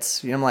her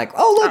tits. I'm like,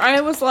 oh look, I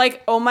was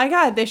like, oh my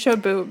god, they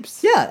showed boobs.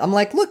 Yeah, I'm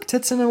like, look,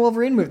 tits in a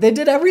Wolverine movie. They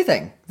did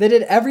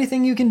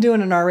everything you can do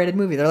in an R-rated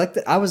movie. They're like,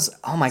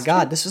 oh my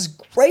god, this was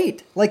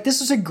great. Like, this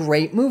was a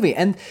great movie.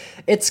 And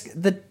it's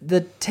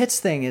the tits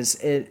thing is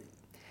it.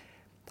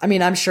 I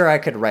mean, I'm sure I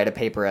could write a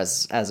paper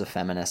as a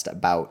feminist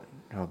about.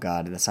 Oh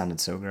God, that sounded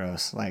so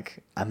gross.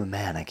 Like, I'm a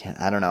man.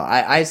 I don't know.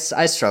 I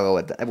struggle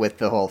with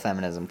the whole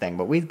feminism thing,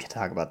 but we could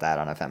talk about that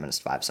on a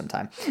Feminist Vibe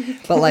sometime.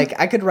 But like,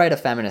 I could write a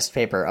feminist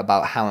paper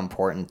about how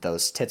important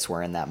those tits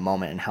were in that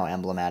moment and how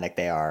emblematic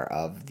they are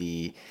of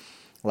the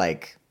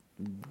like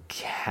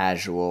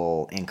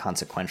casual,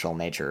 inconsequential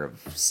nature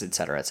of et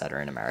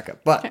cetera in America.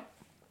 But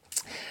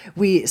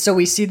we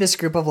see this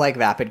group of like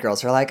vapid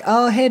girls who are like,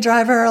 oh hey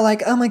driver,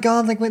 like, oh my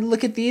god, like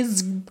look at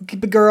these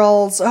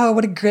girls, oh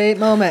what a great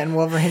moment. And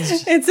Wolverine's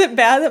just... Is it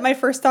bad that my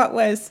first thought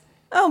was,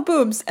 oh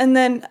boobs, and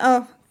then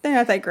oh they're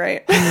not that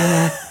great.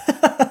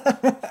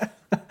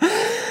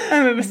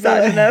 I'm a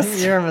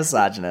misogynist. You're a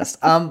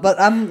misogynist. But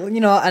I'm, you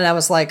know, and I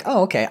was like,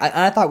 oh okay,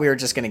 I thought we were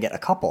just gonna get a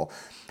couple,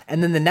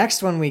 and then the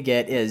next one we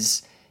get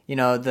is, you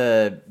know,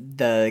 the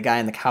guy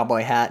in the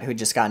cowboy hat who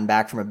just gotten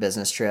back from a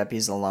business trip.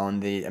 He's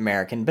alone, the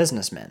American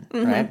businessman,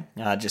 right?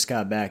 Just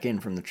got back in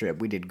from the trip.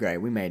 We did great.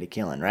 We made a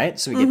killing, right?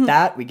 So we get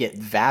that. We get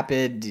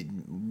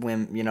vapid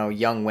women, you know,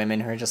 young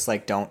women who are just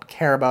like don't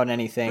care about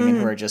anything and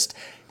who are just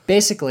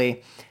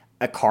basically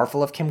a car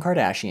full of Kim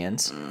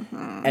Kardashians,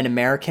 an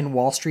American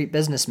Wall Street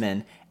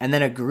businessman, and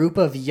then a group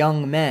of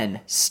young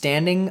men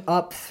standing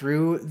up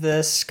through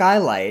the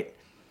skylight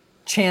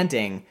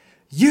chanting,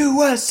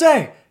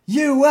 USA!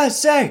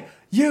 USA!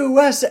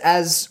 USA!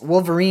 As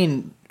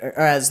Wolverine, or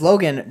as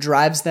Logan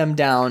drives them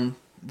down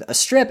a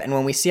strip, and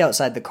when we see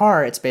outside the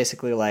car, it's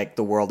basically like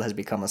the world has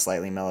become a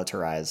slightly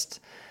militarized.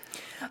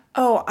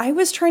 Oh, I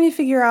was trying to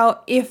figure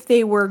out if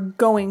they were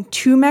going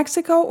to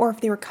Mexico or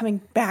if they were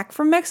coming back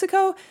from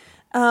Mexico.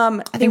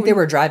 I think they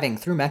were driving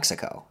through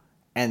Mexico,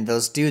 and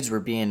those dudes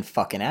were being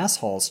fucking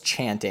assholes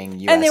chanting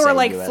USA, and they were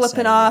like USA,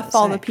 flipping off USA.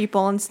 all the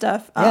people and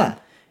stuff. Yeah.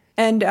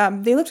 And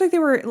they looked like they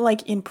were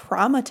like in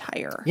prom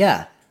attire.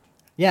 Yeah.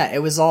 Yeah, it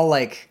was all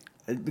like,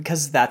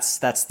 because that's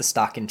the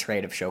stock in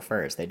trade of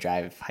chauffeurs. They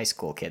drive high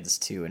school kids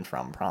to and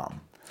from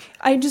prom.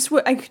 I just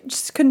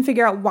couldn't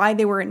figure out why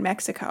they were in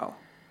Mexico.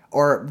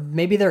 Or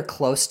maybe they're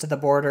close to the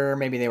border.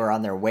 Maybe they were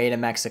on their way to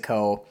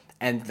Mexico.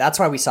 And that's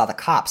why we saw the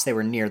cops. They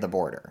were near the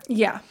border.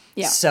 Yeah,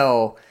 yeah.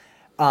 So,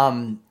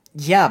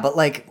 yeah, but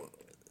like,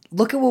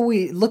 look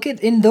at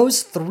in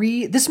those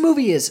three. This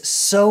movie is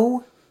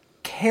so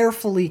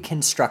carefully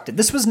constructed.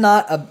 This was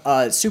not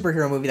a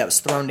superhero movie that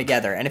was thrown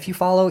together. And if you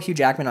follow Hugh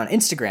Jackman on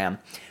Instagram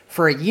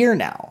for a year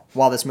now,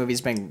 while this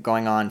movie's been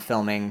going on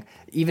filming,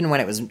 even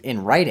when it was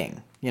in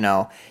writing, you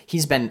know,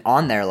 he's been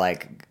on there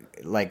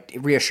like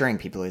reassuring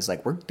people. He's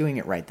like, we're doing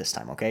it right this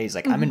time, okay? He's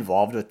like, I'm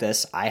involved with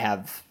this. I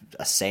have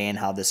a say in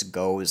how this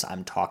goes.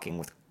 I'm talking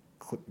with,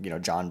 you know,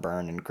 John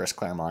Byrne and Chris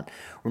Claremont.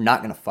 We're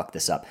not going to fuck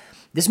this up.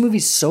 This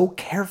movie's so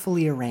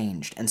carefully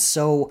arranged, and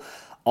so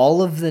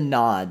all of the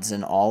nods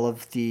and all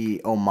of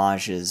the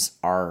homages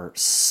are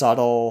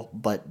subtle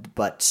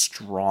but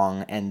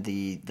strong, and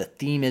the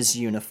theme is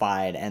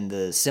unified and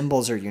the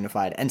symbols are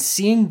unified. And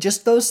seeing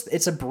just those,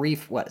 it's a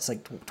brief, it's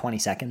like 20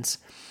 seconds,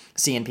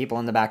 seeing people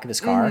in the back of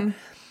his car.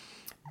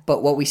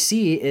 But what we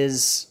see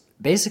is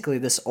basically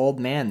this old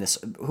man,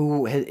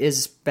 who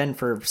has been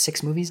for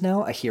 6 movies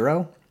now, a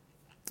hero,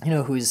 you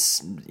know,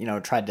 who's, you know,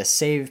 tried to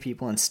save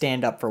people and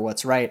stand up for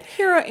what's right.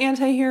 Hero,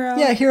 anti-hero.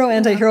 Yeah, hero,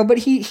 anti-hero. But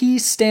he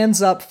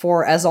stands up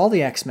for, as all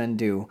the X-Men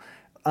do,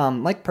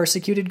 like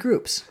persecuted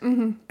groups.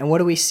 Mm-hmm. And what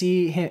do we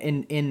see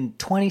in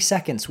 20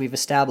 seconds? We've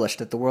established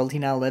that the world he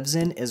now lives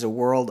in is a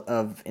world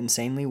of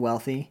insanely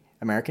wealthy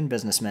American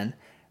businessmen,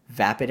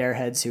 vapid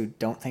airheads who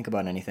don't think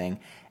about anything,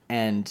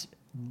 and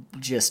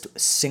just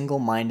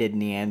single-minded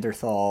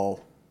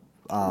Neanderthal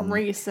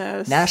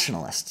racist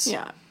nationalists.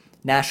 Yeah.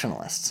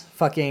 Nationalists.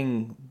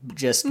 Fucking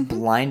just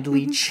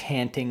blindly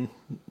chanting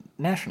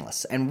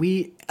nationalists. And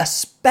we,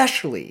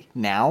 especially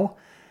now,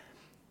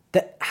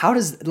 that how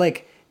does,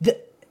 like,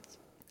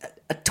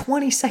 a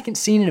 20-second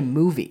scene in a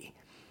movie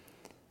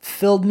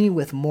filled me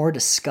with more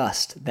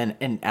disgust than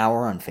an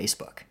hour on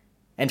Facebook.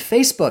 And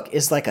Facebook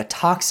is like a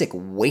toxic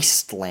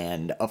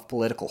wasteland of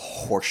political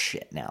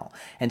horseshit now.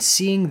 And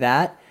seeing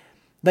that,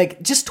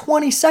 like, just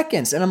 20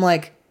 seconds, and I'm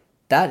like,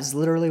 that is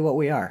literally what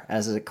we are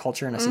as a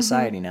culture and a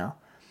society now.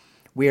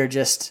 We are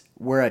just,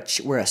 we're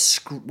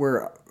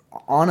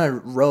on a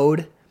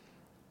road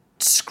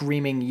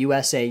screaming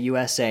USA,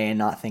 USA, and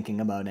not thinking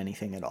about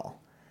anything at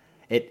all.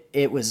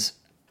 It was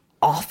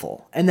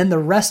awful. And then the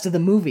rest of the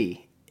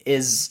movie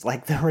is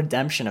like the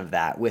redemption of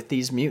that with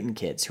these mutant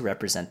kids who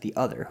represent the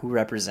other, who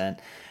represent,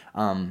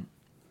 to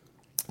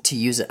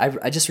use it.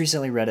 I just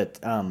recently read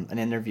an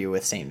interview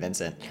with St.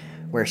 Vincent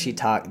where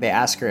they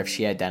ask her if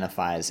she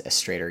identifies as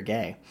straight or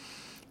gay.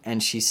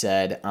 And she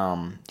said,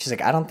 she's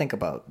like, I don't think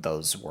about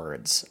those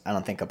words. I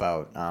don't think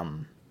about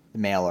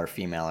male or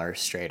female or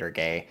straight or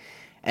gay.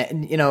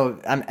 And, you know,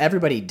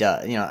 everybody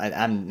does, you know,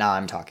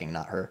 I'm talking,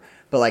 not her,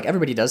 but like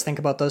everybody does think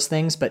about those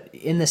things. But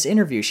in this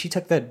interview, she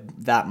took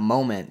that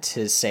moment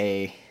to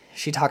say,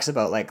 she talks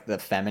about like the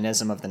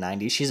feminism of the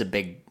 90s. She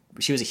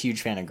was a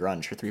huge fan of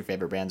grunge. Her 3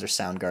 favorite bands are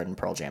Soundgarden,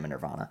 Pearl Jam, and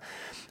Nirvana.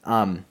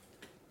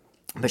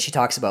 But she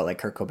talks about like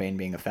Kurt Cobain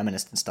being a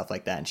feminist and stuff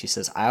like that. And she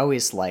says, I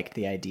always liked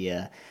the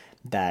idea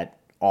that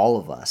all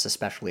of us,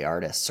 especially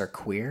artists, are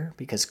queer,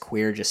 because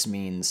queer just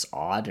means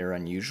odd or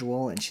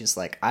unusual. And she's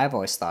like, I've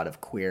always thought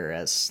of queer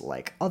as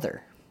like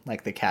other,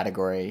 like the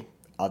category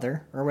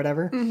other or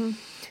whatever. Mm-hmm.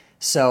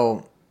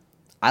 So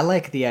I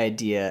like the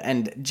idea,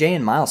 and Jay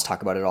and Miles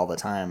talk about it all the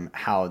time,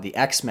 how the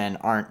X-Men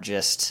aren't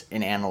just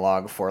an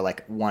analog for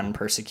like one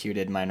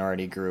persecuted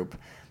minority group.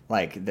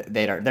 Like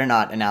they're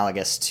not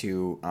analogous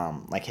to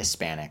like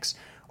Hispanics.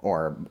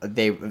 Or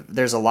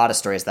there's a lot of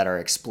stories that are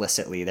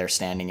explicitly they're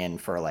standing in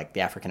for like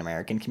the African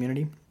American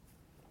community.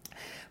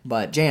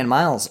 But Jay and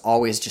Miles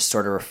always just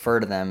sort of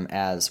refer to them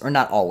as, or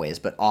not always,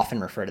 but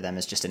often refer to them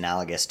as just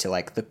analogous to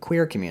like the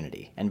queer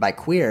community. And by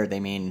queer, they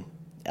mean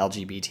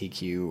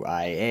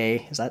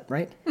LGBTQIA. Is that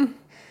right?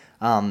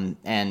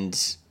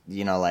 And,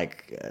 you know,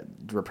 like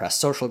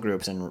repressed social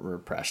groups and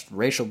repressed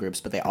racial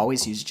groups, but they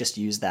always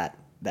use that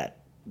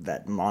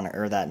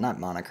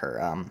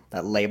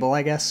label,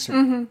 I guess,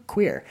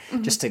 queer,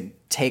 just to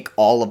take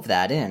all of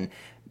that in,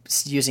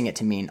 using it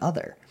to mean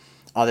other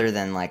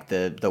than like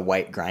the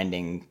white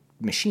grinding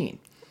machine,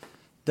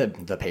 the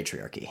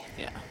patriarchy.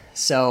 Yeah.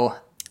 So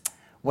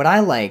what I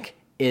like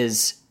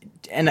is,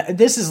 and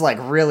this is like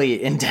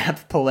really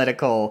in-depth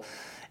political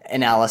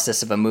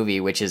analysis of a movie,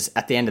 which is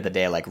at the end of the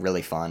day, like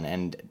really fun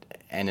and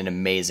an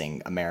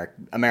amazing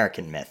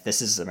American myth.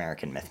 This is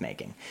American myth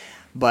making,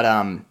 but,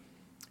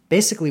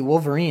 basically,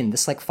 Wolverine,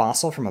 this like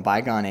fossil from a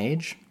bygone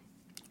age,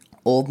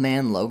 old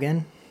man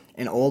Logan,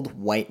 an old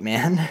white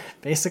man,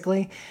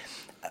 basically.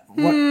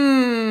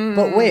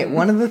 But wait,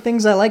 one of the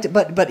things I liked,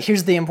 but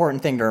here's the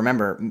important thing to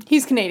remember.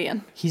 He's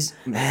Canadian.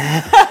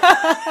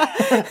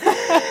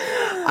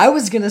 I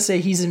was going to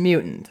say he's a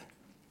mutant.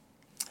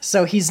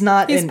 So he's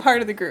not. He's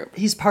part of the group.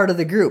 He's part of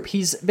the group.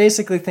 He's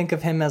basically, think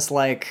of him as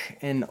like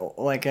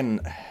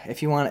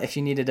if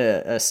you needed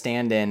a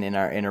stand-in in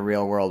a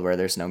real world where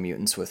there's no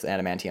mutants with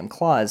adamantium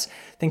claws,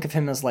 think of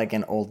him as like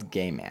an old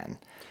gay man,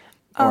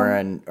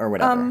 or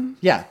whatever.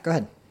 Yeah, go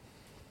ahead.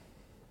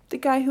 The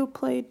guy who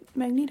played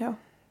Magneto.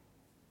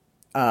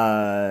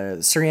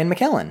 Sir Ian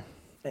McKellen.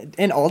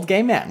 An old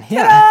gay man,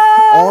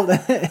 yeah.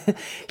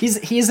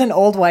 He's an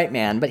old white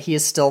man, but he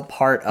is still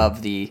part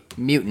of the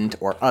mutant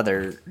or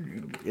other,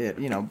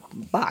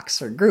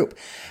 box or group.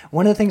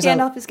 One of the things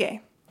Gandalf is gay.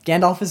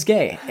 Gandalf is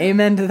gay.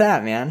 Amen to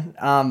that, man.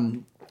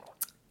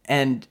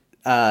 And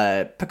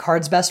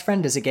Picard's best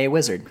friend is a gay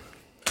wizard.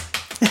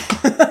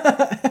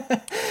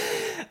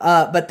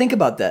 But think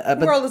about that.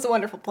 The world is a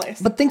wonderful place.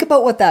 But think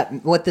about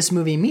what this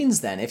movie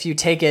means then. If you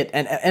take it,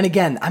 and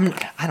again,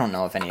 I don't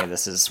know if any of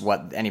this is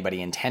what anybody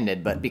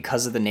intended, but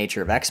because of the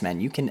nature of X-Men,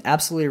 you can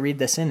absolutely read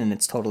this in, and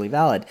it's totally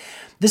valid.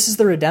 This is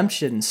the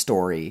redemption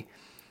story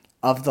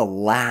of the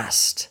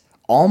last,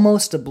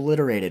 almost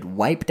obliterated,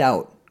 wiped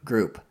out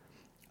group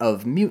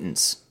of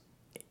mutants.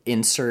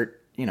 Insert,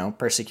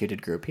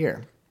 persecuted group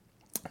here.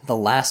 The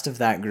last of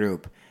that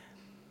group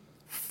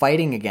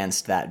fighting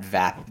against that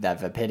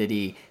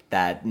vapidity,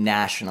 that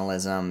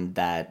nationalism,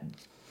 that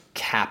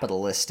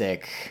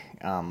capitalistic,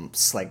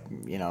 those like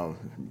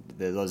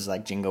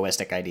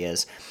jingoistic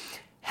ideas,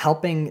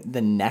 helping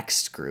the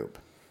next group,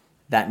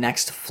 that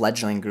next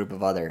fledgling group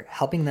of other,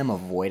 helping them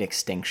avoid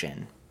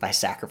extinction by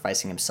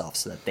sacrificing himself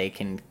so that they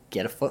can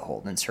get a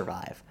foothold and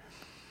survive.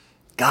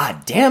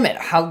 God damn it!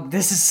 How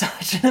this is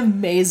such an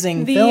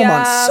amazing film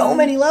on so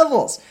many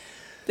levels.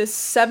 The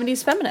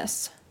 70s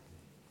feminists,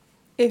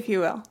 if you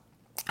will.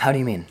 How do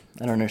you mean?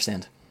 I don't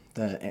understand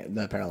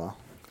the parallel.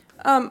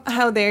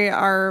 How they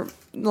are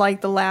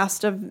like the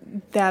last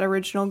of that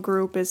original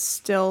group is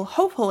still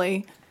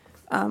hopefully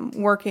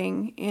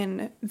working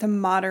in the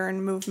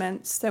modern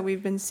movements that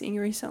we've been seeing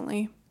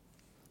recently.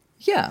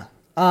 Yeah.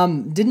 But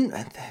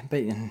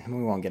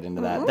we won't get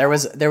into that. There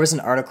was an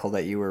article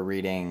that you were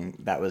reading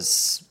that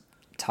was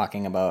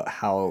talking about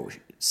how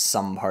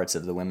some parts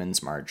of the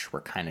Women's March were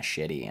kind of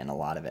shitty, and a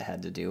lot of it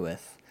had to do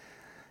with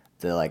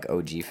the like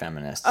OG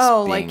feminists.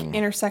 Oh, like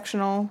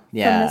intersectional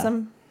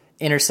feminism?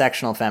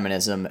 Intersectional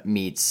feminism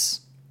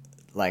meets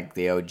like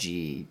the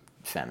OG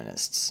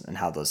feminists and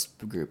how those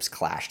groups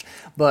clashed.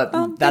 But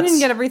they didn't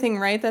get everything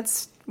right.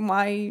 That's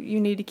why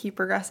you need to keep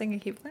progressing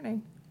and keep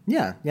learning.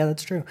 Yeah,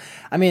 that's true.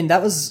 I mean,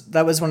 that was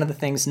one of the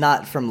things,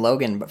 not from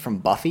Logan, but from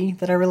Buffy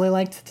that I really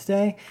liked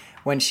today.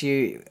 When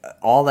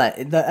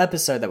the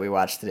episode that we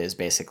watched today is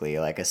basically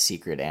like a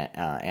secret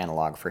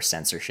analog for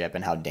censorship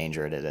and how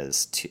dangerous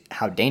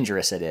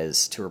it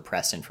is to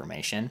repress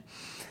information.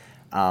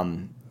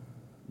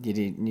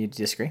 You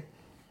disagree?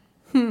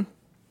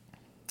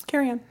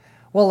 Carry on.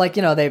 Well, like,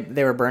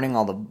 they were burning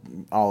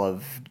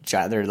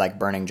they're like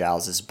burning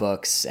Giles's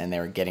books, and they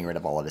were getting rid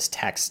of all of his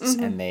texts,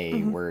 and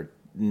they were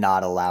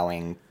not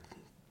allowing,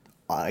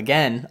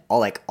 again, all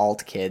like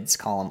alt kids,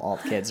 call them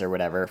alt kids or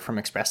whatever, from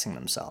expressing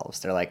themselves.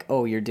 They're like,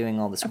 oh, you're doing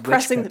all this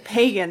oppressing the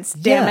pagans,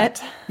 damn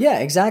it. Yeah,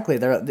 exactly.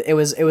 It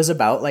was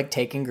about like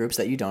taking groups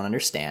that you don't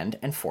understand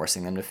and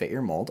forcing them to fit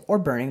your mold or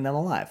burning them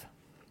alive.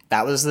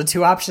 That was the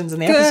two options in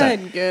the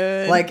episode.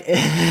 Good. Like,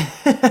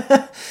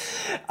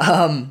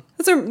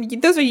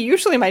 those are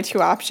usually my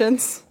two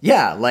options.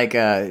 Yeah, like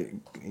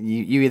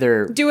you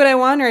either do what I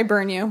want or I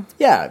burn you.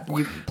 Yeah,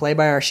 you play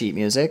by our sheet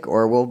music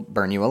or we'll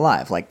burn you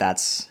alive. Like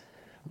that's,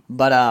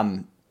 but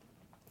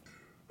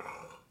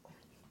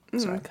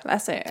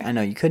classic. I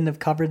know you couldn't have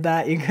covered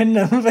that. You couldn't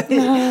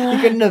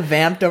have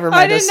vamped over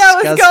my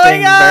disgusting.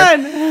 I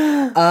didn't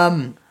know what was going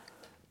on.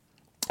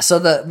 So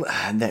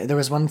there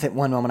was one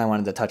moment I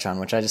wanted to touch on,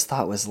 which I just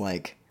thought was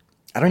like,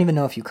 I don't even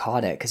know if you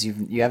caught it because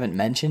you haven't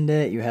mentioned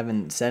it, you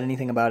haven't said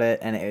anything about it,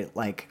 and it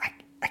like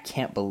I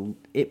can't believe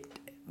it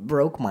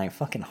broke my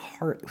fucking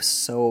heart. It was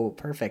so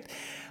perfect.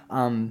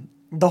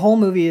 The whole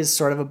movie is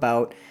sort of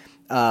about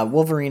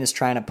Wolverine is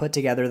trying to put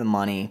together the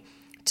money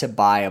to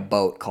buy a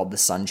boat called the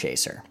Sun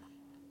Chaser,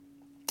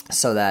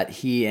 so that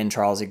he and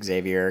Charles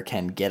Xavier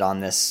can get on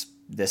this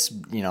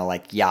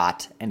like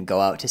yacht and go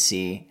out to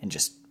sea and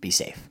just be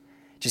safe.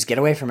 Just get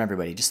away from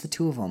everybody. Just the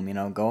two of them,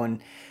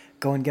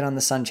 go and get on the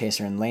Sun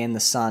Chaser and lay in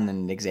the sun,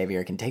 and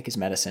Xavier can take his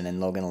medicine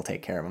and Logan will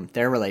take care of him.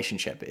 Their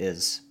relationship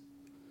is,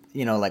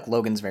 like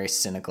Logan's very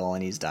cynical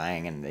and he's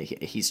dying and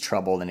he's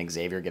troubled and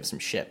Xavier gives him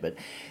shit. But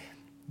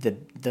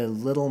the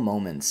little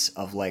moments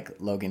of like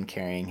Logan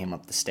carrying him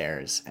up the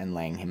stairs and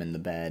laying him in the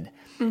bed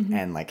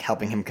and like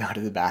helping him go to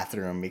the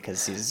bathroom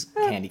because he's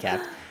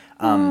handicapped.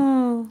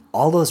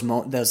 All those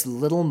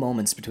little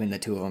moments between the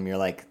two of them, you're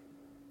like,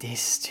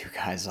 these two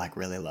guys like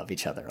really love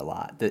each other a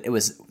lot. It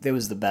was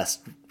the best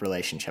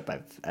relationship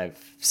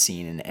I've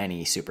seen in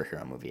any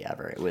superhero movie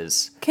ever. It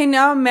was. Okay,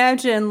 now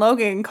imagine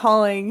Logan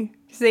calling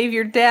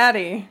Xavier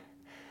daddy.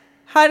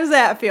 How does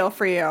that feel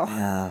for you?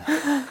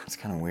 Yeah, it's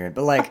kind of weird,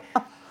 but like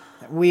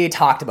we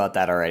talked about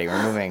that already.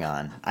 We're moving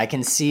on. I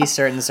can see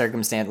certain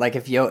circumstances, like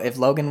if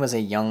Logan was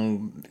a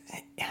young.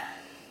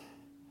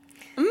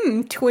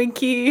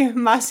 Twinkie,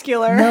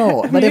 muscular.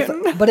 No, but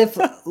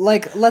if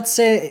like let's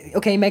say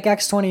make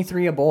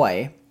X-23 a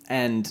boy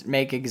and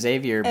make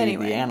Xavier be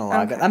the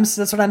analog. Okay. That's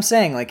what I'm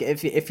saying. Like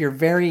if you're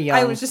very young.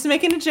 I was just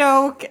making a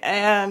joke,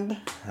 and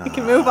we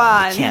can move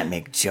on. I can't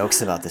make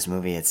jokes about this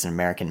movie. It's an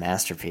American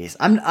masterpiece.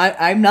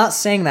 I'm not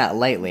saying that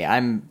lightly. I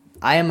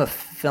am a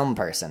film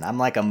person. I'm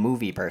like a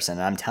movie person,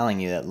 and I'm telling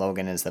you that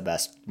Logan is the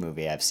best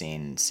movie I've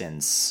seen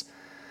since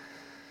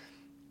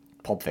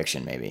Pulp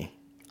Fiction, maybe.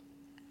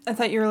 I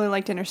thought you really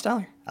liked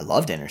Interstellar. I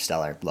loved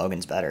Interstellar.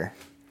 Logan's better.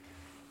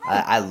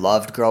 I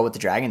loved Girl with the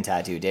Dragon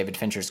Tattoo. David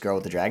Fincher's Girl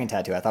with the Dragon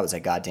Tattoo. I thought was a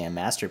goddamn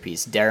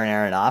masterpiece. Darren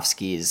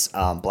Aronofsky's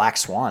Black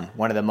Swan.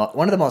 One of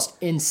the most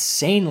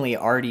insanely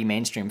arty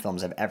mainstream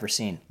films I've ever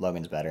seen.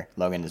 Logan's better.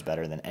 Logan is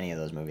better than any of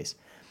those movies.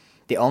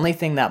 The only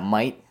thing that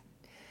might,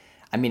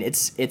 I mean,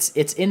 it's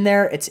in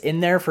there. It's in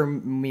there for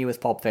me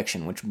with Pulp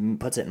Fiction, which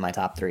puts it in my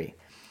top 3.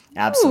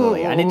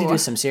 Absolutely. Ooh. I need to do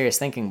some serious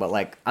thinking, but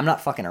like I'm not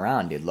fucking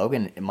around, dude.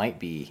 Logan, it might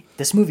be.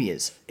 This movie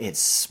it's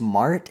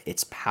smart,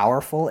 it's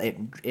powerful,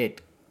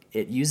 it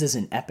uses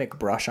an epic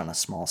brush on a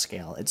small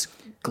scale. It's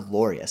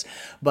glorious.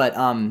 But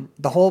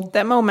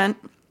that moment.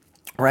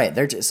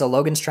 Right. So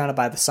Logan's trying to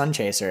buy the Sun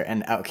Chaser,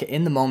 and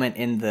in the moment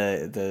in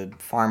the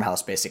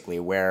farmhouse, basically,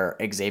 where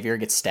Xavier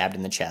gets stabbed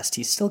in the chest,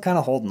 he's still kind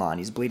of holding on.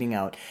 He's bleeding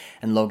out,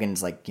 and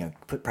Logan's like,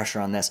 put pressure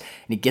on this,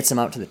 and he gets him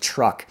out to the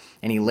truck,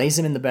 and he lays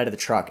him in the bed of the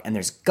truck, and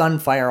there's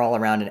gunfire all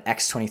around, and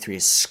X-23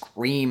 is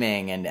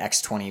screaming, and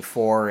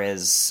X-24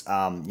 is,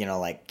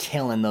 like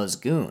killing those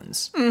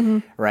goons. Mm-hmm.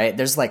 Right?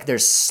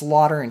 There's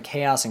slaughter and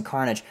chaos and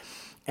carnage.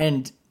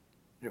 And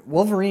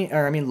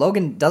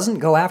Logan doesn't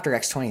go after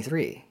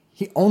X-23.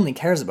 He only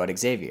cares about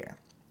Xavier.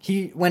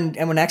 When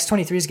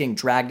X-23 is getting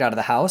dragged out of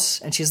the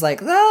house and she's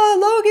like,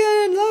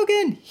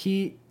 Logan,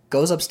 he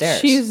goes upstairs.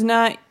 She's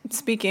not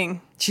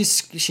speaking. She's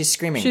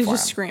screaming She's for him.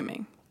 just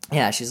screaming.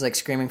 Yeah, she's like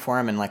screaming for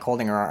him and like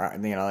holding her,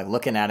 like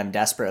looking at him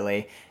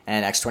desperately,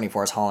 and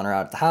X-24 is hauling her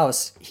out of the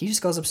house. He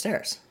just goes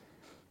upstairs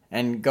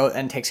and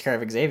takes care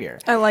of Xavier.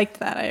 I liked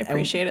that. I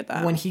appreciated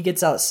that. When he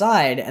gets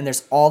outside and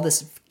there's all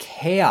this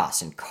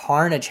chaos and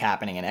carnage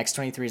happening and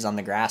X-23 is on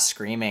the grass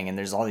screaming and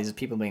there's all these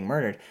people being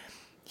murdered,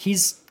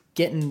 she's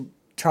getting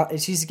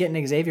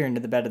Xavier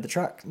into the bed of the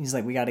truck. He's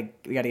like, we gotta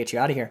get you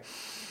out of here.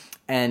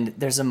 And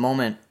there's a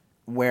moment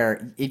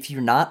where if you're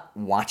not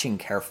watching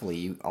carefully,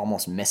 you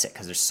almost miss it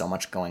because there's so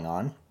much going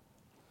on.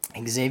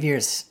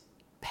 Xavier's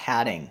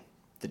patting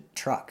the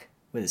truck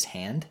with his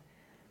hand.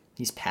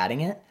 He's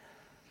patting it.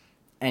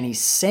 And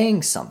he's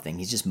saying something.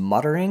 He's just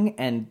muttering.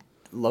 And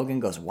Logan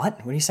goes,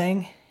 what? What are you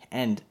saying?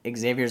 And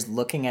Xavier's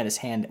looking at his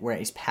hand where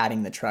he's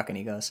patting the truck. And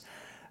he goes,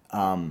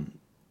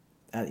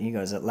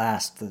 at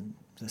last, the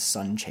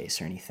sun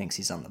chaser. And he thinks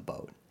he's on the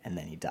boat. And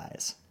then he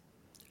dies.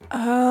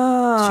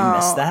 Oh, did you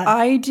miss that?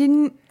 I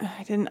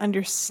didn't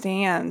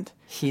understand.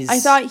 I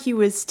thought he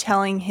was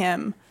telling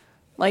him,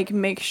 like,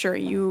 make sure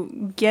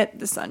you get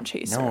the sun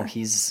chaser. No,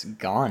 he's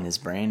gone. His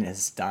brain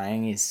is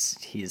dying.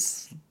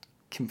 He's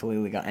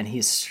completely gone, and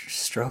he's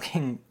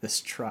stroking this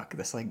truck,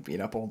 this like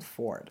beat up old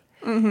Ford.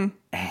 Mm-hmm.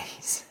 And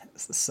he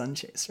says the sun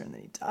chaser, and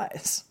then he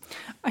dies.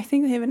 I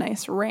think they have a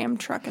nice Ram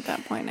truck at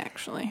that point,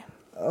 actually.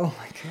 Oh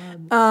my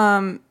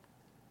god.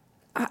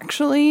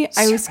 Actually,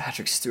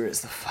 Patrick Stewart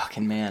is the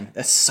fucking man.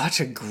 That's such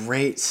a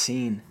great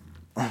scene.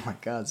 Oh my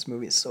god, this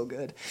movie is so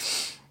good.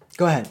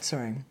 Go ahead.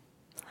 Sorry.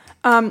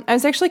 I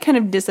was actually kind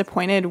of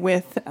disappointed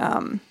with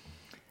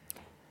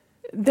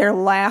their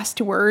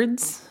last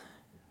words,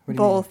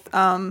 both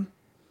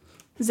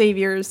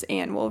Xavier's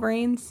and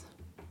Wolverine's.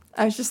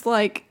 I was just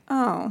like,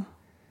 oh.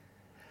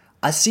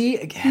 I see.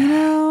 I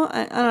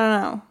don't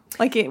know.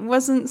 Like, it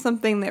wasn't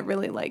something that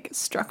really, like,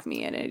 struck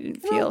me, and it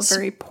didn't feel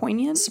very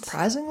poignant.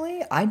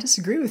 Surprisingly, I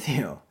disagree with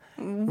you.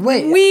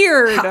 Wait.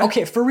 Weird.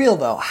 Okay, for real,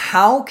 though.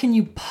 How can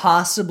you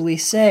possibly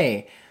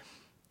say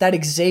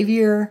that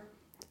Xavier,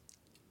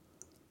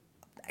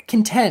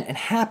 content and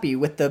happy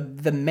with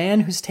the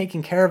man who's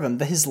taking care of him,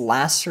 his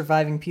last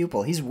surviving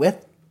pupil, he's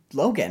with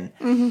Logan,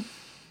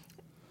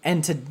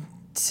 and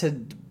to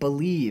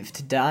believe,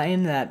 to die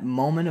in that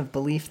moment of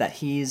belief that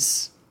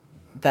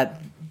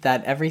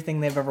that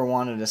everything they've ever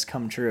wanted has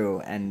come true,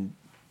 and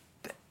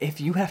if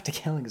you have to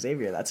kill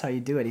Xavier, that's how you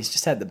do it. He's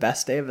just had the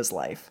best day of his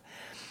life,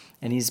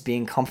 and he's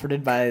being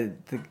comforted by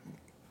the...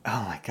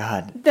 Oh my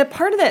god. The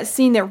part of that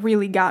scene that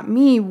really got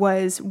me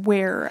was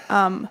where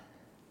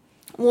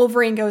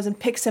Wolverine goes and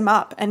picks him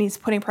up, and he's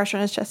putting pressure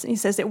on his chest, and he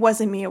says, it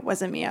wasn't me.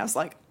 I was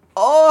like,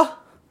 oh,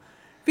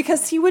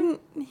 because he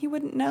wouldn't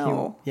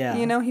know.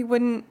 He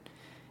wouldn't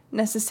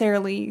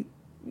necessarily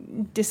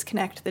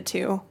disconnect the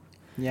two.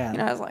 Yeah.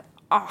 I was like,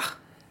 ah.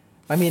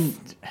 I mean,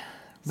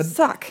 but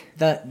suck.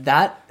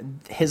 That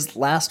his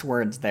last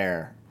words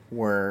there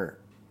were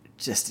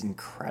just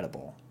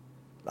incredible.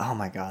 Oh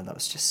my god, that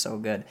was just so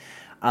good.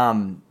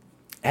 And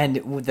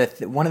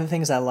one of the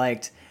things I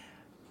liked,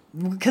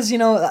 because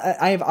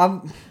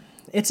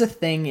it's a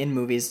thing in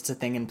movies, it's a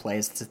thing in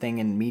plays, it's a thing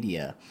in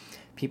media.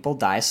 People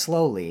die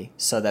slowly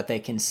so that they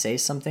can say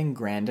something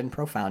grand and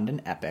profound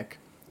and epic,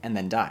 and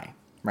then die.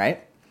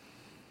 Right?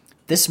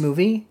 This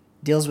movie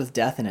deals with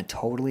death in a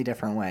totally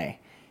different way.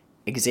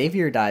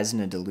 Xavier dies in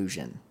a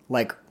delusion.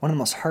 Like, one of the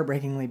most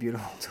heartbreakingly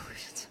beautiful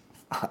delusions.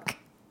 Fuck.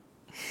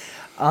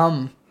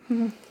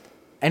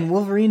 And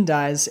Wolverine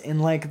dies in,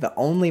 like, the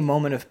only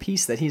moment of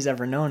peace that he's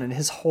ever known in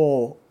his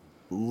whole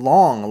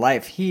long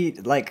life. He,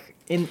 like,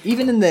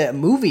 even in the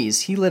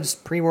movies, he lives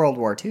pre-World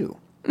War II.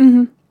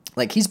 Mm-hmm.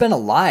 Like, he's been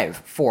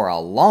alive for a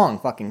long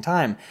fucking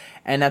time.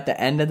 And at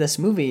the end of this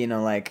movie,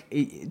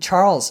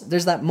 Charles,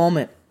 there's that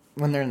moment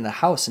when they're in the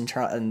house and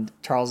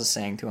Charles is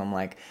saying to him,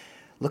 like,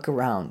 look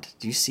around.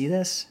 Do you see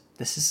this?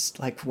 This is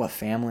like what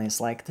family is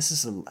like.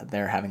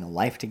 They're having a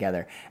life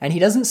together. And he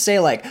doesn't say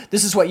like,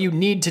 this is what you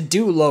need to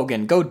do,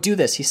 Logan. Go do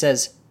this. He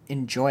says,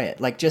 enjoy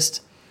it. Like,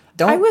 just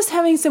don't. I was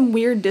having some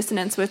weird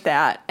dissonance with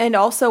that. And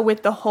also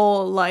with the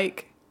whole,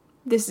 like,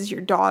 this is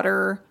your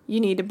daughter. You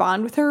need to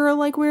bond with her,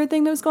 like, weird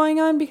thing that was going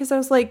on. Because I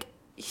was like,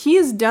 he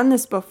has done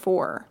this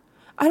before.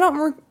 I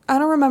don't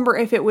remember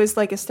if it was,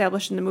 like,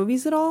 established in the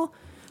movies at all.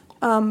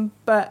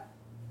 But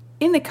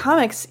in the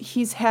comics,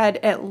 he's had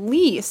at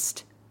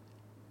least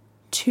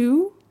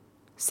 2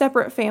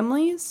 separate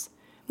families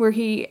where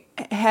he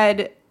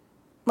had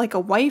like a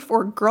wife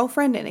or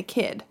girlfriend and a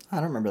kid. I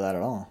don't remember that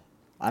at all.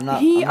 I'm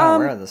not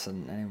aware of this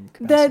in any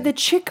capacity. The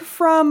chick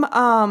from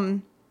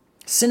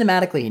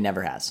cinematically he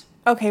never has.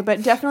 Okay,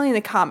 but definitely in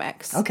the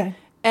comics. Okay.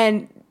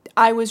 And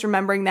I was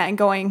remembering that and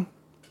going,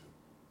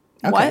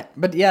 what? Okay.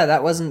 But yeah,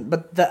 that wasn't...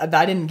 But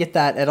I didn't get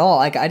that at all.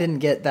 Like, I didn't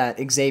get that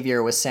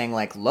Xavier was saying,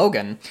 like,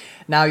 Logan,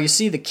 now you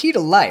see the key to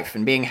life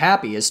and being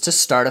happy is to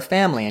start a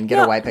family and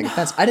get a white picket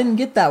fence. I didn't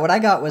get that. What I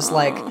got was,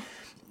 like,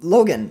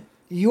 Logan,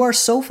 you are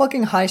so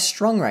fucking high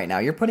strung right now.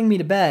 You're putting me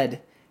to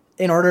bed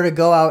in order to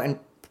go out and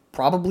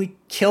probably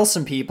kill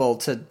some people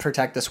to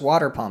protect this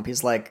water pump.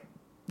 He's like,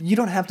 you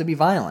don't have to be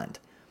violent.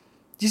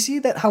 Do you see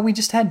that how we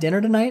just had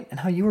dinner tonight and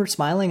how you were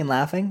smiling and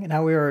laughing and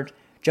how we were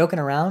joking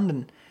around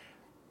and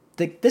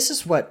this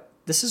is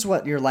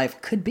what your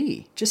life could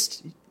be.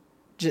 Just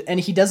and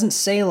he doesn't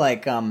say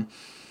like go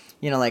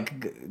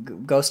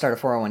start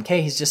a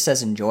 401k. He just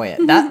says enjoy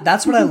it.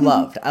 That's what I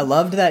loved. I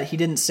loved that he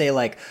didn't say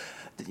like,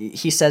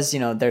 he says,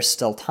 there's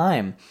still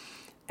time.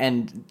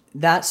 And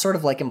that sort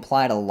of like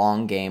implied a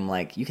long game,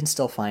 like you can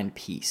still find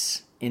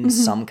peace in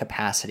some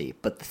capacity.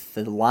 But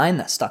the line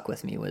that stuck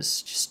with me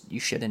was just, you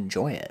should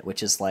enjoy it,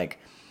 which is like,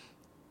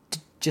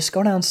 just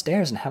go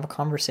downstairs and have a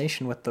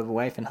conversation with the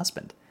wife and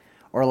husband.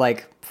 Or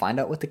like find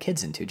out what the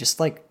kid's into. Just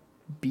like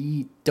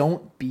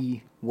don't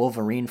be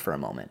Wolverine for a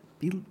moment.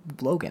 Be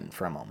Logan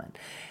for a moment.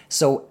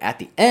 So at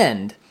the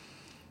end,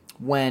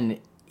 when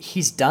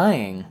he's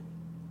dying,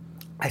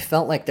 I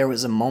felt like there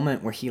was a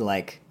moment where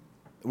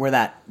where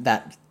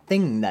that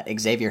thing that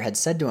Xavier had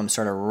said to him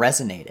sort of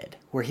resonated,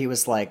 where he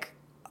was like,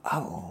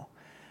 oh,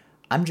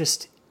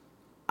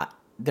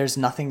 there's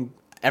nothing,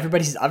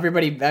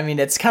 everybody, I mean,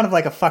 it's kind of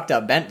like a fucked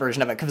up bent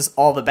version of it because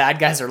all the bad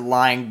guys are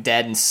lying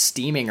dead and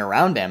steaming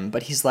around him,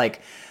 but he's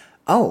like,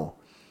 oh,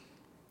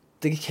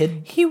 the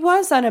kid. He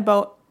was on a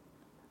boat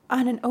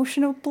on an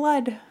ocean of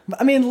blood.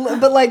 I mean,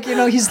 but like,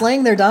 he's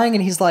laying there dying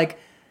and he's like,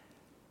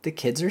 the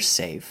kids are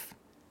safe.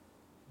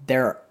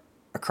 They're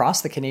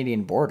across the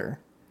Canadian border.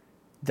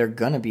 They're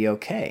gonna be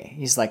okay.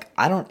 He's like,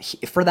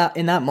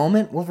 in that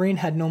moment, Wolverine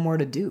had no more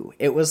to do.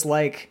 It was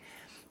like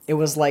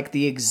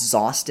the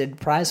exhausted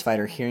prize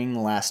fighter hearing the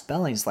last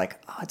bell, and he's like,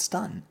 oh, it's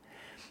done.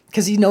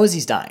 Because he knows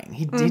he's dying.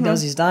 He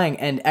knows he's dying,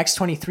 and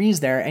X-23 is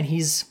there, and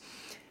he's,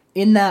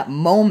 in that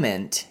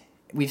moment,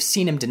 we've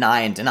seen him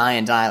deny,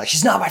 like,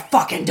 she's not my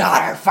fucking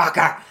daughter,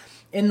 fucker!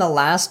 In the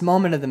last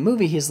moment of the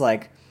movie, he's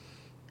like,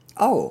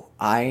 oh,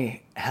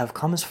 I have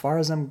come as far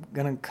as I'm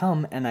gonna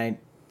come, and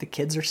the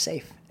kids are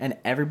safe, and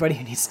everybody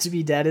who needs to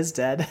be dead is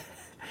dead.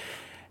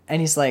 And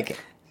he's like,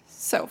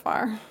 so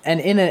far, and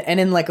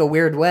in like a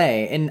weird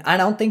way, and I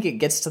don't think it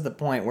gets to the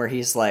point where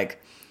he's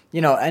like,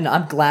 and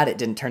I'm glad it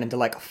didn't turn into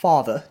like,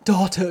 father,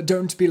 daughter,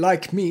 don't be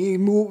like me,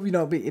 move,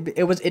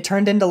 it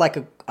turned into like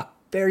a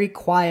very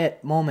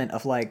quiet moment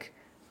of like,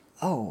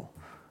 oh,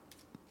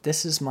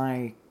 this is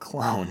my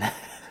clone.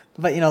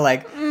 But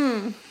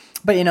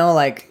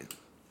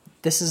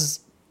this is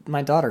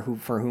my daughter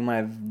for whom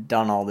I've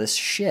done all this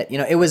shit.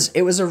 It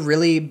was a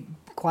really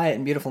quiet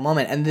and beautiful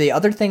moment. And the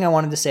other thing I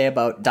wanted to say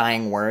about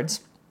dying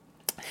words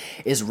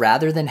is,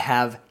 rather than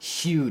have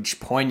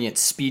huge poignant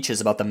speeches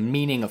about the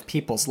meaning of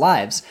people's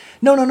lives,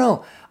 no.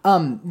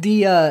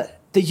 The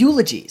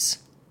eulogies.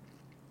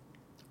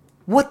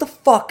 What the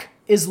fuck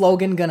is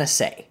Logan gonna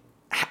say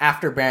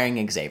after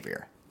burying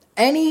Xavier?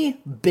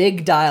 Any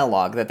big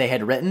dialogue that they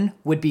had written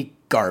would be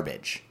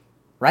garbage,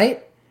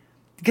 right?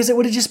 Because it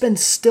would have just been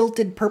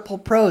stilted purple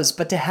prose,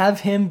 but to have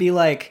him be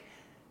like,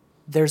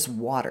 there's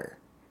water.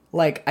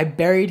 Like, I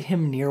buried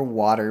him near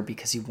water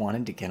because he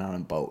wanted to get on a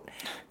boat.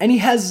 And he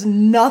has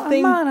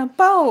nothing. I'm on a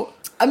boat.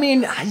 I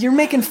mean, you're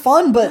making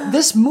fun, but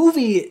this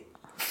movie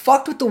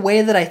fucked with the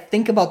way that I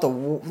think about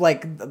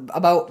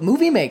about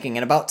movie making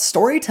and about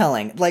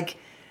storytelling. Like,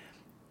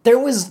 there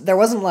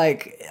wasn't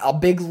like a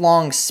big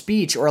long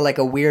speech or like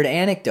a weird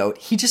anecdote.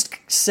 He just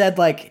said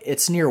like,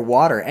 it's near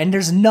water, and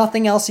there's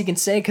nothing else he can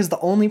say because the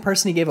only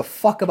person he gave a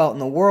fuck about in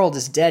the world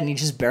is dead, and he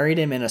just buried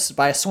him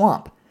by a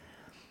swamp.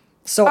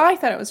 So I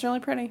thought it was really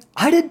pretty.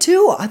 I did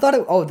too. I thought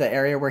the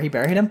area where he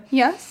buried him.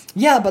 Yes.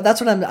 Yeah, but that's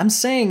what I'm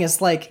saying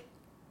is like,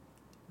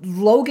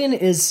 Logan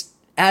is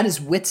at his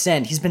wit's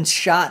end. He's been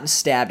shot and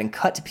stabbed and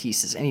cut to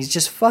pieces, and he's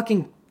just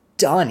fucking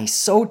done. He's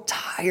so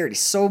tired. He's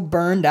so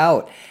burned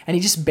out, and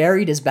he just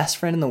buried his best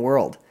friend in the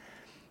world.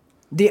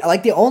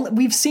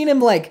 We've seen him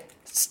like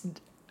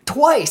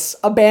twice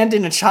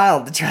abandon a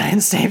child to try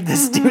and save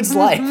this dude's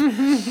life,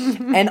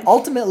 and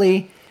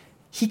ultimately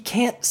he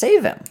can't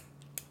save him.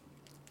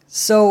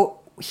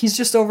 So he's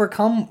just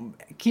overcome.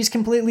 He's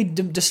completely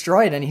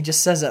destroyed, and he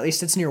just says, at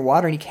least it's near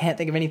water, and he can't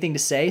think of anything to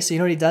say. So you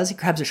know what he does? He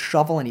grabs a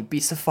shovel and he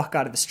beats the fuck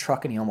out of his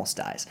truck, and he almost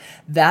dies.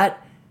 That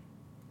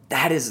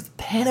is the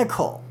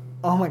pinnacle.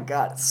 Oh my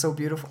God, it's so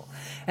beautiful.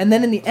 And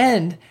then in the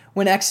end,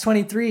 when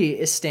X-23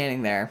 is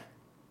standing there,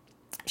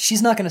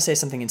 she's not going to say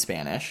something in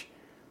Spanish.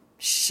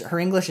 Her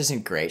English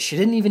isn't great. She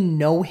didn't even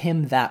know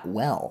him that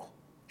well.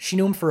 She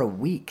knew him for a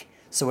week.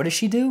 So what does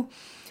she do?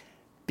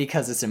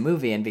 Because it's a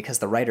movie and because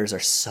the writers are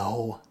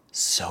so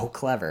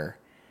clever,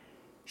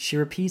 she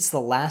repeats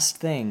the last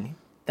thing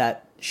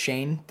that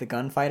Shane, the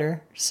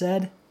gunfighter,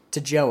 said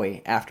to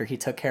Joey after he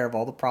took care of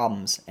all the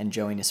problems and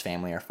Joey and his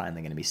family are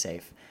finally going to be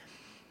safe.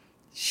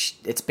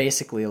 It's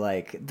basically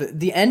like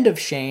the end of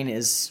Shane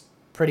is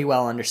pretty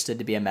well understood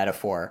to be a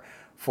metaphor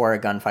for a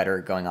gunfighter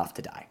going off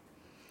to die.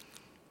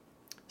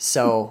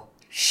 So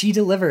she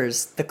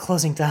delivers the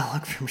closing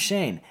dialogue from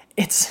Shane.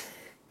 It's,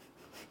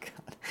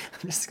 God,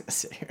 I'm just gonna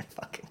sit here and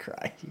fucking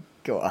cry. You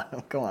go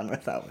on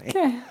without me.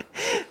 Okay.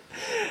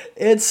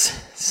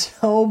 It's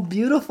so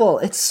beautiful.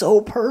 It's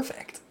so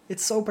perfect.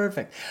 It's so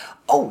perfect.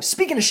 Oh,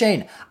 speaking of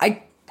Shane,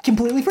 I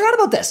completely forgot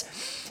about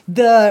this.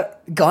 The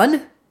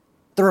gun,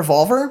 the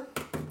revolver,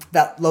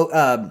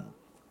 the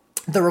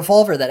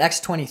revolver that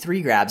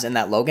X-23 grabs and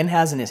that Logan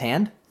has in his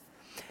hand.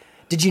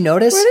 Did you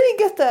notice? Where did he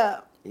get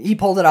that? He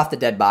pulled it off the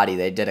dead body.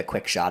 They did a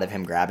quick shot of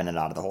him grabbing it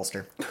out of the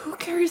holster. Who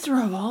carries a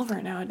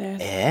revolver nowadays?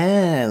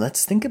 Yeah,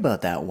 let's think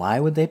about that. Why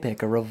would they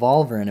pick a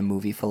revolver in a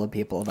movie full of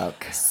people about...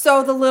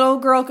 So the little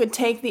girl could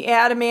take the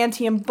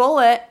adamantium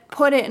bullet,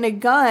 put it in a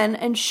gun,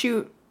 and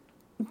shoot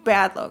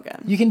bad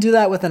Logan. You can do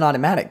that with an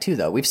automatic, too,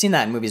 though. We've seen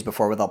that in movies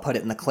before where they'll put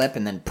it in the clip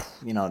and then,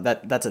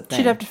 that's a thing.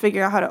 She'd have to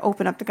figure out how to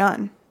open up the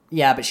gun.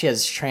 Yeah, but she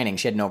has training.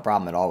 She had no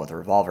problem at all with a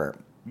revolver.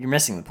 You're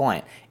missing the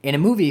point. In a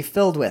movie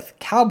filled with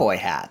cowboy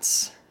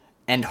hats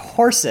and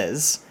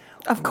horses...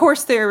 Of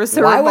course there was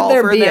a Why revolver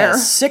would there be there. a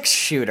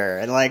 6-shooter?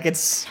 And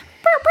it's...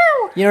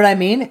 You know what I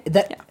mean?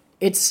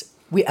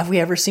 Have we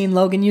ever seen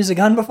Logan use a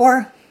gun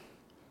before?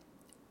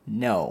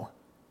 No.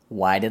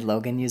 Why did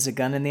Logan use a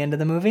gun in the end of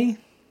the movie?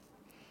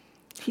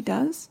 He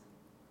does?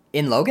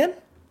 In Logan?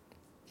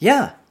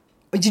 Yeah.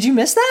 Did you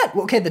miss that?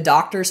 Okay, the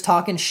doctor's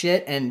talking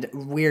shit and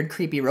weird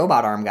creepy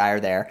robot arm guy are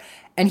there.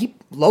 And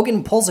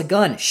Logan pulls a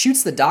gun,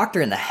 shoots the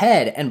doctor in the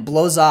head, and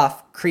blows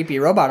off creepy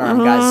robot arm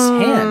guy's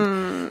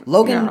hand.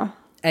 Logan... Yeah.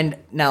 And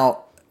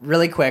now,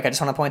 really quick, I just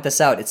want to point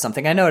this out. It's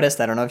something I noticed.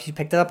 I don't know if you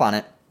picked it up on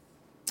it.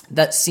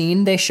 That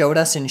scene they showed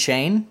us in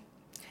Shane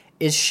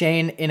is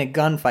Shane in a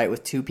gunfight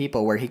with 2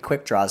 people where he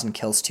quick draws and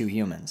kills 2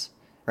 humans,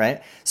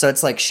 right? So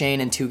it's like Shane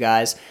and 2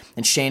 guys,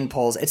 and Shane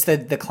pulls... It's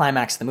the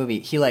climax of the movie.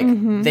 He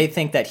They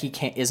think that he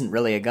isn't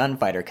really a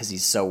gunfighter because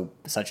he's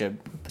such a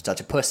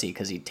pussy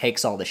because he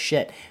takes all the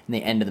shit. In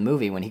the end of the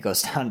movie, when he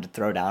goes down to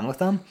throw down with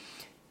them,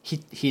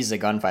 he's a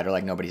gunfighter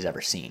like nobody's ever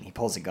seen. He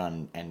pulls a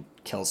gun and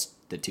kills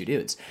the 2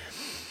 dudes.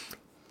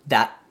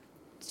 That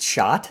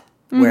shot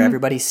where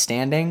everybody's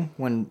standing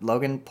when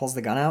Logan pulls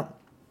the gun out,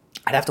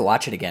 I'd have to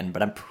watch it again,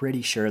 but I'm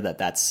pretty sure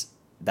that's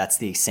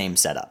the same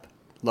setup.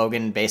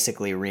 Logan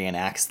basically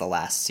reenacts the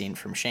last scene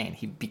from Shane.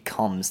 He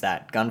becomes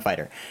that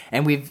gunfighter.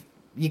 And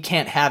you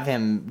can't have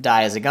him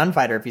die as a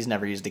gunfighter if he's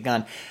never used a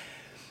gun.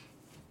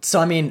 So,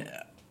 I mean,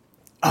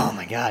 oh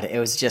my God, it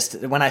was just,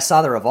 when I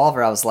saw the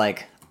revolver, I was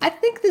like, I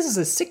think this is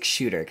a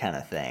 6-shooter kind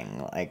of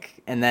thing.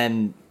 And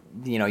then,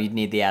 you'd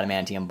need the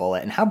adamantium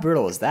bullet. And how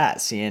brutal is that,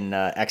 seeing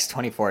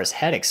X-24's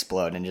head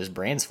explode and just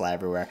brains fly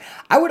everywhere?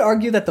 I would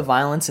argue that the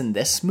violence in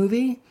this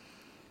movie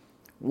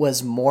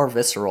was more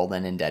visceral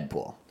than in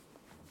Deadpool.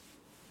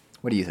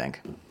 What do you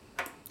think?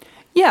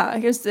 Yeah, I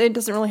guess it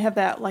doesn't really have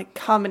that,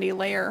 comedy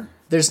layer.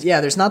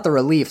 There's not the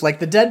relief. The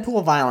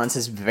Deadpool violence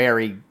is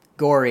very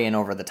gory and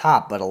over the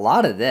top, but a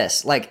lot of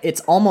this,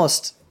 it's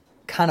almost...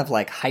 kind of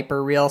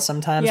hyper real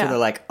sometimes, where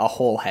they're a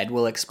whole head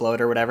will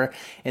explode or whatever.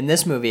 In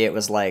this movie, it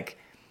was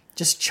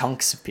just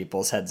chunks of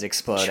people's heads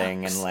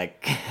exploding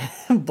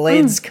and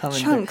blades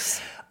coming chunks.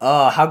 Through.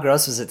 Oh, how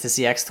gross was it to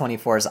see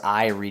X-24's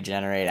eye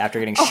regenerate after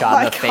getting shot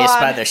in the face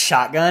by the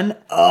shotgun?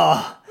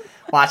 Oh,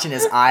 watching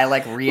his eye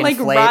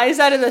reinflate, rise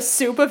out of the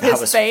soup of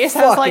his face.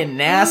 That was fucking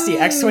nasty.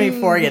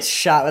 X-24 gets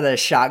shot with a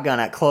shotgun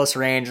at close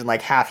range,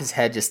 and half his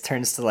head just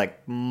turns to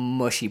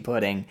mushy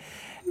pudding.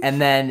 And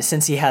then,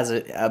 since he has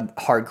a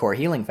hardcore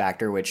healing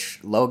factor, which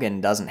Logan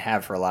doesn't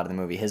have for a lot of the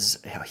movie, his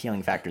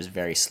healing factor is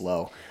very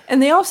slow.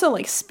 And they also,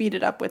 speed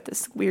it up with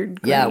this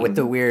weird green with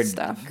the weird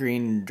stuff.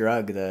 Green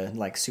drug, the,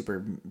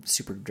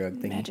 super drug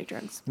thing. Magic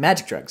drugs.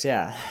 Magic drugs,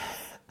 yeah.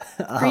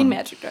 Green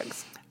magic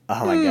drugs.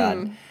 Oh, my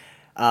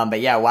God.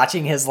 But, yeah,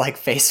 watching his,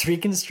 face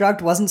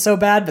reconstruct wasn't so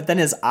bad, but then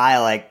his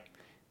eye,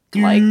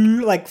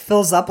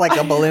 fills up like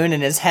a balloon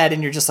in his head,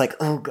 and you're just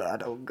oh,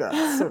 God,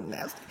 it's so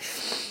nasty.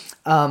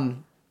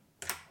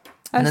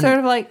 I'm sort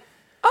of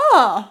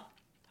oh,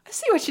 I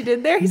see what you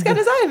did there. He's got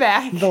his eye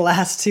back. The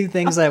last 2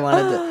 things I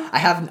wanted to... I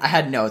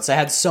had notes. I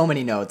had so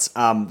many notes.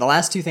 The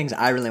last 2 things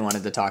I really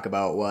wanted to talk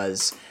about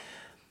was...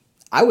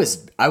 I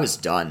was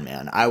done,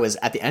 man. I was...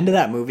 At the end of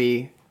that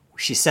movie,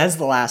 she says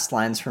the last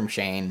lines from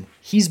Shane.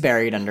 He's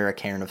buried under a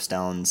cairn of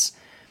stones.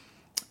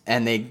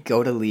 And they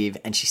go to leave,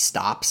 and she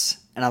stops.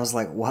 And I was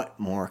like, what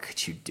more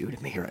could you do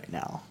to me right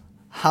now?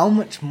 How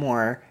much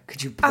more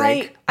could you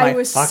break my I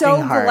was fucking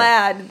so heart?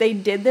 glad they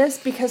did this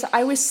because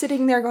I was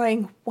sitting there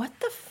going, what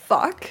the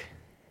fuck?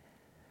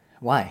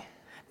 Why?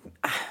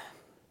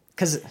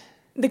 Because...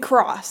 The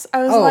cross.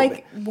 I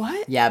was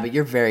what? Yeah, but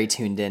you're very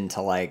tuned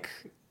into,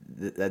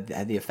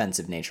 the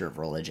offensive nature of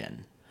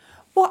religion.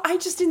 Well, I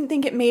just didn't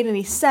think it made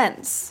any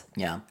sense.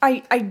 Yeah.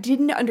 I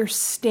didn't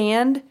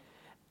understand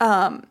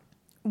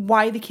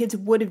why the kids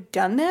would have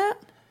done that.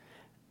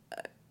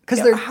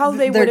 Because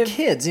they're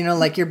kids,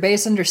 your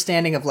base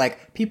understanding of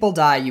people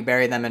die, you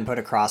bury them and put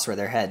a cross where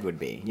their head would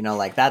be.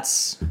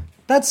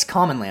 That's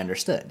commonly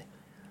understood.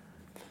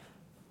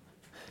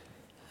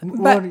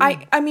 But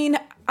I mean,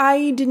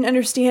 I didn't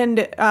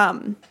understand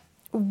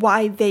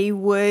why they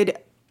would,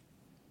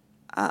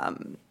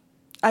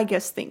 I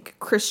guess, think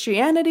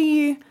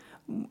Christianity.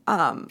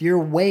 You're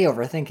way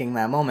overthinking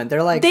that moment.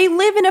 They're they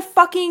live in a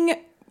fucking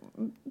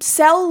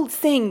cell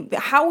thing.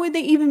 How would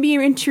they even be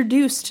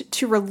introduced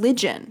to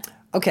religion?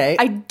 Okay.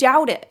 I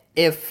doubt it.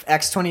 If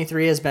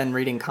X-23 has been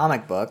reading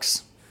comic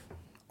books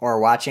or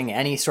watching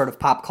any sort of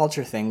pop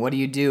culture thing, what do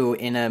you do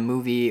in a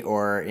movie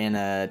or in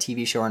a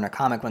TV show or in a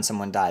comic when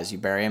someone dies? You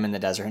bury him in the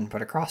desert and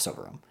put a cross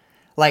over him.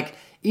 Like,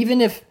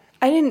 even if...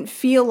 I didn't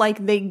feel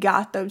like they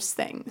got those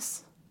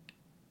things.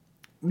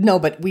 No,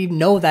 but we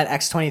know that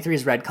X-23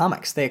 has read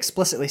comics. They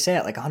explicitly say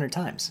it like 100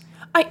 times.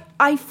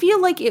 I feel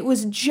like it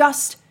was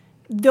just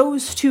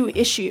those two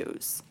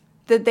issues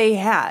that they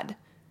had.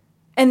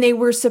 And they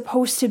were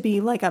supposed to be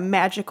like a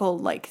magical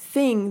like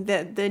thing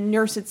that the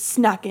nurse had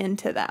snuck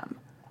into them.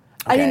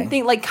 Okay. I didn't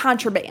think like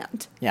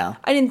contraband. Yeah.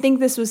 I didn't think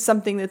this was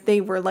something that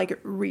they were like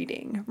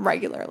reading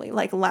regularly,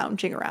 like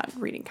lounging around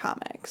reading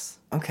comics.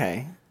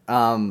 Okay.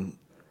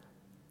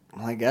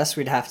 Well, I guess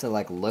we'd have to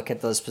like look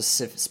at those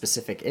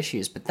specific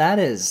issues, but that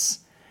is,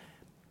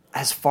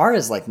 as far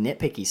as like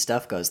nitpicky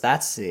stuff goes,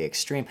 that's the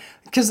extreme.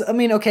 Because I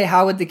mean, okay,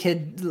 how would the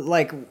kid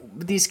like?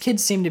 These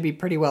kids seem to be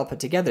pretty well put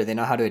together. They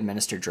know how to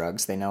administer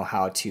drugs. They know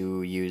how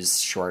to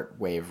use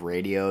shortwave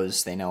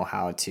radios. They know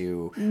how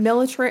to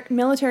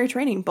military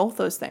training. Both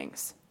those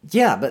things.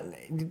 Yeah, but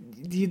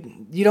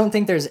you don't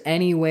think there's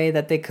any way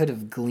that they could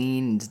have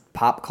gleaned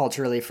pop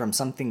culturally from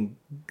something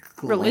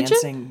religion?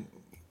 Glancing?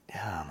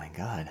 Oh my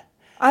god.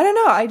 I don't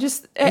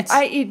know.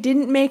 It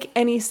didn't make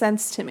any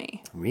sense to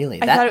me.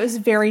 Really? I thought it was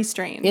very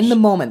strange. In the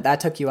moment, that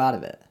took you out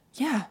of it.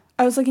 Yeah.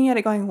 I was looking at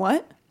it going,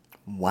 what?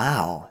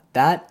 Wow.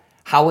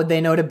 How would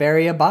they know to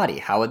bury a body?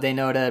 How would they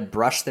know to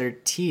brush their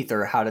teeth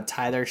or how to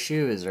tie their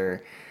shoes?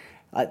 Or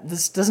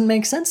this doesn't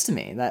make sense to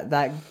me.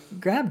 That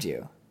grabbed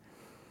you.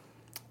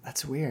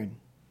 That's weird.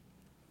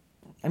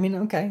 I mean,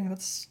 okay,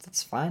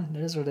 that's fine.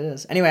 It is what it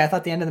is. Anyway, I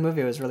thought the end of the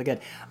movie was really good.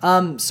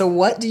 So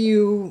what do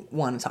you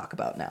want to talk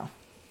about now?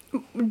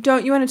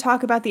 Don't you want to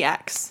talk about the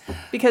X?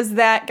 Because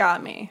that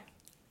got me.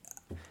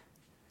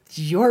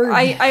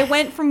 I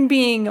went from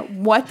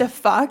being, what the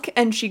fuck?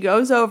 And she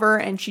goes over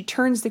and she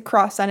turns the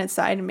cross on its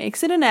side and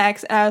makes it an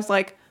X. And I was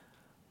like,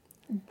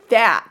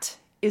 that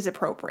is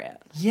appropriate.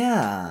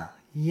 Yeah.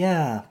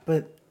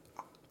 But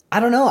I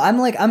don't know.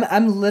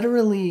 I'm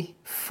literally,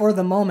 for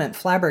the moment,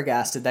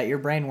 flabbergasted that your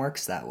brain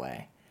works that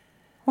way.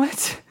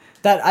 What?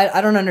 That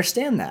I don't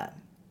understand that.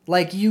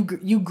 Like you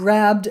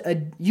grabbed a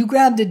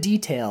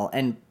detail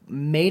and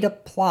made a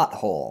plot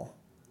hole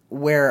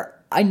where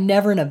I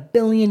never in a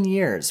billion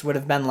years would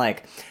have been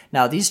like,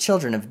 now these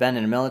children have been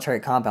in a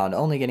military compound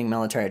only getting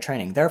military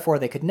training, therefore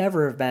they could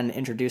never have been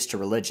introduced to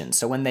religion.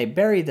 So when they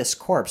bury this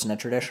corpse in a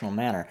traditional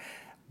manner,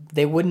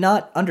 they would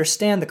not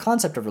understand the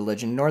concept of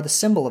religion nor the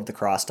symbol of the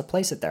cross to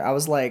place it there. I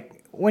was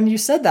like, when you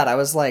said that, I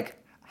was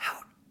like, how?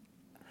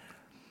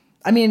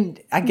 I mean,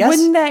 I guess...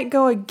 Wouldn't that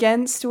go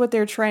against what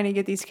they're trying to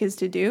get these kids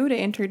to do, to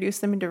introduce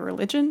them into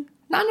religion?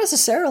 Not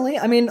necessarily.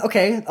 I mean,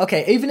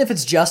 okay. Even if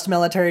it's just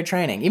military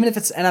training, even if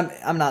it's, and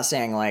I'm not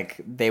saying like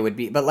they would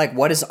be, but like,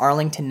 what is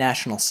Arlington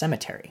National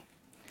Cemetery?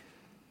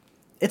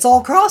 It's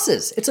all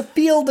crosses. It's a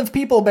field of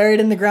people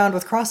buried in the ground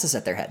with crosses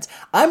at their heads.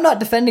 I'm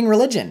not defending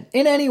religion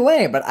in any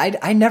way, but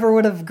I never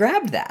would have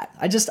grabbed that.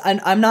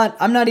 I'm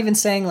not even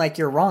saying like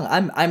you're wrong.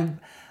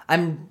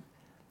 I'm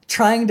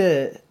trying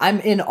to, I'm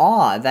in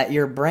awe that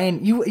your brain,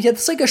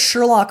 it's like a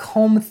Sherlock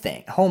Holmes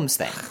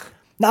thing.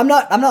 No, I'm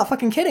not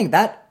fucking kidding.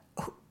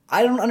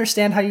 I don't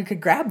understand how you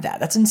could grab that.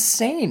 That's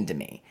insane to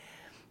me.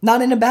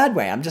 Not in a bad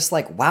way. I'm just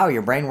like, wow,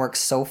 your brain works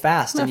so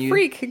fast. I'm a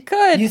freak.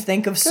 Good. You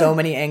think of so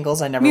many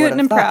angles I never would have thought.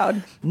 Mutant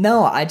and proud.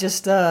 No, I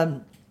just,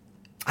 I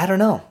don't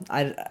know.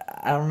 I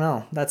don't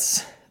know.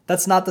 That's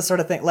not the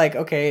sort of thing. Like,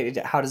 okay,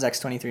 how does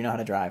X-23 know how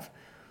to drive?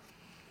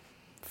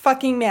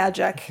 Fucking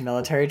magic.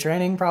 Military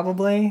training,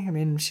 probably. I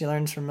mean, she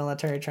learns from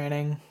military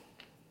training.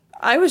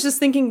 I was just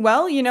thinking,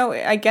 well,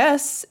 I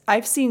guess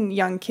I've seen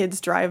young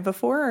kids drive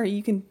before, or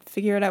you can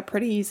figure it out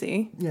pretty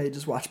easy. Yeah, you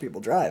just watch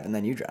people drive, and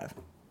then you drive.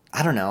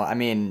 I don't know. I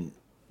mean,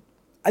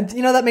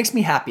 that makes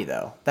me happy,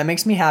 though. That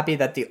makes me happy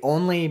that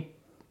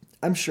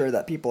I'm sure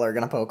that people are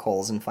going to poke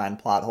holes and find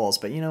plot holes,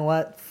 but you know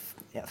what?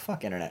 Yeah,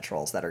 fuck internet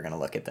trolls that are going to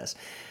look at this.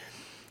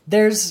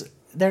 There's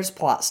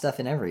plot stuff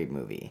in every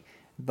movie,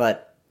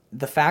 but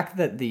the fact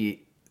that the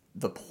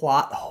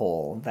plot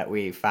hole that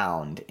we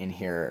found in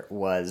here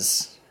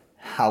was...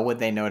 How would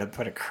they know to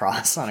put a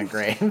cross on a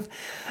grave?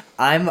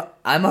 I'm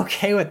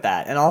okay with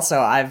that. And also,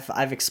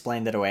 I've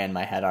explained it away in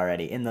my head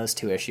already. In those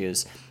 2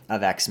 issues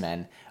of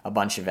X-Men, a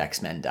bunch of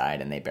X-Men died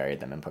and they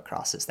buried them and put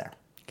crosses there.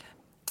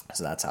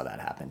 So that's how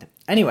that happened.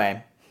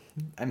 Anyway,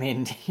 I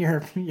mean,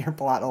 your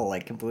plot hole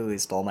like completely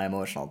stole my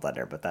emotional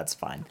thunder, but that's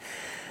fine.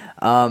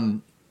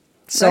 So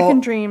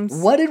Second dreams.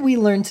 What did we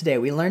learn today?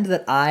 We learned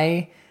that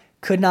I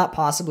could not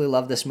possibly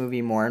love this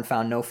movie more and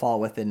found no fault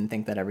with it and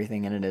think that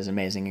everything in it is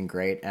amazing and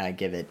great. And I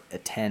give it a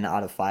 10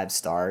 out of 5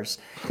 stars.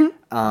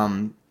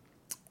 And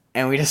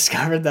we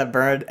discovered that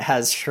Bird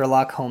has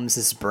Sherlock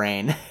Holmes's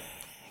brain.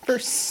 For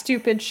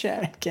stupid shit.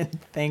 I can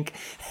think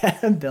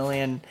a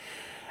billion.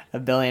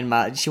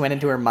 She went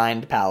into her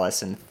mind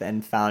palace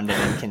and found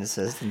an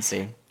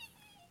inconsistency.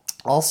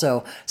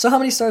 Also, so how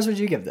many stars would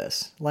you give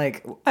this?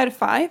 Like, Out of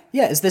 5?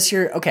 yeah, is this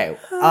your okay?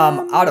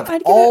 Out of I'd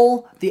give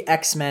all the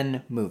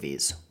X-Men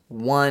movies,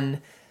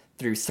 1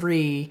 through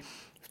 3,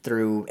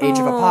 through Age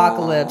of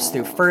Apocalypse,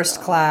 through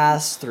First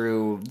Class,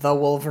 through The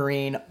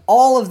Wolverine,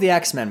 all of the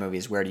X-Men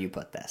movies, where do you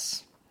put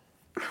this?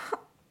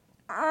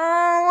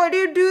 Oh, why do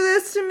you do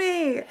this to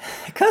me?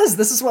 Because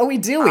this is what we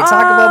do. We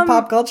talk about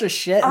pop culture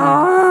shit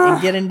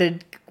and get into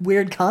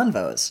weird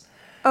convos.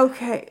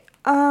 Okay.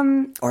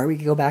 Or we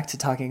could go back to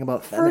talking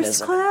about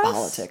feminism and Class?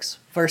 politics.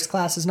 First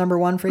Class is number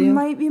 1 for you?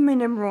 Might be my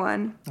number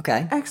 1.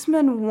 Okay.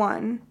 X-Men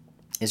 1.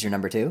 Is your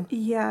number 2?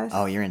 Yes.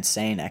 Oh, you're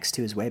insane.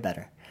 X2 is way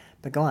better.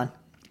 But go on.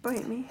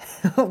 Bite me.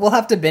 We'll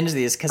have to binge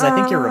these because I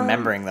think you're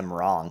remembering them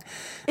wrong.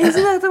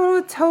 Isn't that the one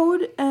with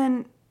Toad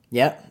and...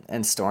 Yep,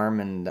 and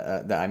Storm and,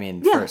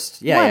 Yeah,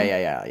 first. Yeah, one.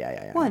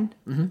 yeah. 1.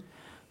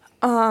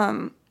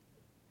 Mm-hmm.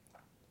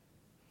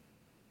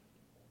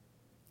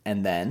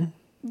 And then...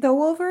 The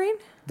Wolverine?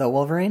 The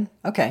Wolverine?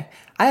 Okay.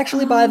 I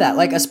actually buy that.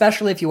 Like,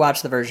 especially if you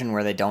watch the version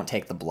where they don't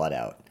take the blood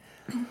out.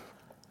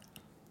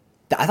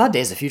 I thought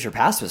Days of Future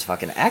Past was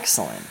fucking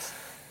excellent.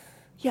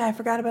 Yeah, I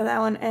forgot about that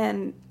one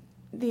and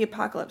the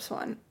Apocalypse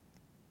one.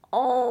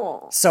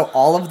 Oh. So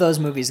all of those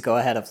movies go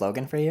ahead of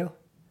Logan for you?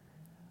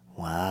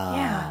 Wow.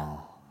 Yeah.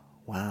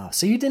 Wow.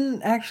 So you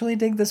didn't actually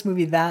dig this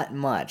movie that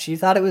much. You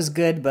thought it was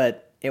good,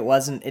 but it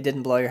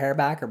didn't blow your hair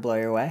back or blow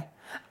you away?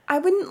 I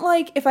wouldn't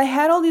like, if I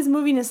had all these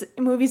movies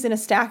in a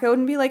stack, I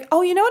wouldn't be like,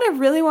 oh, you know what I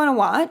really want to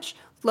watch?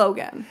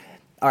 Logan.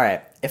 All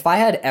right. If I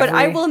had every... But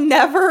I will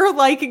never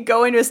like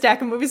go into a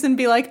stack of movies and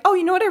be like, oh,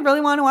 you know what I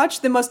really want to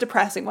watch? The most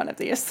depressing one of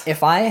these.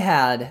 If I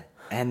had...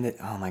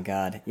 oh my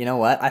God. You know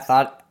what? I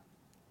thought...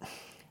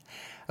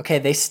 Okay,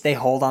 they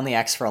hold on the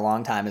X for a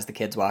long time as the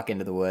kids walk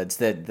into the woods.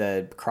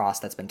 The cross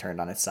that's been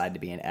turned on its side to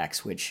be an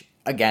X, which,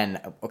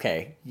 again,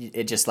 okay,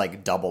 it just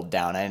like doubled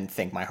down. I didn't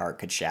think my heart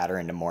could shatter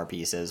into more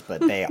pieces,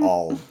 but they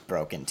all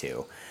broke in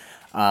two.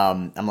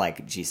 I'm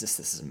like, Jesus,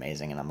 this is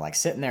amazing. And I'm like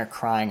sitting there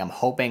crying. I'm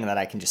hoping that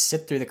I can just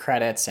sit through the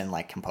credits and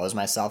like compose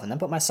myself and then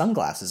put my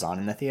sunglasses on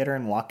in the theater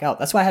and walk out.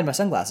 That's why I had my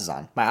sunglasses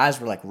on. My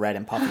eyes were like red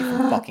and puffy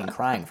from fucking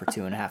crying for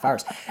 2.5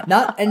 hours.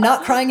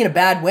 Not crying in a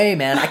bad way,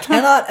 man. I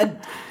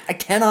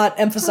cannot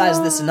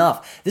emphasize this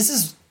enough. This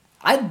is,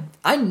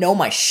 I know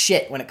my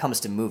shit when it comes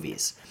to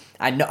movies.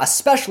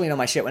 Especially know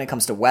my shit when it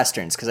comes to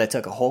Westerns because I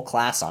took a whole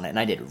class on it and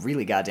I did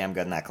really goddamn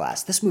good in that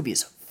class. This movie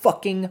is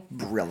fucking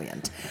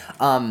brilliant.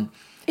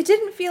 It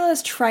didn't feel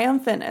as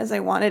triumphant as I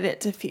wanted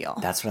it to feel.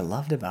 That's what I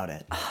loved about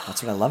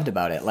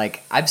it.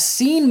 Like, I've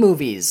seen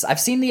movies. I've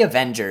seen the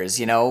Avengers,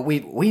 you know.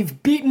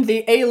 We've beaten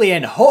the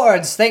alien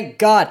hordes, thank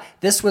God.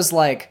 This was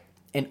like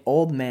an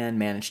old man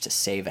managed to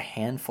save a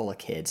handful of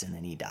kids and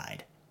then he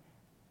died.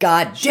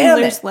 God damn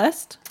Schindler's it.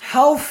 List?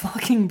 How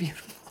fucking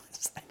beautiful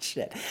is that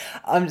shit?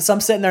 So I'm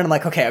sitting there and I'm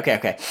like, okay.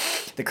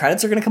 The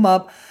credits are going to come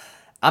up.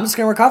 I'm just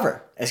going to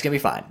recover. It's going to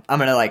be fine. I'm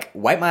going to like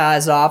wipe my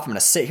eyes off. I'm going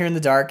to sit here in the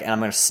dark and I'm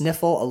going to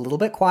sniffle a little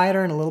bit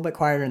quieter and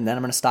then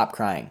I'm going to stop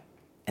crying.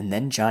 And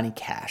then Johnny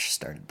Cash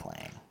started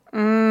playing.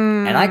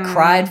 And I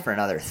cried for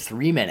another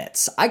 3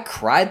 minutes. I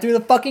cried through the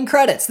fucking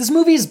credits. This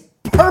movie is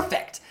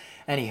perfect.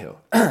 Anywho.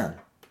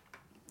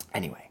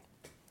 Anyway.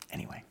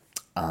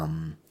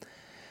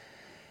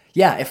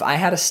 Yeah, if I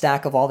had a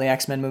stack of all the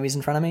X-Men movies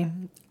in front of me,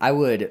 I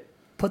would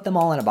put them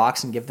all in a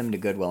box and give them to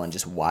Goodwill and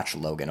just watch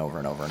Logan over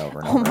and over and over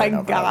and over. Oh my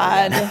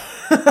God. Again.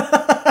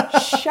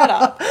 Shut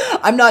up.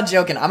 I'm not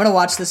joking. I'm going to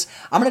watch this.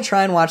 I'm going to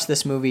try and watch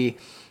this movie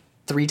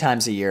 3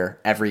 times a year,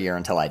 every year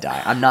until I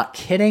die. I'm not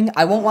kidding.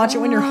 I won't watch it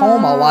when you're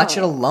home. I'll watch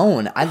it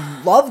alone.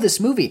 I love this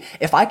movie.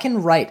 If I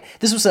can write,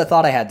 this was a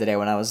thought I had today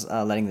when I was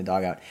letting the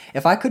dog out.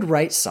 If I could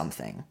write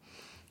something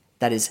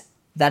that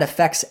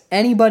affects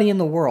anybody in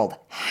the world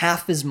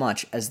half as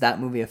much as that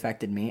movie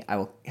affected me, I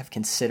will have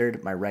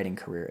considered my writing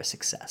career a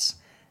success.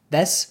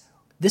 This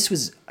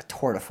was a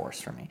tour de force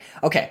for me.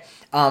 Okay,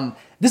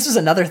 this was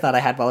another thought I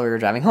had while we were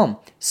driving home.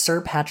 Sir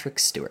Patrick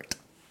Stewart.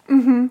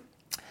 Mm-hmm.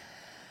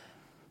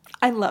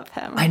 I love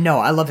him. I know,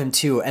 I love him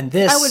too. And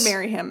this... I would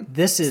marry him.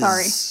 This is...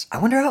 Sorry.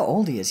 I wonder how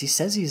old he is. He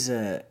says he's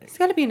a... He's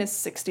got to be in his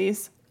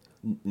 60s.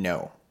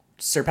 No.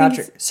 Sir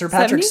Patrick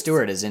 70s?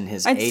 Stewart is in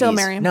his 80s. I'd still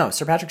marry him. No,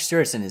 Sir Patrick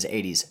Stewart's in his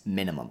 80s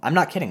minimum. I'm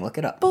not kidding. Look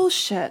it up.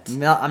 Bullshit.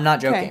 No, I'm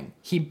not joking.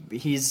 Okay.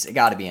 He's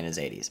got to be in his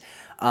 80s.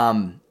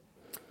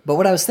 But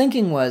what I was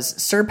thinking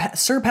was Sir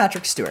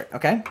Patrick Stewart,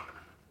 okay?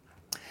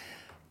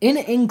 In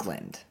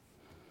England,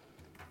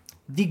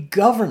 the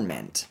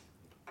government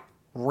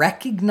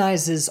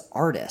recognizes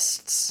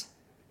artists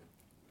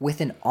with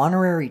an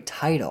honorary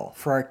title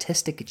for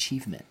artistic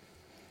achievement.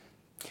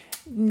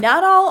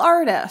 Not all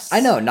artists. I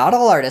know, not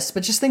all artists,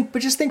 but just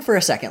think for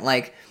a second.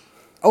 Like,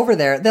 over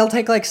there, they'll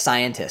take like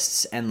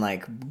scientists and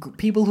like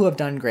people who have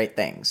done great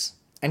things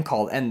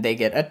and they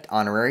get an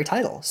honorary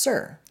title,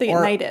 sir. They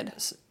get knighted.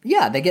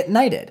 Yeah, they get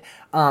knighted.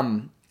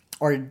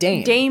 Or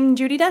Dame. Dame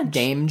Judi Dench.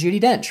 Dame Judi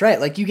Dench, right?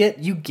 Like you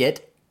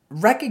get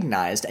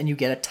recognized and you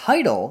get a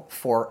title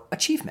for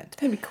achievement.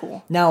 That'd be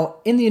cool. Now,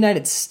 in the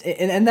United States,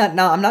 and that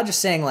now I'm not just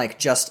saying like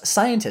just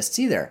scientists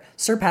either.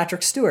 Sir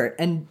Patrick Stewart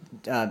and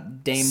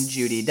Dame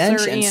Judi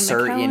Dench and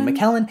Sir Ian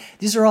McKellen,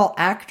 these are all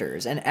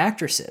actors and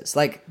actresses.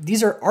 Like,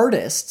 these are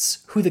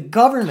artists who the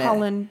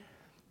government...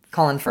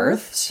 Colin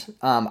Firth.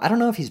 I don't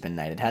know if he's been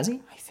knighted, has he?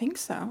 I think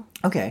so.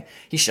 Okay.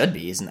 He should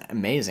be. He's an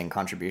amazing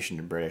contribution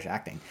to British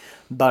acting.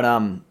 But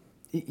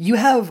you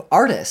have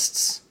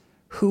artists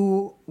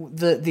who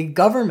the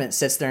government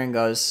sits there and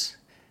goes,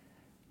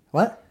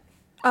 what?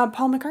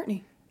 Paul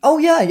McCartney. Oh,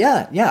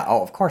 yeah.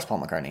 Oh, of course,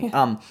 Paul McCartney.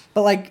 Yeah.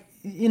 But like,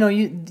 you know,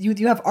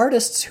 you have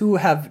artists who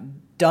have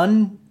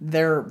done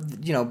their,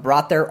 you know,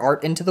 brought their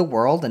art into the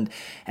world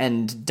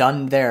and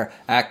done their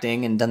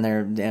acting and done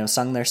their, you know,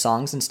 sung their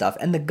songs and stuff.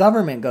 And the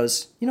government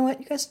goes, you know what,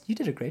 you guys, you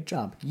did a great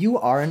job. You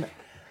have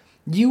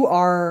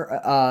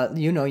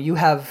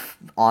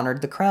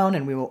honored the crown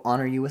and we will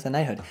honor you with a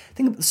knighthood.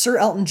 Think of Sir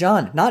Elton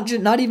John,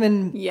 not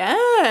even.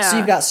 Yeah. So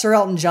you've got Sir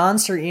Elton John,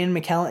 Sir Ian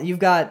McKellen, you've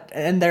got,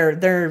 and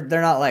they're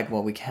not like,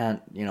 well, we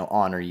can't, you know,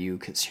 honor you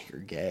because you're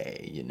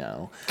gay, you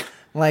know,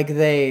 like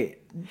they.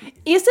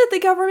 Is it the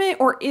government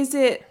or is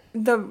it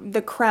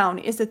the crown?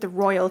 Is it the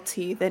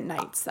royalty that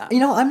knights them? You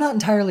know, I'm not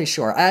entirely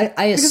sure. I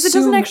assume... Because it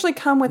doesn't actually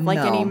come with, like,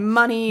 any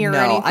money or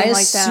anything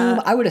like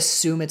that. I would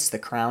assume it's the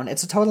crown.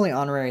 It's a totally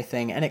honorary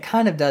thing, and it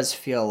kind of does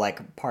feel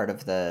like part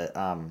of the...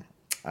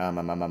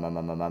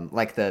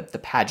 like the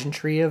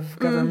pageantry of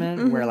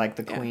government, where, like,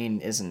 the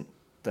queen isn't...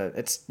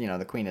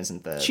 the queen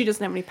isn't the... She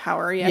doesn't have any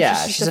power.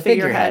 She's a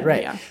figurehead,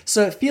 right? Yeah.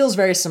 So it feels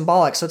very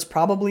symbolic. So it's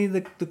probably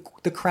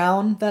the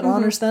crown that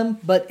honors them.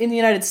 But in the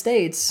United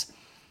States,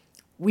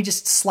 we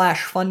just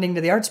slash funding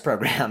to the arts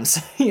programs.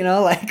 You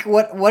know, like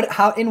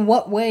in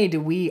what way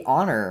do we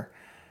honor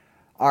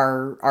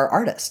our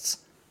artists?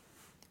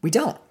 We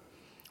don't.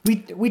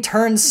 We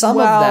turn some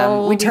of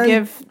them. We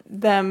give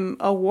them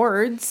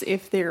awards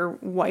if they're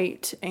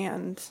white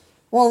and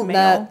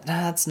male.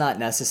 That's not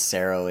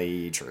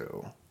necessarily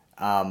true.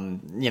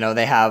 You know,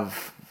 they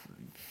have,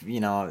 you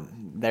know,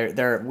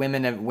 they're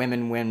women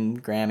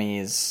win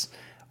Grammys,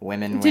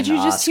 women win Oscars. Did you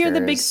just hear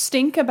the big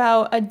stink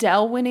about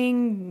Adele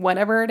winning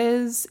whatever it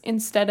is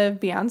instead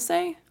of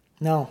Beyonce?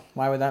 No,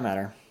 why would that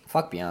matter?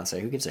 Fuck Beyonce.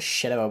 Who gives a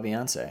shit about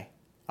Beyonce?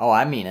 Oh,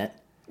 I mean it.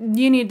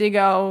 You need to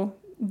go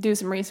do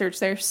some research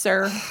there,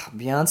 sir.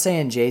 Beyonce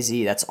and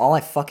Jay-Z, that's all I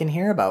fucking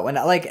hear about. When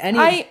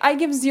I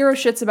give zero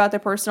shits about their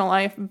personal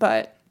life,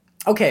 but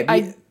okay,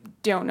 I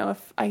don't know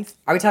if I...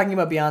 Are we talking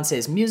about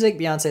Beyonce's music,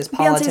 Beyonce's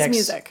politics? Beyonce's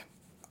music.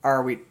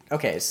 Are we...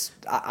 Okay, so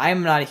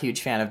I'm not a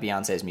huge fan of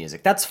Beyonce's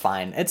music. That's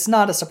fine. It's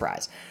not a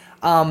surprise.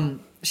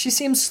 She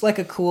seems like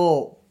a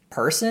cool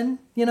person,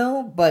 you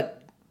know,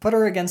 but put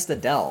her against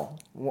Adele.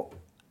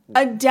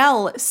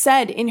 Adele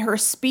said in her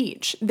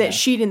speech that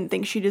she didn't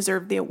think she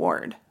deserved the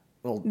award.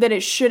 Well, that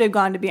it should have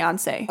gone to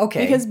Beyonce.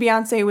 Okay. Because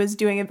Beyonce was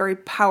doing a very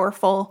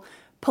powerful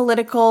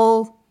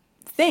political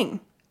thing.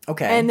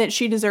 Okay. And that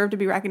she deserved to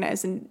be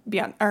recognized, and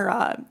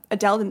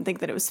Adele didn't think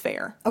that it was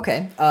fair.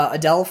 Okay.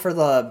 Adele, for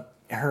the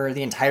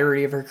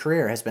entirety of her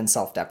career, has been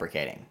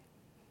self-deprecating.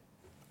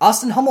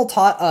 Austin Hummel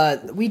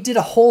taught. We did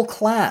a whole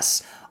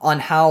class on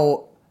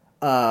how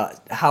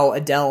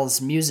Adele's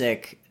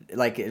music,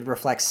 like, it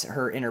reflects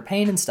her inner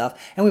pain and stuff,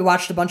 and we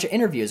watched a bunch of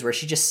interviews where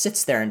she just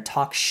sits there and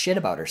talks shit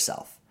about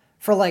herself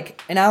for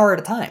like an hour at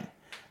a time.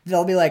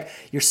 They'll be like,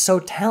 "You're so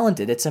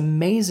talented. It's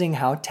amazing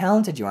how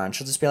talented you are," and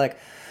she'll just be like,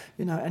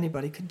 you know,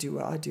 anybody could do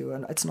what I do,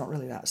 and it's not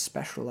really that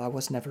special. I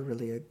was never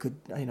really a good,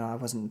 you know, I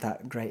wasn't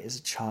that great as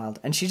a child.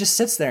 And she just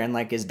sits there and,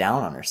 like, is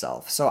down on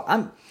herself. So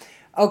I'm,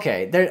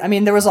 okay.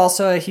 There was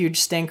also a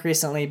huge stink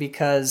recently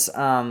because,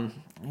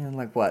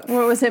 like what?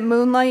 What was it?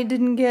 Moonlight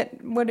didn't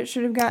get what it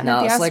should have gotten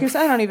at the Oscars?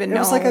 I don't even know. It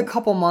was like a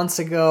couple months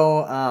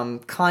ago,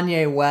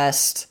 Kanye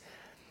West.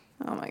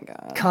 Oh my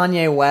God.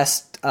 Kanye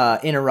West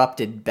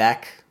interrupted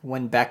Beck.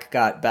 When Beck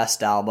got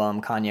Best Album,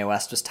 Kanye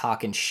West was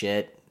talking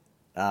shit.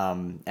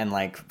 And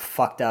like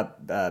fucked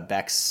up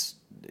Beck's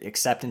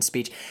acceptance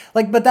speech.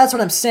 Like, but that's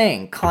what I'm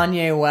saying.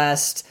 Kanye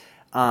West,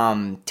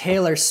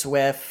 Taylor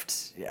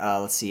Swift,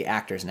 let's see,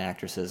 actors and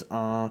actresses.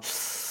 I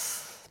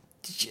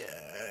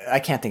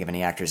can't think of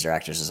any actors or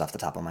actresses off the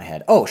top of my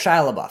head. Oh,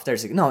 Shia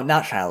LaBeouf. No,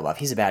 not Shia LaBeouf.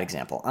 He's a bad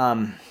example.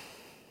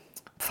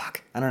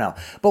 Fuck, I don't know.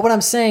 But what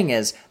I'm saying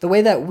is the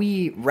way that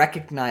we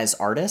recognize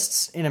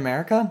artists in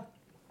America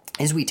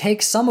is we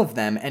take some of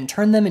them and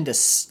turn them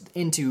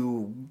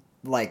into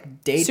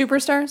like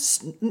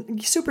superstars,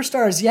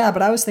 yeah,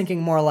 but I was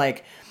thinking more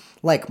like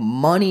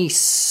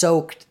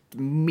money-soaked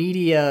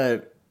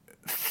media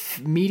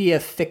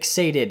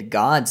fixated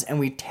gods, and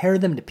we tear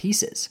them to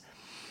pieces.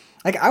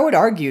 Like, I would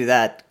argue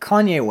that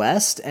Kanye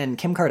West and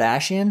Kim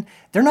Kardashian,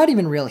 they're not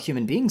even real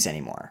human beings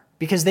anymore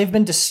because they've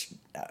been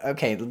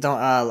okay,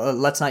 don't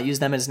let's not use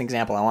them as an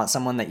example. I want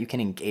someone that you can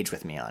engage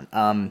with me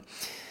on.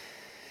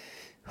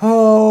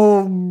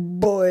 Oh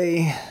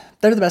boy,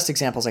 they're the best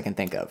examples I can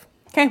think of.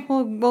 Okay,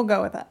 we'll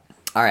go with that.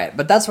 All right,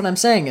 but that's what I'm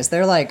saying is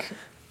they're like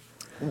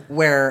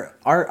where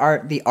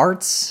the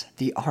arts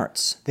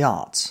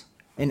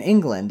in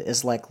England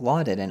is like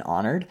lauded and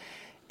honored.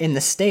 in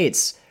the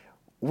States,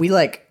 we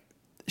like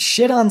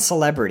shit on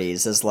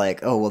celebrities as like,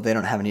 oh, well, they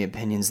don't have any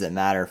opinions that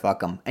matter, fuck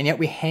them. And yet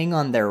we hang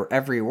on their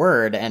every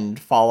word and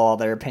follow all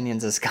their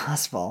opinions as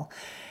gospel.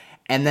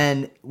 And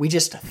then we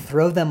just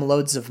throw them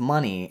loads of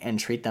money and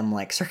treat them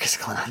like circus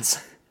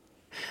clowns.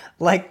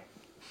 like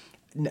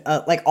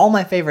all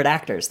my favorite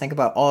actors. Think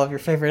about all of your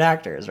favorite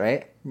actors,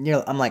 right?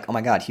 I'm like, oh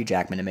my God, Hugh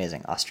Jackman,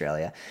 amazing,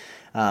 Australia.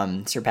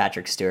 Sir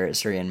Patrick Stewart,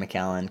 Sir Ian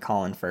McKellen,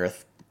 Colin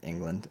Firth,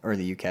 England, or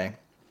the UK.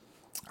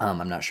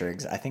 I'm not sure.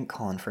 I think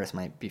Colin Firth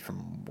might be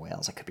from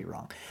Wales. I could be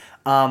wrong.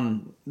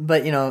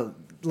 But,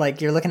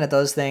 like you're looking at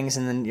those things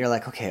and then you're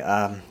like, okay,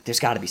 there's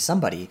got to be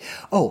somebody.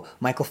 Oh,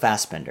 Michael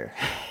Fassbender,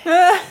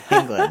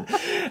 England.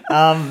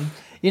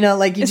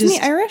 Like you Isn't he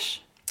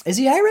Irish? Is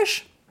he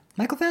Irish?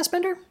 Michael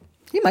Fassbender?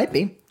 He might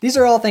be. These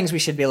are all things we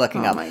should be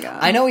looking up. Oh my God.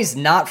 I know he's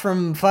not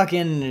from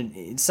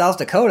fucking South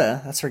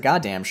Dakota. That's for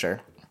goddamn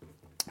sure.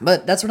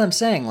 But that's what I'm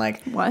saying.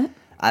 Like, what?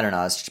 I don't know.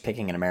 I was just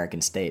picking an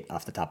American state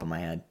off the top of my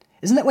head.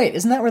 Isn't that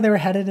where they were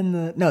headed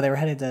No, they were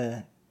headed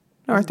to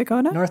North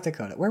Dakota? North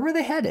Dakota. Where were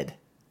they headed?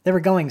 They were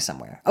going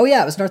somewhere. Oh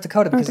yeah, it was North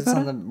Dakota because it's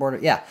on the border.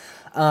 Yeah.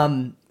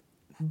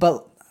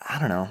 But I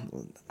don't know.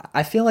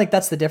 I feel like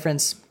that's the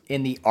difference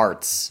in the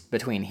arts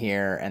between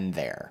here and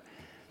there.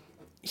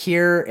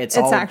 Here it's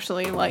all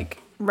actually like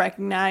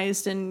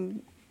recognized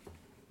and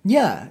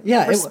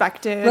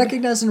respected.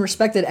 Recognized and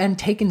respected and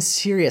taken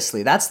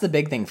seriously. That's the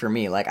big thing for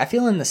me. Like, I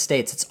feel in the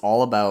States, it's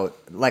all about,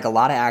 like, a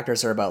lot of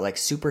actors are about, like,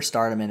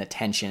 superstardom and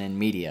attention in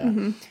media.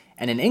 Mm-hmm.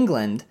 And in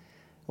England,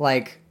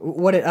 like,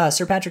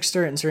 Sir Patrick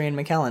Stewart and Sir Ian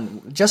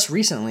McKellen, just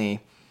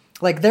recently,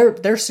 like, they're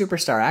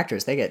superstar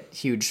actors. They get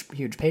huge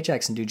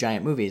paychecks and do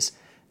giant movies.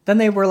 Then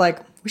they were like,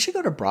 we should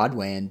go to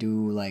Broadway and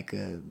do, like,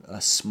 a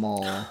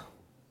small...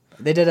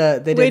 They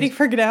did Waiting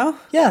for Godot?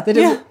 Yeah, they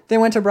did. Yeah. They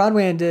went to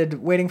Broadway and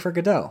did Waiting for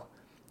Godot.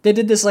 They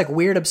did this like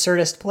weird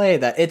absurdist play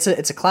that it's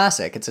a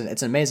classic. It's an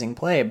amazing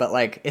play, but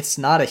like it's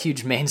not a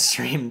huge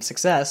mainstream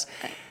success.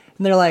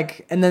 And they're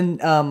like, and then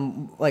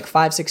like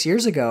 5-6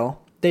 years ago,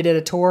 they did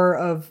a tour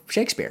of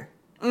Shakespeare.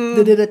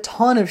 They did a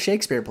ton of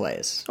Shakespeare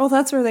plays. Well,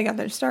 that's where they got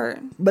their start.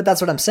 But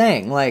that's what I'm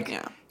saying. Like,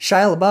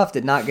 Shia LaBeouf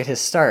did not get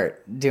his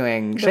start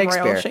doing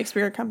Shakespeare. Royal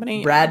Shakespeare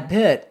Company. Brad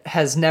Pitt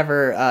has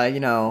never,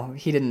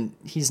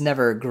 he's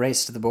never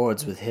graced the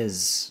boards with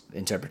his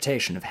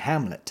interpretation of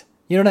Hamlet.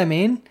 You know what I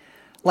mean?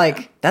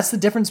 Like, that's the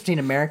difference between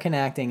American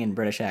acting and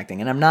British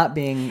acting. And I'm not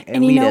being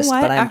elitist,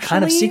 but I'm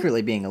kind of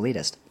secretly being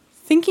elitist.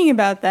 Thinking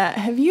about that,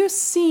 have you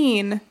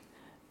seen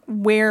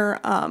where,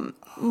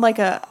 like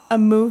a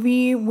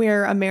movie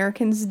where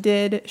Americans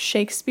did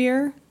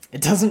Shakespeare?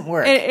 It doesn't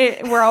work.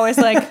 We're always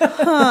like,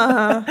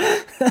 huh.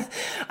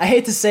 I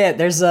hate to say it.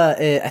 There's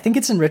I think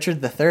it's in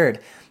Richard III,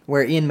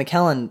 where Ian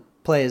McKellen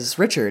plays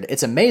Richard.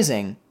 It's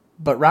amazing.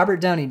 But Robert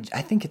Downey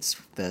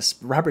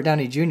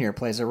Jr.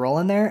 plays a role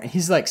in there, and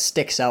he's like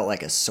sticks out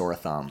like a sore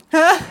thumb.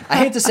 I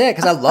hate to say it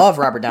because I love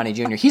Robert Downey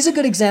Jr. He's a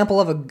good example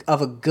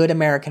of a good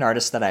American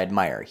artist that I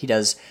admire. He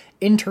does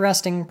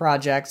interesting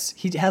projects.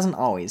 He hasn't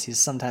always. He's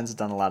sometimes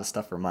done a lot of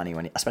stuff for money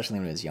especially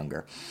when he was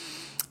younger.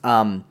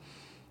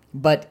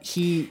 But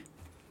he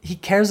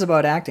cares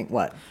about acting.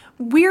 What?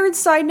 Weird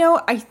side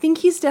note, I think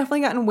he's definitely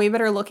gotten way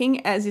better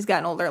looking as he's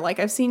gotten older. Like,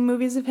 I've seen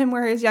movies of him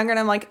where he's younger, and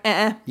I'm like,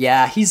 eh.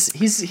 Yeah,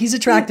 he's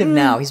attractive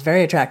now. He's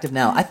very attractive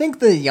now. I think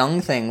the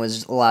young thing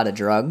was a lot of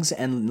drugs,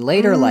 and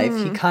later life,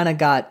 he kind of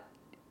got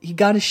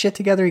his shit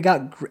together.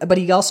 But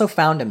he also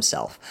found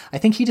himself. I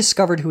think he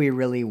discovered who he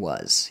really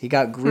was. He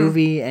got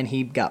groovy, and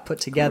he got put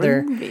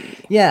together.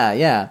 Groovy.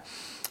 Yeah.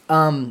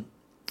 Oh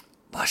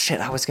shit,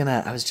 I was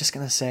just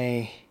gonna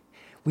say,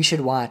 we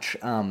should watch,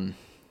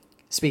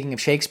 speaking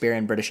of Shakespeare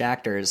and British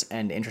actors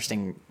and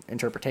interesting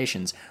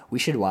interpretations, we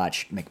should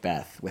watch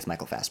Macbeth with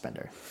Michael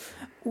Fassbender.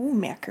 Ooh,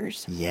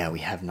 Mackers. Yeah, we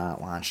have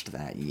not watched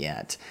that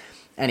yet.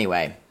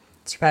 Anyway,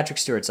 Sir Patrick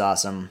Stewart's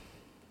awesome.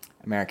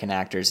 American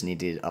actors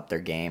need to up their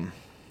game.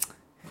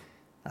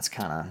 That's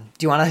kind of...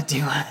 Do you want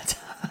to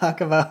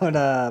talk about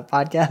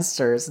podcasts,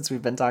 or since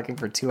we've been talking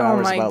for 2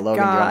 hours about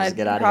Logan, do you want to just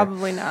get out of here?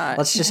 Probably not.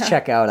 Let's just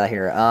check out of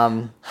here.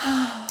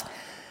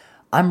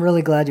 I'm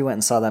really glad you went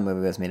and saw that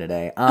movie with me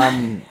today.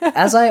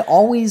 As I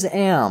always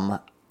am,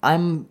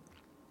 I'm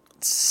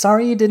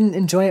sorry you didn't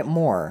enjoy it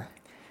more.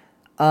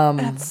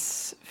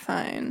 That's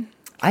fine.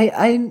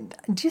 Do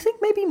you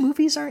think maybe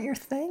movies aren't your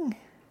thing?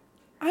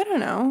 I don't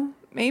know.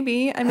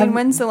 Maybe. I mean,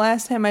 when's the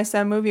last time I saw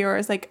a movie where I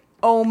was like,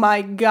 oh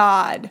my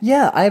God?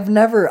 Yeah, I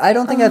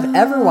don't think I've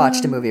ever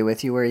watched a movie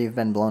with you where you've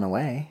been blown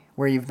away.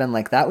 Where you've been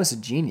like, that was a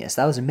genius,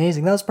 that was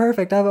amazing, that was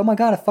perfect. Oh my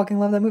God, I fucking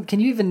love that movie. Can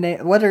you even name?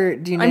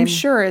 Do you name? I'm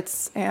sure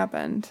it's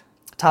happened.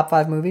 Top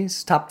 5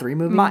 movies, top 3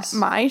 movies.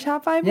 My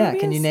top 5 movies. Yeah,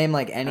 can you name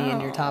like any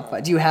in your top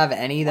 5? Do you have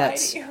any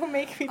that's? Why do you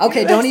make me do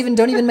okay, this?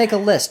 don't even make a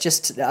list.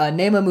 Just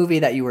name a movie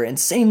that you were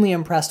insanely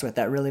impressed with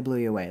that really blew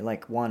you away,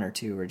 like 1 or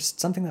 2, or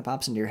just something that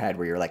pops into your head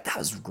where you're like, that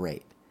was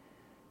great.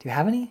 Do you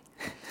have any?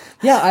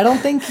 Yeah, I don't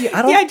think you.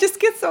 Yeah, I just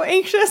get so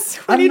anxious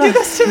when you do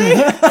this to me.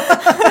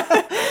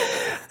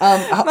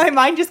 My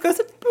mind just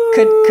goes.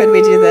 Could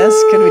we do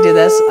this? Could we do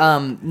this?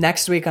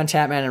 Next week on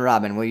Chatman and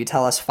Robin, will you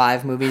tell us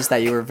 5 movies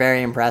that you were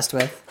very impressed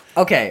with?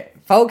 Okay,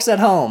 folks at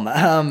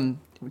home,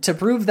 to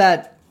prove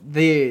that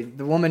the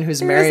woman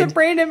who's married... There's a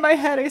brain in my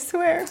head, I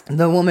swear.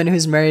 The woman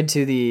who's married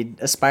to the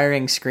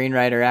aspiring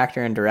screenwriter,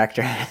 actor, and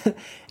director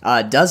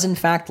does in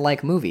fact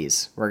like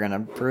movies. We're going to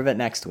prove it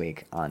next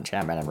week on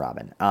Chatman and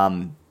Robin.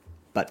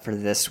 But for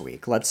this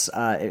week, let's...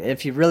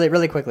 if you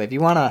really quickly, if you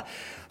want to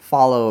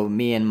follow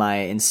me and my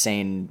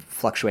insane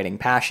fluctuating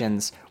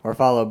passions, or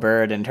follow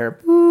Bird and her...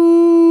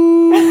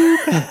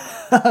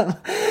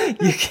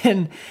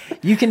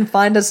 you can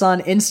find us on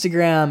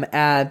Instagram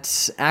at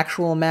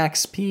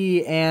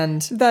actualmaxp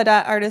and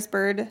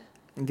the.artistbird.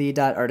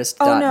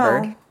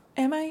 The.artist.bird. No.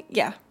 Am I?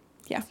 Yeah.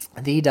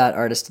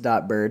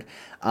 The.artist.bird.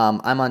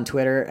 I'm on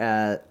Twitter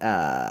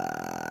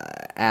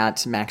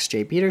at Max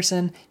J.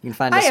 Peterson. You can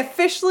find us. I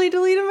officially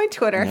deleted my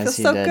Twitter. Yes,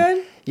 Feels so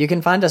good. You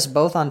can find us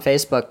both on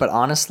Facebook, but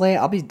honestly,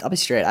 I'll be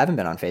straight. I haven't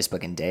been on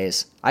Facebook in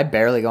days. I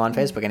barely go on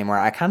Facebook anymore.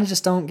 I kind of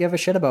just don't give a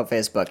shit about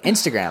Facebook.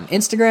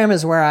 Instagram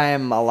is where I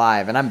am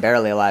alive, and I'm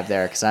barely alive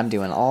there because I'm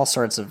doing all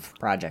sorts of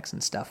projects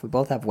and stuff. We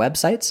both have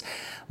websites.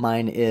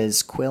 Mine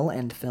is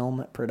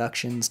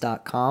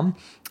quillandfilmproductions.com.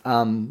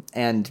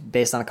 And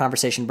based on a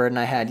conversation Bird and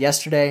I had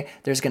yesterday,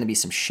 there's going to be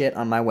some shit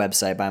on my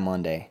website by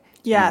Monday.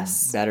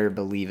 Yes. You better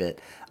believe it.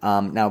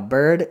 Now,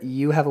 Bird,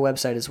 you have a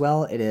website as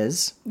well. It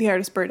is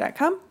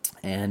theartistbird.com.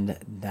 And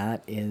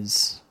that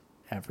is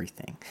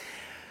everything.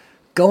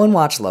 Go and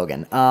watch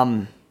Logan.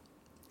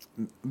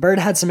 Bird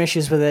had some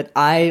issues with it.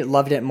 I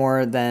loved it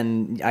more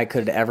than I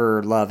could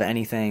ever love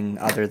anything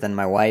other than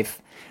my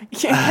wife.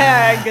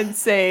 Yeah, good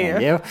save.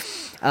 Thank you.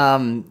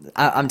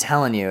 I'm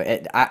telling you,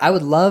 I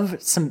would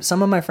love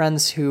some of my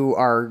friends who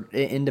are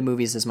into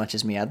movies as much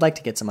as me. I'd like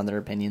to get some other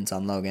opinions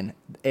on Logan.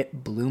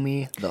 It blew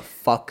me the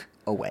fuck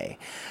away.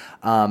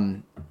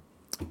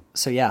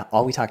 So yeah,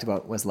 all we talked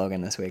about was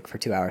Logan this week for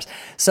 2 hours.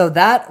 So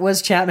that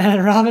was Chatman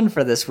and Robin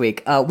for this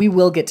week. We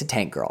will get to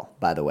Tank Girl,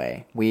 by the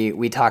way.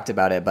 We talked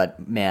about it,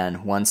 but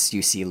man, once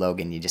you see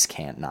Logan, you just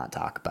can't not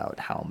talk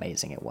about how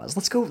amazing it was.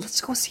 Let's go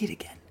see it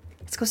again.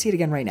 Let's go see it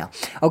again right now.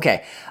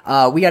 Okay,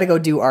 we got to go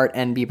do art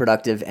and be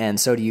productive, and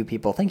so do you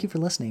people. Thank you for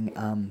listening.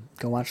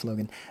 Go watch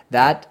Logan.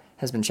 That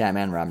has been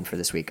Chatman and Robin for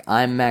this week.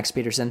 I'm Max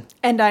Peterson.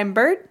 And I'm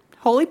Bird.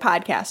 Holy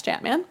podcast,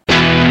 Chatman.